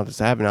that I want this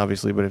to happen,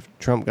 obviously, but if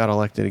Trump got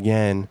elected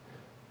again.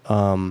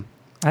 I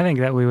think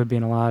that we would be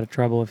in a lot of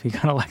trouble if he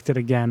got elected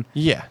again.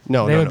 Yeah.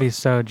 No, They would be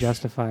so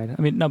justified.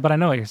 No, but I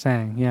know what you're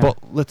saying. Yeah. But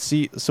let's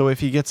see. So if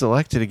he gets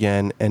elected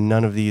again and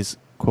none of these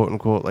quote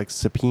unquote like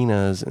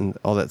subpoenas and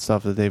all that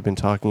stuff that they've been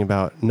talking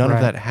about, none of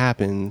that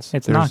happens.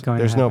 It's not going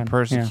to happen. There's no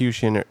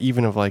persecution or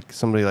even of like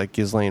somebody like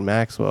Ghislaine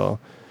Maxwell.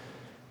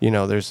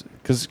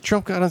 Because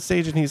Trump got on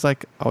stage and he's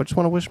like, I just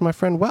want to wish my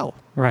friend well.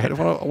 Right.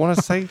 I want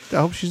to say,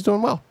 I hope she's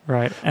doing well.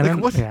 Right.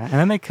 And like, then, and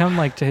then they come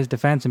like to his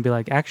defense and be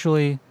like,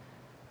 actually,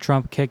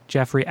 Trump kicked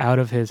Jeffrey out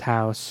of his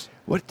house.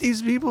 What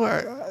these people are.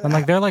 And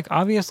like, they're like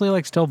obviously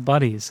like still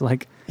buddies.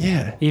 Like,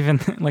 yeah.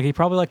 Even like he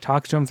probably like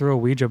talks to him through a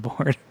Ouija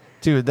board.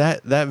 Dude,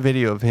 that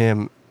video of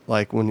him,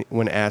 like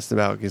when asked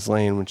about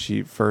Ghislaine when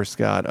she first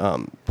got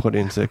put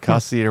into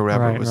custody or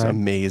whatever, was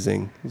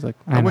amazing. He's like,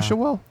 I wish her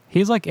well.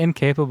 He's like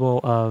incapable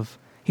of.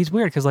 He's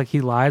weird because like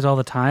he lies all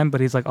the time, but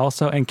he's like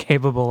also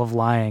incapable of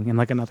lying in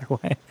like another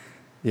way.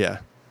 Yeah.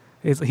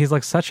 He's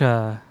like such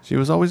a. She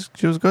was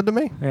good to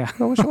me. Yeah.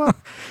 I wish her well.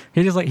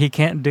 He just like he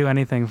can't do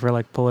anything for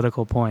like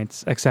political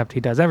points, except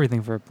he does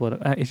everything for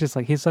political. It's just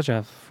like he's such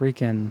a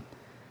freaking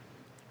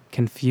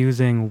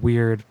confusing,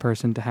 weird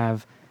person to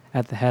have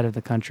at the head of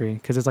the country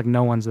because it's like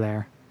no one's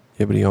there.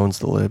 Yeah, but he owns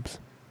the libs.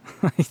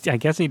 I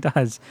guess he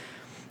does.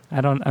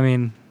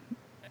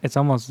 It's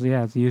almost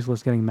it's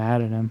useless getting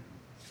mad at him.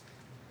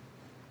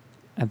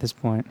 at this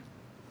point.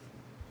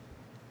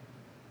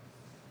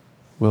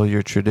 Will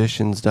your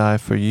traditions die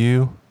for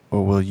you,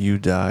 or will you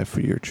die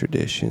for your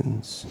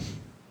traditions?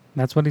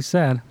 That's what he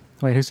said.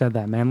 Wait, who said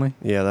that? Manly?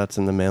 Yeah, that's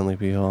in the Manly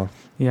P Hall.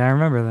 Yeah, I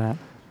remember that.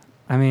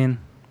 I mean,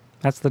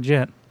 that's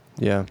legit.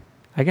 Yeah.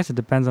 I guess it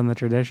depends on the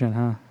tradition,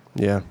 huh?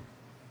 Yeah.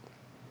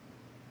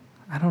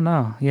 I don't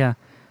know. Yeah.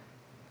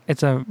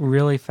 It's a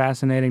really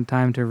fascinating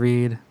time to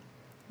read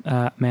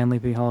Manly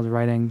P. Hall's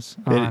writings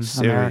on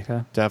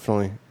America.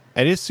 Definitely.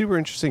 It is super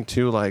interesting,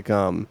 too, like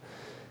how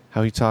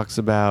he talks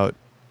about,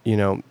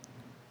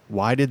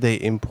 why did they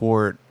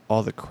import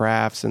all the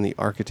crafts and the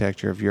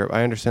architecture of Europe?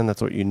 I understand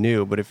that's what you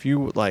knew, but if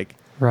you,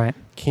 right,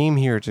 came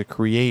here to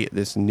create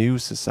this new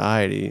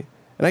society,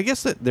 and I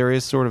guess that there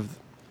is sort of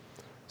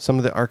some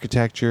of the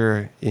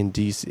architecture in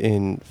DC,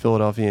 in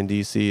Philadelphia and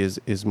DC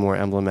is more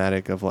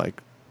emblematic of I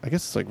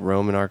guess it's like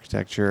Roman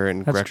architecture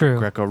and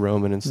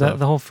Greco-Roman and stuff.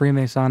 The whole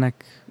Freemasonic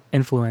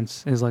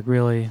influence is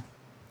really,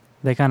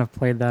 they kind of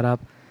played that up.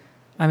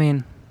 I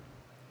mean,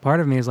 part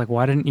of me is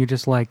why didn't you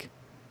just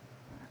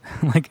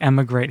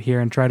emigrate here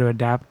and try to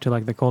adapt to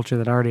the culture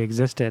that already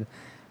existed?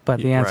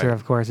 But the answer,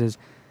 of course, is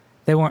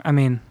they weren't. I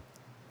mean,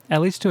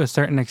 at least to a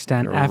certain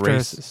extent, after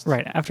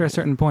a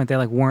certain point, they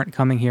weren't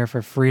coming here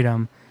for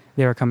freedom.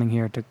 They were coming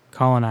here to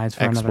colonize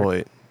for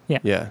exploit.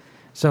 Another. Yeah.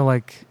 So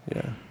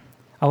yeah.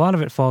 A lot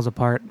of it falls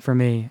apart for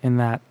me in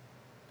that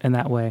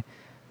way,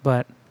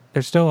 but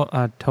there's still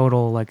a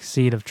total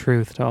seed of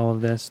truth to all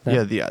of this.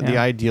 The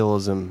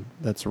idealism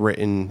that's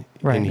written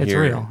in it's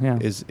here real,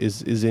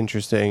 is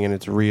interesting, and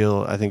it's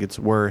real. I think it's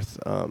worth.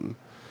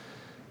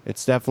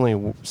 It's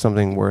definitely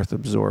something worth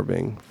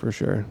absorbing for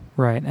sure.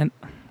 Right, and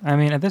I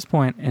mean at this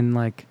point in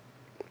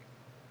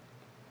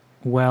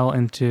well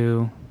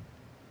into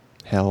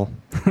hell.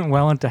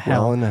 Well into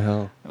hell. Well into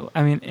hell.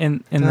 I mean,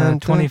 in the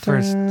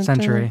 21st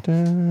century.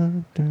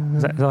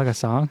 Is that like a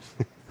song?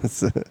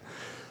 It's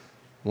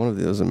one of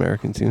those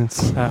American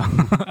tunes.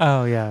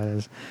 Oh yeah, it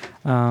is.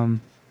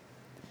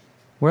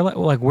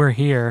 We're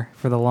here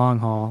for the long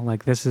haul.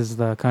 This is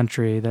the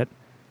country that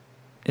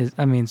is.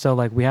 I mean, so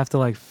we have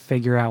to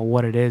figure out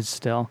what it is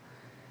still,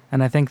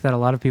 and I think that a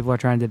lot of people are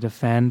trying to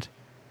defend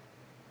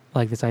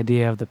this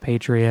idea of the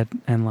patriot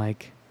and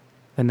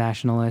the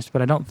nationalist,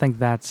 but I don't think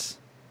that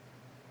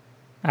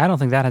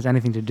has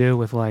anything to do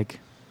with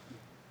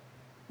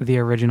the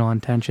original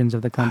intentions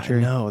of the country.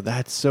 No,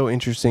 that's so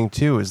interesting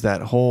too. Is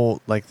that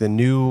whole the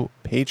new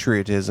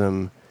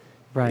patriotism,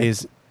 right,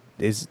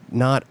 is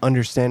not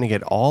understanding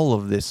at all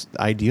of this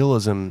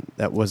idealism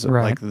that was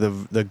right,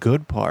 the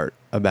good part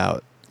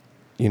about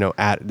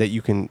that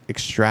you can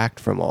extract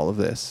from all of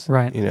this.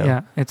 Right.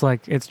 Yeah. It's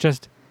it's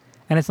just,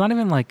 and it's not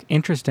even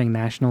interesting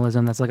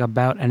nationalism that's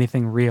about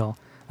anything real.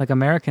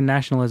 American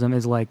nationalism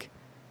is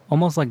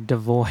almost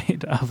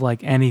devoid of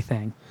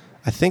anything.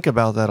 I think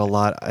about that a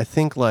lot. I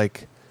think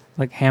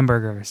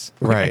hamburgers.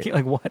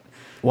 Right. What?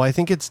 Well, I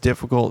think it's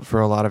difficult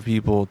for a lot of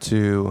people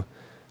to,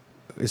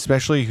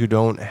 especially who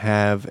don't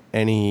have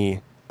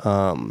any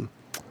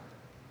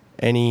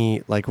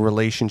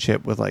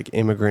relationship with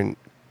immigrant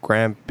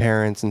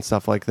grandparents and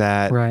stuff like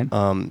that. Right.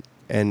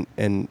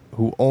 And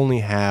who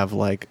only have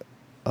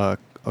a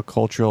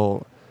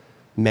cultural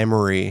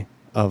memory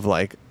of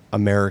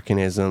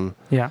Americanism.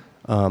 Yeah.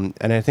 And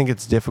I think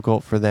it's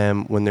difficult for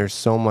them when there's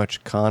so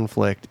much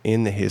conflict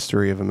in the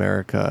history of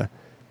America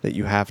that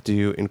you have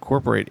to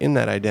incorporate in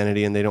that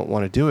identity, and they don't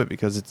want to do it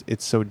because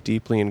it's so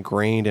deeply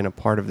ingrained in a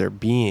part of their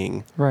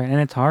being. Right,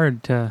 and it's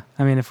hard to.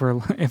 I mean, if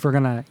we're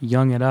gonna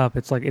young it up,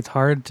 it's it's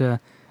hard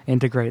to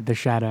integrate the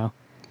shadow.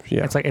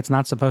 Yeah, it's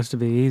not supposed to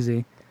be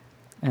easy,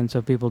 and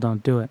so people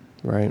don't do it.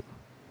 Right.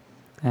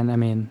 And I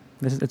mean,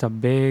 it's a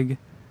big,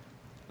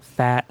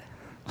 fat,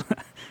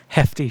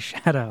 hefty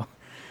shadow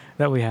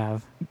that we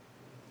have.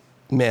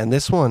 Man,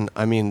 this one,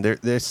 I mean,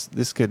 this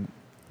could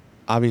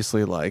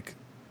obviously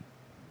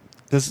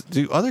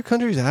do other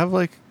countries have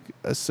a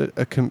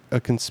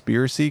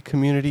conspiracy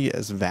community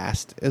as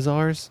vast as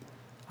ours?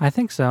 I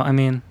think so. I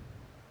mean,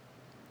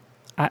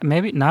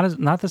 maybe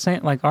not the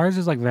same. Ours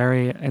is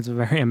it's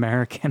very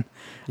American.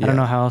 Yeah. I don't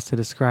know how else to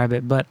describe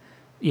it, but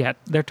yeah,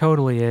 there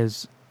totally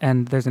is,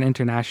 and there's an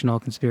international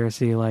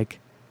conspiracy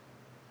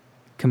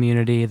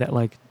community that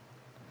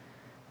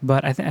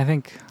But I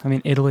think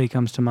Italy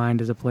comes to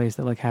mind as a place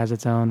that has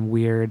its own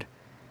weird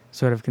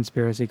sort of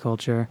conspiracy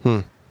culture,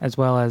 as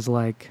well as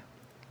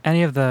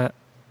any of the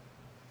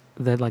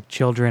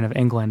children of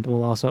England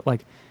will also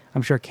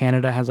I'm sure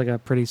Canada has a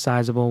pretty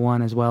sizable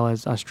one, as well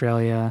as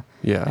Australia,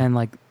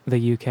 and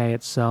the UK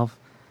itself.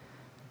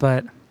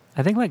 But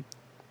I think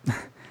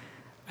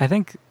I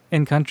think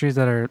in countries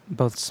that are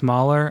both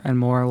smaller and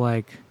more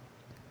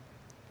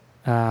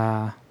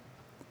I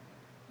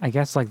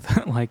guess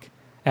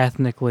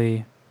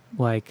ethnically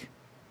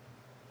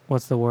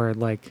what's the word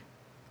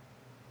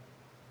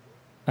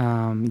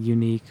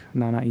unique?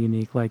 No, not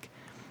unique.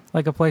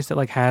 A place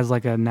that has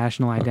a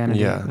national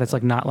identity that's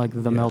not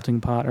the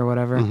melting pot or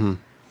whatever.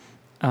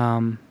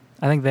 Mm-hmm.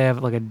 I think they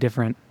have a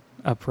different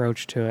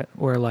approach to it,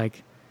 where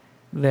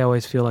they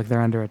always feel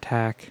they're under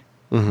attack,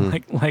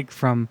 mm-hmm.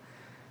 from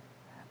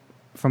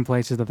from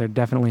places that they're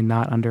definitely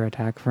not under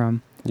attack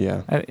from.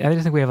 Yeah. I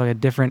just think we have like a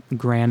different,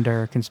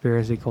 grander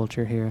conspiracy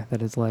culture here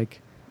that is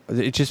like...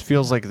 It just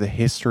feels like the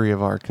history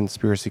of our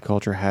conspiracy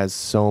culture has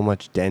so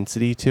much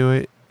density to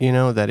it, you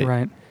know, that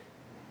Right.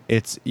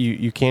 it's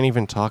you can't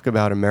even talk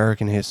about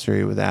American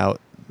history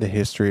without the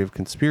history of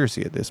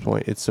conspiracy at this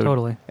point. It's so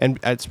Totally. And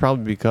it's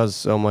probably because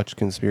so much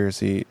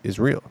conspiracy is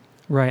real.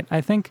 Right. I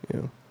think You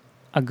know?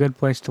 a good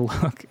place to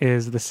look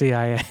is the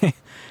CIA.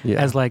 Yeah.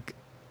 As like,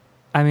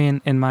 I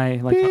mean, in my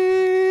like,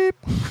 Beep.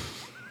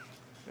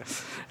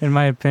 in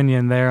my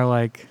opinion, they're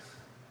like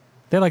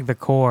the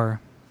core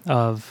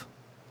of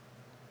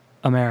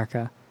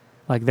America.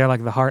 Like they're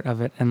like the heart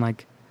of it, and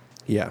like,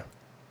 Yeah.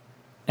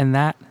 and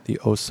that, The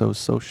Oso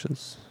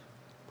Socials.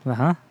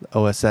 the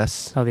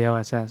OSS. Oh, the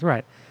OSS,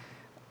 right.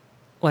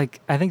 Like,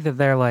 I think that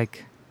they're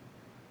like,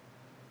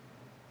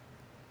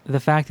 the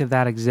fact that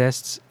that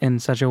exists in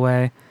such a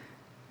way,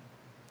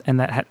 and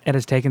that it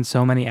has taken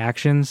so many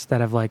actions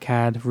that have like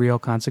had real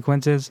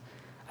consequences,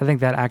 I think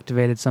that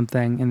activated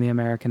something in the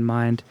American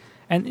mind.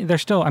 And they're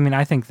still, I mean,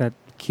 I think that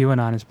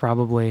QAnon is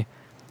probably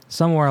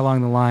somewhere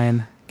along the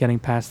line getting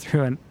passed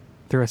through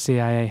a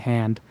CIA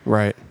hand.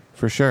 Right.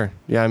 For sure.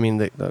 Yeah, I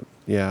mean,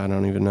 yeah, I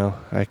don't even know.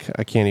 I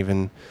can't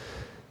even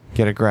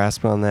get a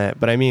grasp on that.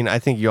 But I mean, I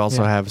think you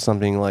also have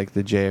something like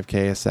the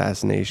JFK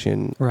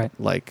assassination. Right.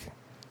 Like,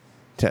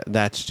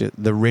 that's just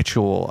the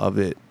ritual of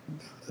it.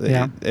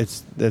 Yeah.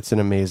 It's an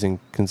amazing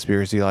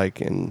conspiracy.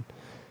 Like, and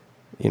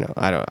you know,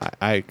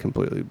 I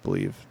completely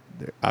believe.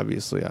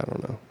 Obviously, I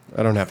don't know.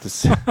 I don't have to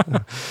say.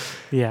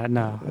 Yeah,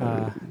 no.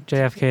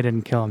 JFK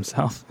didn't kill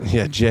himself.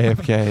 Yeah,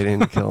 JFK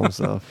didn't kill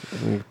himself.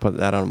 We can put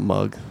that on a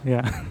mug.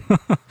 Yeah.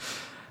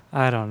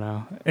 I don't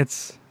know.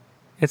 It's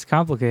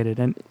complicated,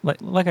 and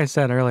like I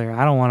said earlier,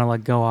 I don't want to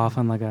like go off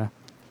on like a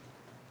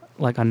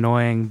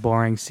annoying,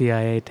 boring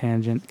CIA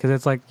tangent, because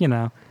it's like, you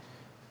know,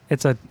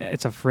 it's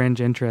a fringe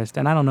interest,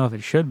 and I don't know if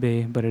it should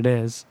be, but it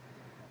is.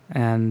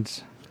 And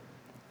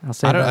I'll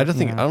say I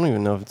don't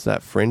even know if it's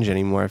that fringe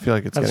anymore. I feel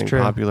like it's That's getting true.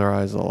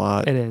 popularized a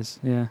lot. It is,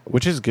 yeah.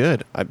 Which is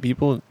good.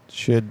 People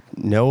should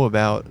know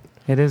about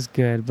It is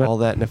good, but all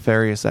that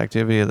nefarious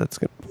activity that's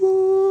going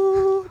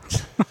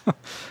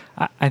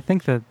I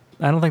think that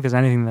I don't think there's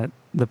anything that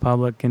the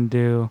public can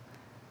do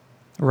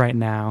right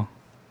now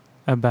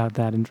about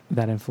that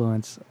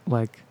influence.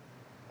 Like,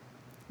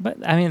 but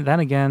I mean, then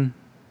again,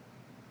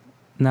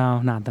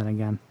 no, not then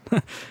again.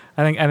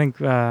 I think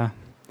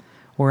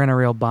we're in a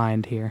real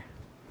bind here.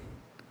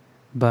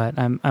 But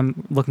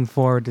I'm looking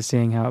forward to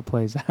seeing how it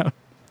plays out.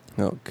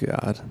 Oh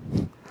God.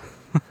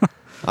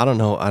 I don't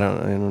know. I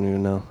don't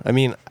even know. I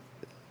mean,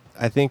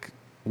 I think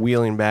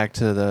wheeling back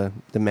to the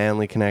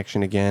Manly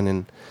connection again,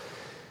 and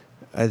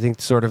I think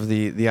sort of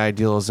the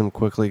idealism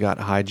quickly got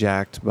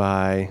hijacked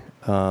by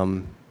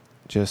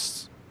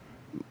just,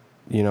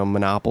 you know,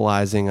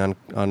 monopolizing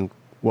on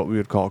what we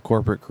would call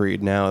corporate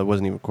greed. Now it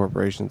wasn't even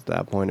corporations at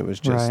that point. It was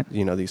just, Right.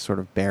 you know, these sort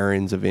of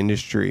barons of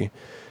industry.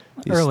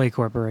 Early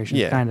corporations,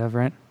 Yeah. kind of,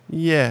 right?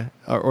 Yeah,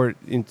 or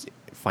in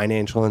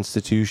financial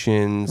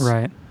institutions,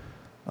 Right.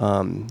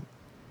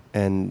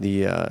 And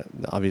the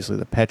obviously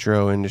the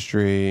petro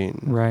industry,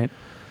 and, Right.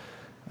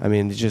 I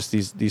mean, just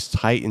these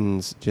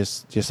titans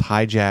just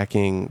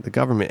hijacking the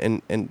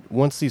government, and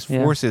once these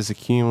Yeah. forces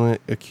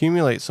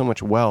accumulate so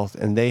much wealth,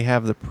 and they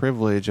have the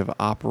privilege of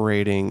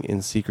operating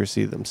in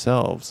secrecy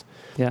themselves,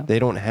 Yeah. they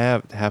don't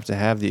have to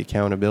have the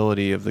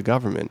accountability of the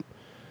government,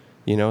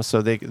 you know.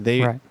 So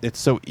they Right. it's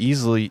so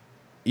easily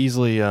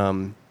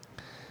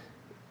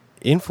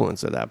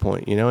influence at that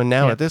point, you know. And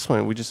now Yeah. at this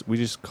point, we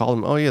just call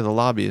them, oh yeah, the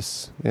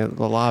lobbyists, yeah,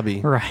 the lobby.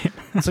 Right.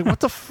 It's like, what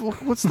the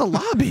what's the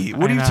lobby?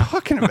 What I are you know.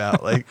 talking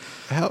about? Like,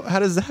 how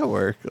does that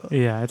work?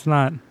 Yeah, it's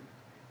not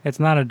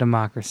a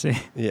democracy,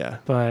 Yeah,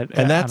 but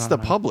and I that's don't the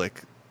know.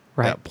 public,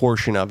 Right. that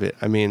portion of it.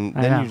 I mean,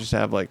 I then know. you just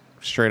have like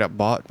straight up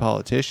bought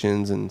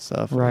politicians and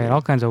stuff. Right, And-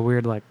 all kinds of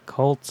weird like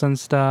cults and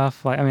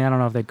stuff. Like, I mean, I don't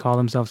know if they'd call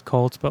themselves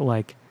cults, but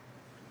like,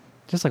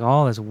 just like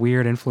all this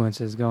weird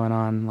influences going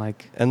on.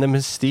 Like, And the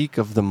mystique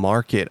of the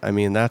market. I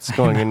mean, that's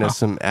going into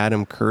some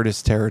Adam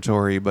Curtis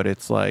territory, but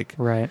it's like,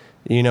 right,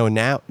 you know,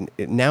 now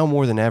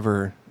more than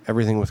ever,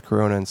 everything with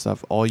Corona and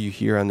stuff, all you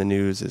hear on the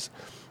news is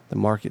the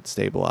market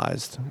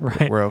stabilized.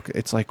 Right. We're okay.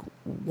 It's like,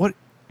 what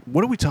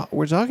are we talking?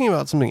 We're talking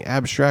about something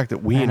abstract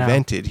that we I know.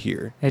 invented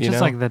here. it's you just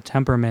know? like the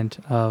temperament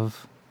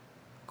of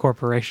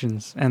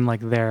corporations and like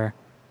their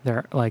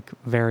like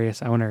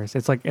various owners.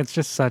 It's like it's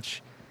just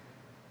such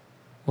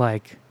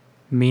like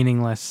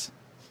meaningless.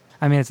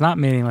 I mean, it's not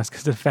meaningless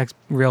because it affects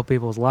real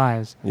people's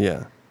lives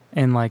Yeah.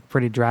 in like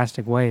pretty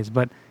drastic ways,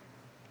 but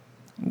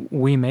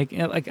we make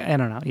it like, I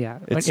don't know. Yeah.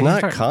 Like, It's if you not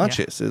start- yeah.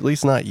 conscious, at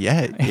least not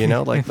yet. You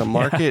know, like the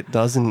market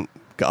doesn't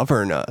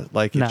govern us.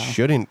 Like No. it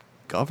shouldn't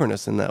govern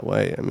us in that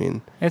way. I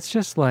mean, It's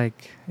just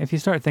like if you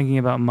start thinking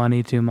about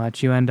money too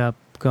much, you end up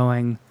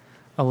going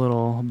a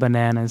little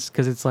bananas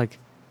because it's like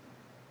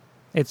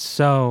it's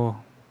so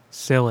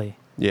silly,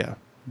 yeah.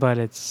 but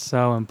it's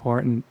so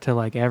important to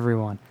like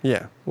everyone.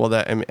 Yeah. Well,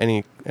 that I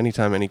mean,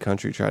 anytime any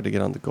country tried to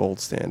get on the gold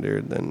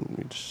standard, then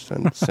we just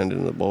send it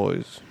to the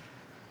boys.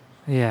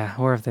 Yeah,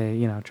 or if they,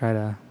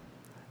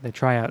 they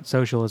try out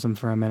socialism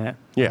for a minute.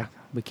 Yeah.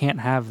 We can't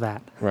have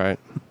that. Right.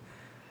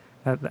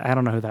 I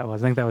don't know who that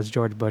was. I think that was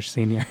George Bush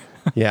Sr.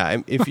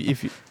 Yeah. If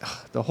you,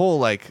 the whole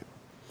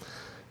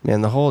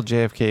the whole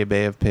JFK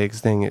Bay of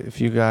Pigs thing.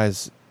 If you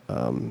guys,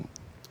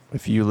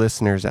 if you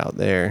listeners out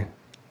there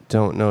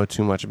don't know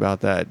too much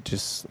about that,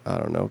 just I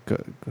don't know.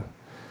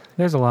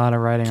 There's a lot of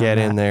writing Get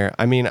on that. in there.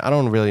 I mean, I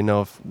don't really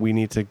know if we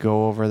need to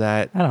go over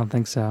that. I don't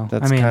think so.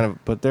 That's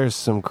but there's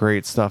some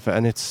great stuff,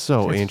 and it's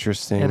so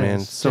interesting, man.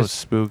 is. It's so Just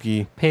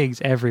spooky.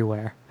 Pigs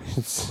everywhere.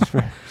 It's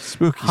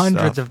spooky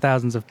Hundreds stuff. of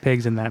thousands of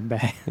pigs in that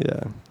bay.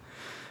 Yeah.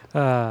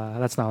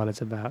 That's not what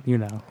it's about,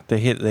 They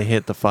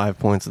hit the 5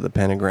 points of the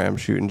pentagram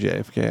shooting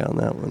JFK on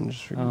that one.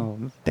 Just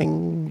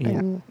ding,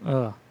 ding. Yeah.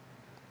 Ugh.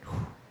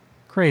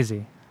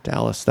 Crazy.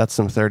 Dallas. That's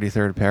some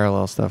 33rd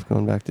parallel stuff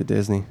going back to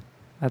Disney.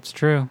 That's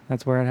true.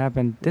 That's where it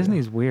happened.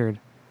 Disney's weird.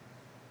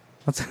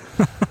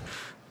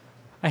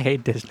 I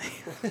hate Disney.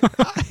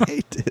 I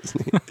hate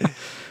Disney.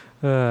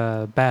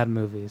 Bad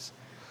movies.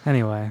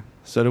 Anyway.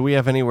 So do we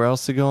have anywhere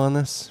else to go on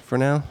this for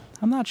now?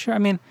 I'm not sure. I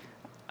mean,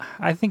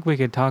 I think we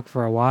could talk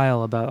for a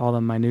while about all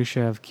the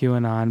minutia of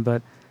QAnon,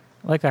 but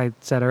like I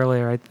said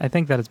earlier, I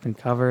think that it's been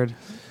covered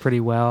pretty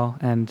well,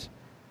 and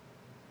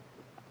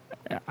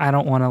I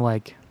don't want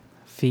to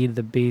feed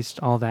the beast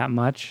all that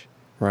much.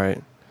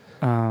 Right.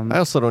 I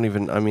also don't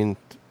even. I mean,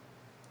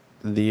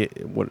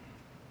 what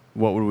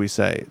would we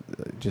say?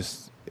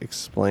 Just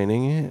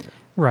explaining it.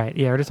 Right.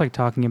 Yeah. We're just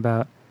talking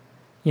about,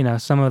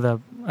 some of the.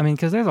 I mean,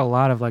 because there's a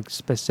lot of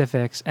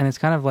specifics, and it's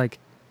kind of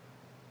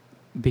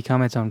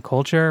become its own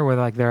culture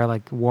where there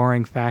are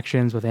warring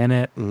factions within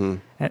it.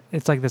 Mm-hmm.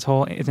 It's this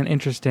whole. It's an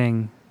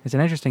interesting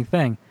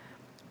thing,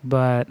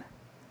 but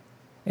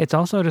it's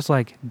also just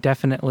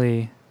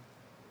definitely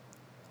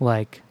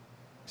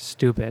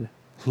stupid.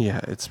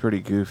 Yeah, it's pretty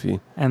goofy.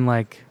 And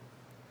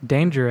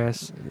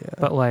dangerous, yeah.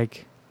 But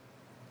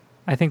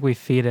I think we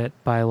feed it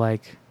by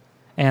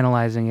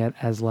analyzing it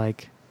as an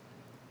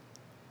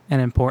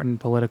important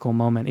political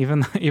moment,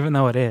 even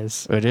though it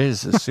is. It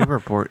is a super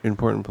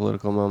important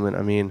political moment.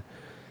 I mean,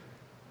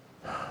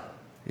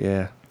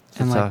 yeah.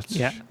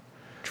 And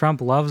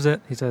Trump loves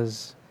it. He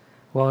says,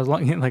 "Well, as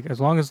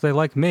long as they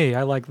like me,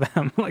 I like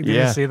them." Did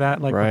you see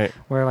that? Right.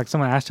 Where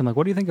someone asked him,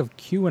 "What do you think of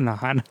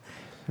QAnon?" And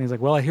he's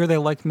like, "Well, I hear they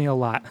like me a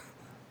lot."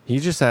 He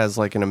just has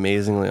an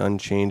amazingly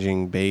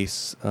unchanging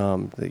base.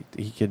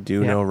 He could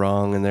do no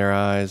wrong in their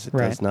eyes. It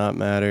does not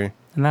matter.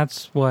 And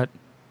that's what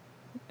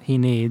he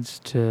needs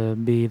to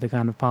be the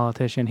kind of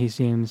politician he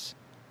seems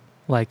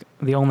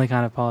the only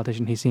kind of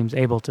politician he seems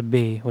able to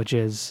be, which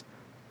is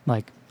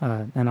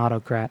an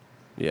autocrat.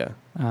 Yeah.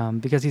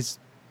 Because he's.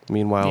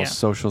 Meanwhile,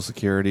 Social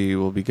Security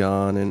will be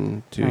gone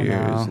in 2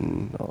 years.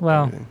 And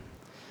everything.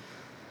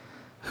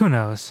 Who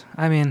knows?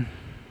 I mean,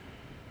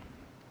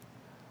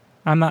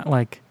 I'm not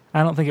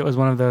I don't think it was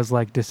one of those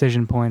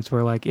decision points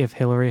where if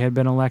Hillary had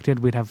been elected,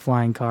 we'd have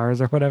flying cars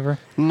or whatever.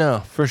 No,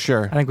 for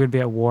sure. I think we'd be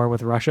at war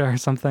with Russia or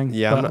something.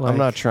 Yeah, I'm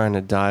not trying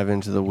to dive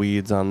into the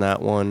weeds on that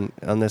one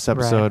on this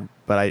episode,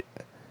 right.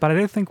 But I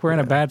do think we're in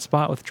a bad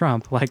spot with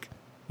Trump.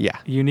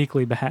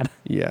 Uniquely bad.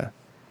 Yeah.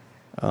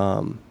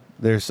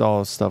 There's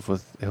all stuff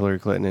with Hillary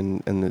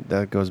Clinton, and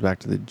that goes back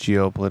to the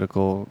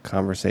geopolitical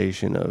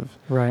conversation of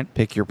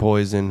pick your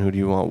poison. Who do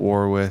you want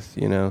war with?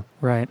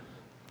 Right.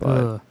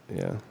 But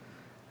yeah.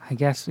 I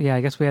guess we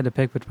had to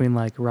pick between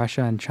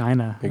Russia and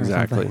China.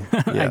 Exactly.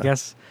 Yeah.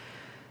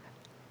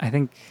 I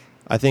think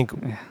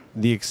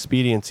the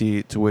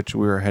expediency to which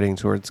we were heading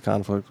towards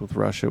conflict with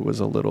Russia was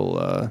a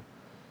little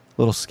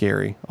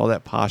scary. All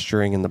that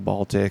posturing in the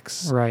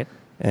Baltics. Right.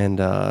 And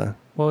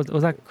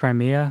was that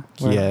Crimea?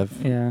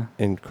 Kiev.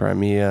 In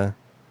Crimea.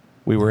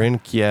 We were in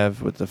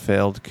Kiev with the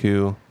failed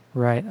coup.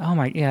 Right. Oh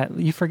my, yeah,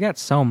 you forget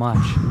so much.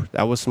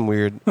 That was some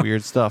weird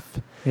stuff.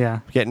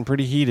 Yeah. Getting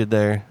pretty heated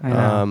there. I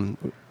know.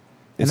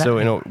 And so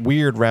in a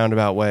weird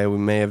roundabout way, we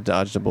may have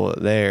dodged a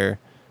bullet there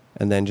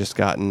and then just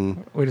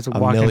gotten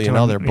a million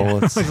other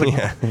bullets.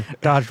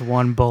 Dodged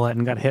one bullet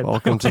and got hit.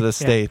 Welcome to the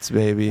States,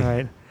 baby.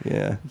 Right.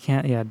 Yeah. You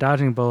can't,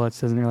 dodging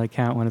bullets doesn't really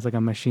count when it's a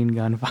machine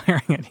gun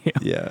firing at you.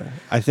 Yeah.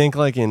 I think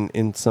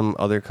in some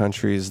other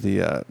countries,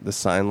 the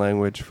sign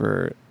language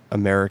for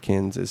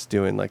Americans is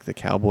doing the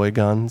cowboy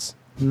guns.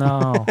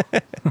 No.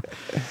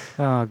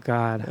 Oh,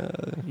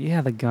 God.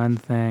 The gun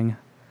thing.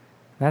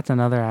 That's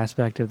another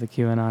aspect of the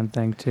QAnon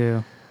thing,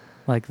 too.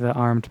 The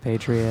armed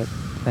patriot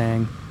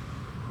thing.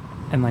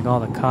 And, all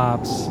the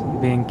cops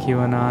being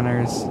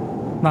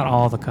QAnoners. Not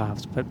all the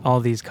cops, but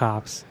all these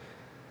cops.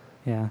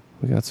 Yeah.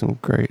 We got some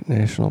great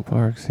national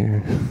parks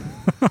here.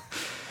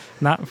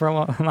 Not for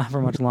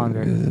much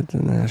longer. Visit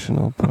the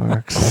national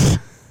parks.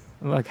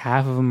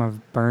 Half of them are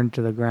burned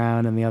to the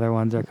ground and the other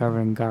ones are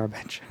covered in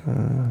garbage.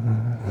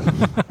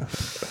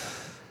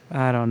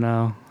 I don't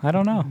know.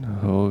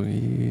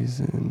 Hoagies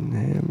and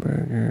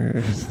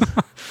hamburgers.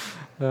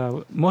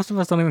 Most of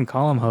us don't even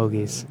call them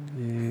hoagies.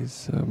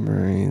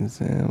 Submarine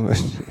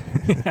sandwiches.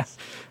 Yeah.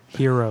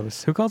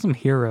 Heroes. Who calls them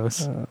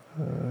heroes?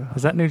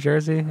 Is that New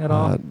Jersey at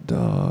all? Hot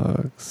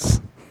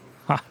dogs.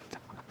 Hot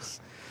dogs.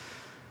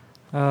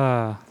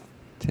 Uh,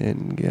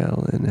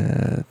 10-gallon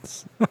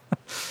hats. We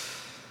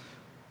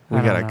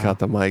I don't gotta know. cut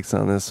the mics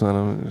on this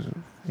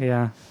one.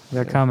 Yeah,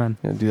 they're coming.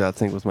 I'm gonna do that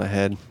thing with my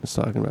head I was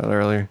talking about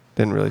earlier.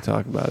 Didn't really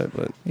talk about it,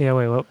 but Yeah,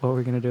 wait, what were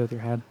we going to do with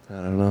your head? I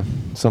don't know.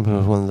 Something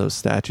with one of those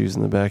statues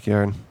in the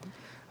backyard.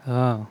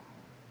 Oh.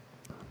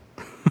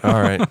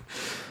 All right.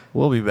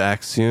 We'll be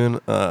back soon.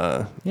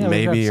 we've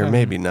Maybe got or some-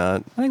 maybe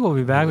not. I think we'll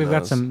be back. Who We've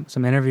got knows?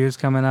 some interviews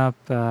coming up.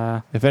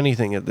 If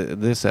anything, at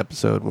this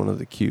episode, one of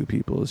the Q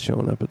people is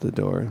showing up at the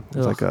door. It's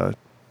Ugh. like a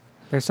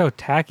They're so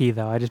tacky,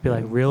 though. I'd just be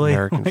like, really?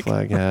 American Like,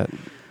 flag hat.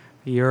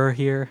 You're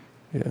here?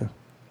 Yeah.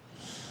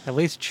 At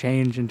least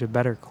change into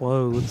better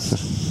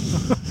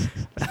clothes.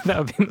 That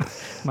would be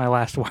my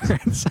last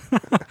words.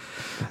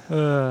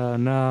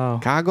 No.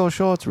 Cargo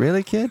shorts,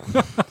 really, kid?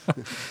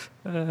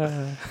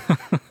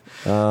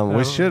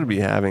 We should be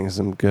having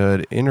some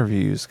good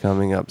interviews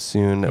coming up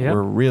soon that Yep.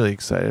 we're really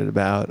excited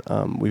about.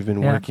 We've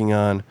been Yeah. working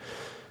on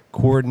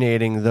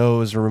coordinating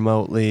those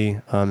remotely,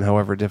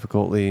 however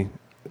difficultly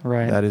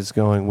Right. that is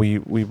going.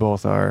 We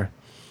both are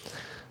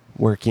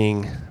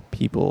working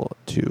people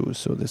too,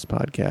 so this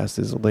podcast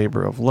is a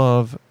labor of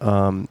love.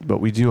 But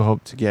we do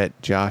hope to get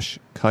Josh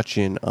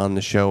Cutchin on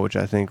the show, which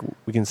I think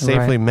we can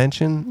safely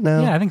mention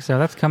now. Yeah, I think so.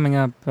 That's coming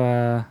up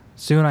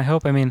soon, I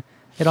hope. I mean,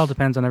 it all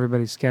depends on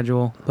everybody's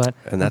schedule, but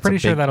And that's I'm pretty a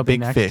sure big, that'll be big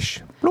next.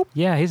 fish. Bloop.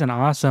 Yeah, he's an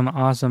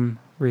awesome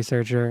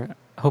researcher.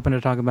 Hoping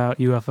to talk about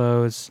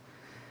UFOs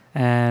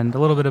and a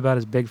little bit about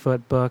his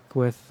Bigfoot book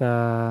with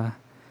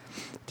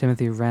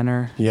Timothy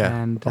Renner. Yeah,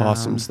 and,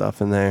 awesome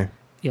stuff in there.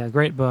 Yeah,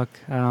 great book.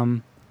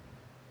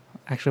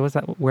 Actually, what's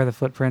that? Where the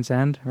Footprints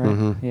End, right?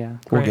 Mhm. Yeah.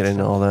 We'll great get into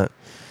stuff. all that.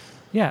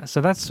 Yeah,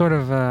 so that's sort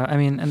of,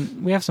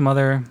 and we have some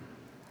other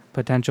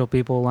potential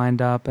people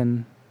lined up,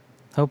 and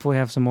hopefully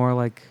have some more,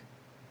 like,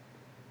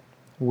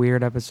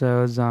 weird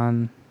episodes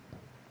on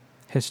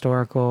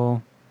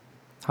historical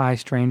high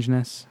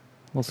strangeness.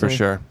 We'll For see.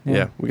 sure. Yeah.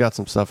 Yeah, we got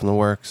some stuff in the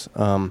works.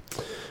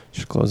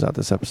 Should close out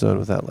this episode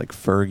with that, like,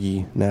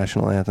 Fergie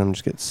national anthem.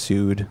 Just get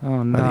sued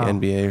Oh, no. by the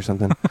NBA or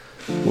something.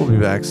 We'll be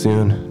back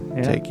soon.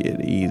 Yeah. Take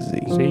it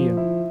easy. See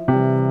you.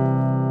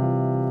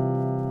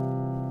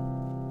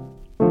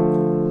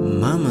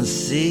 Mama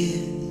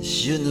said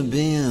shouldn't have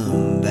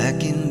been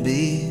back in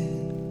bed.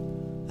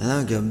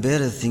 I got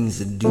better things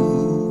to do.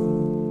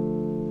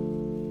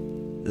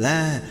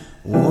 Like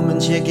woman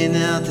checking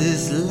out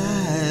this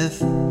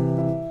life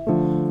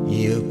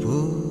you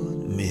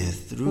put me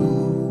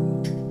through.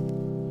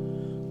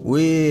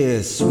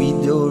 With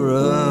sweet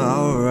Dora,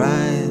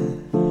 alright,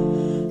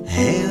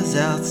 hands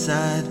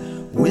outside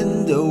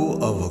window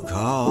of a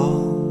car.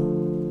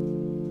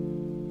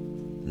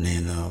 And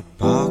in a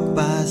park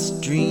by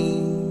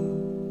stream,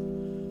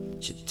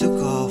 she took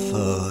off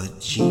her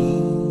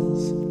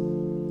jeans,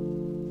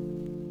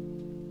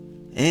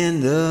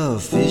 and the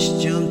fish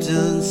jumped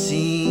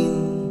unseen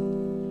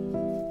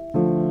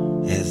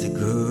as the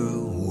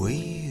girl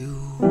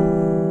wailed.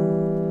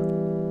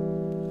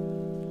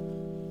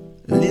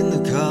 In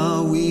the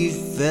car we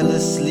fell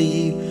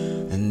asleep,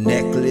 a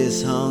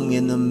necklace hung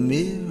in the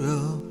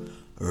mirror,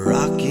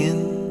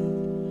 rocking.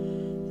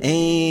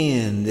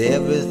 And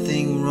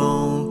everything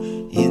wrong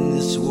in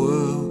this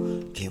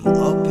world came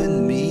up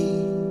in me.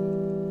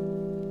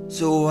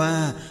 So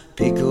I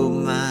picked up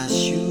my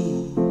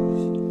shoes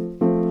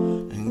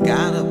and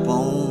got up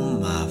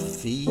on my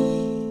feet.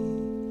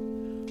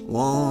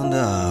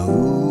 Wonder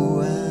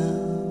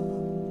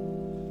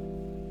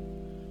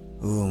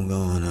who I'm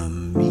gonna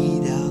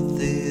meet out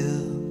there.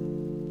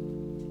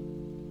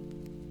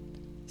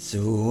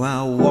 So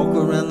I walk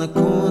around the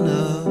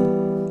corner,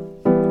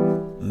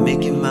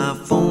 making my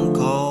phone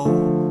call.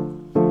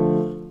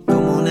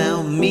 Come on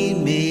out, meet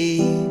me.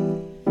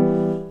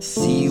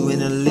 See you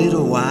in a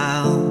little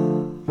while.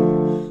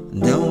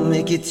 Don't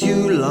make it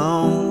too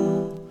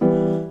long.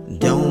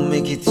 Don't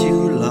make it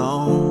too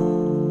long.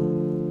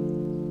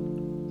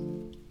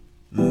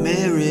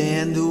 Mary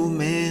and old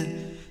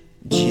man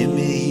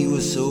Jimmy, he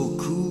was so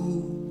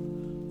cool,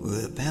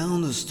 with a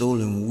pound of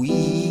stolen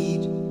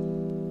weed.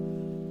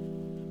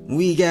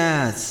 We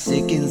got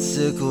sick and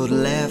circled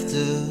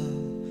laughter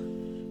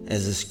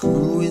as a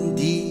screwing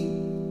deep.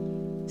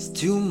 It's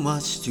too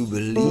much to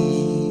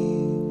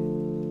believe.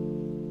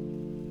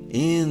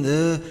 In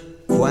the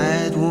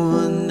quiet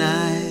one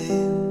night,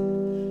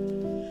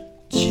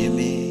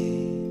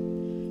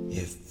 Jimmy,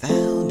 he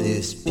found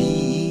his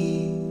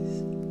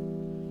peace.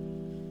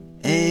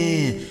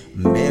 And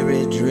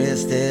Mary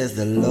dressed as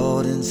the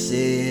Lord and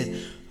said,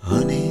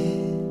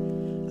 honey,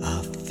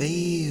 I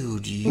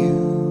failed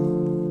you.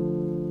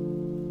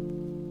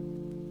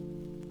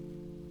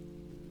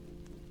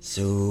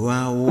 So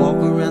I walk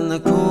around the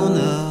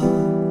corner,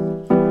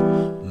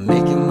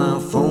 making my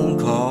phone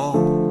call.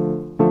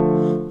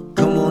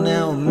 Come on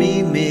out,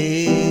 meet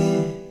me.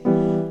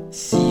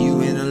 See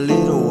you in a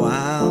little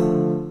while.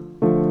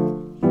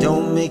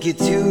 Don't make it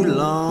too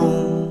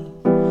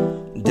long.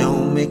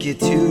 Don't make it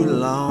too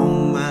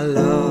long, my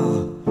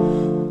love.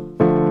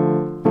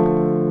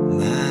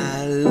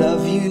 My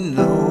love, you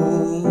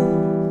know,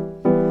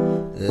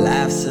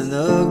 life's an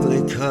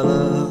ugly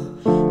color.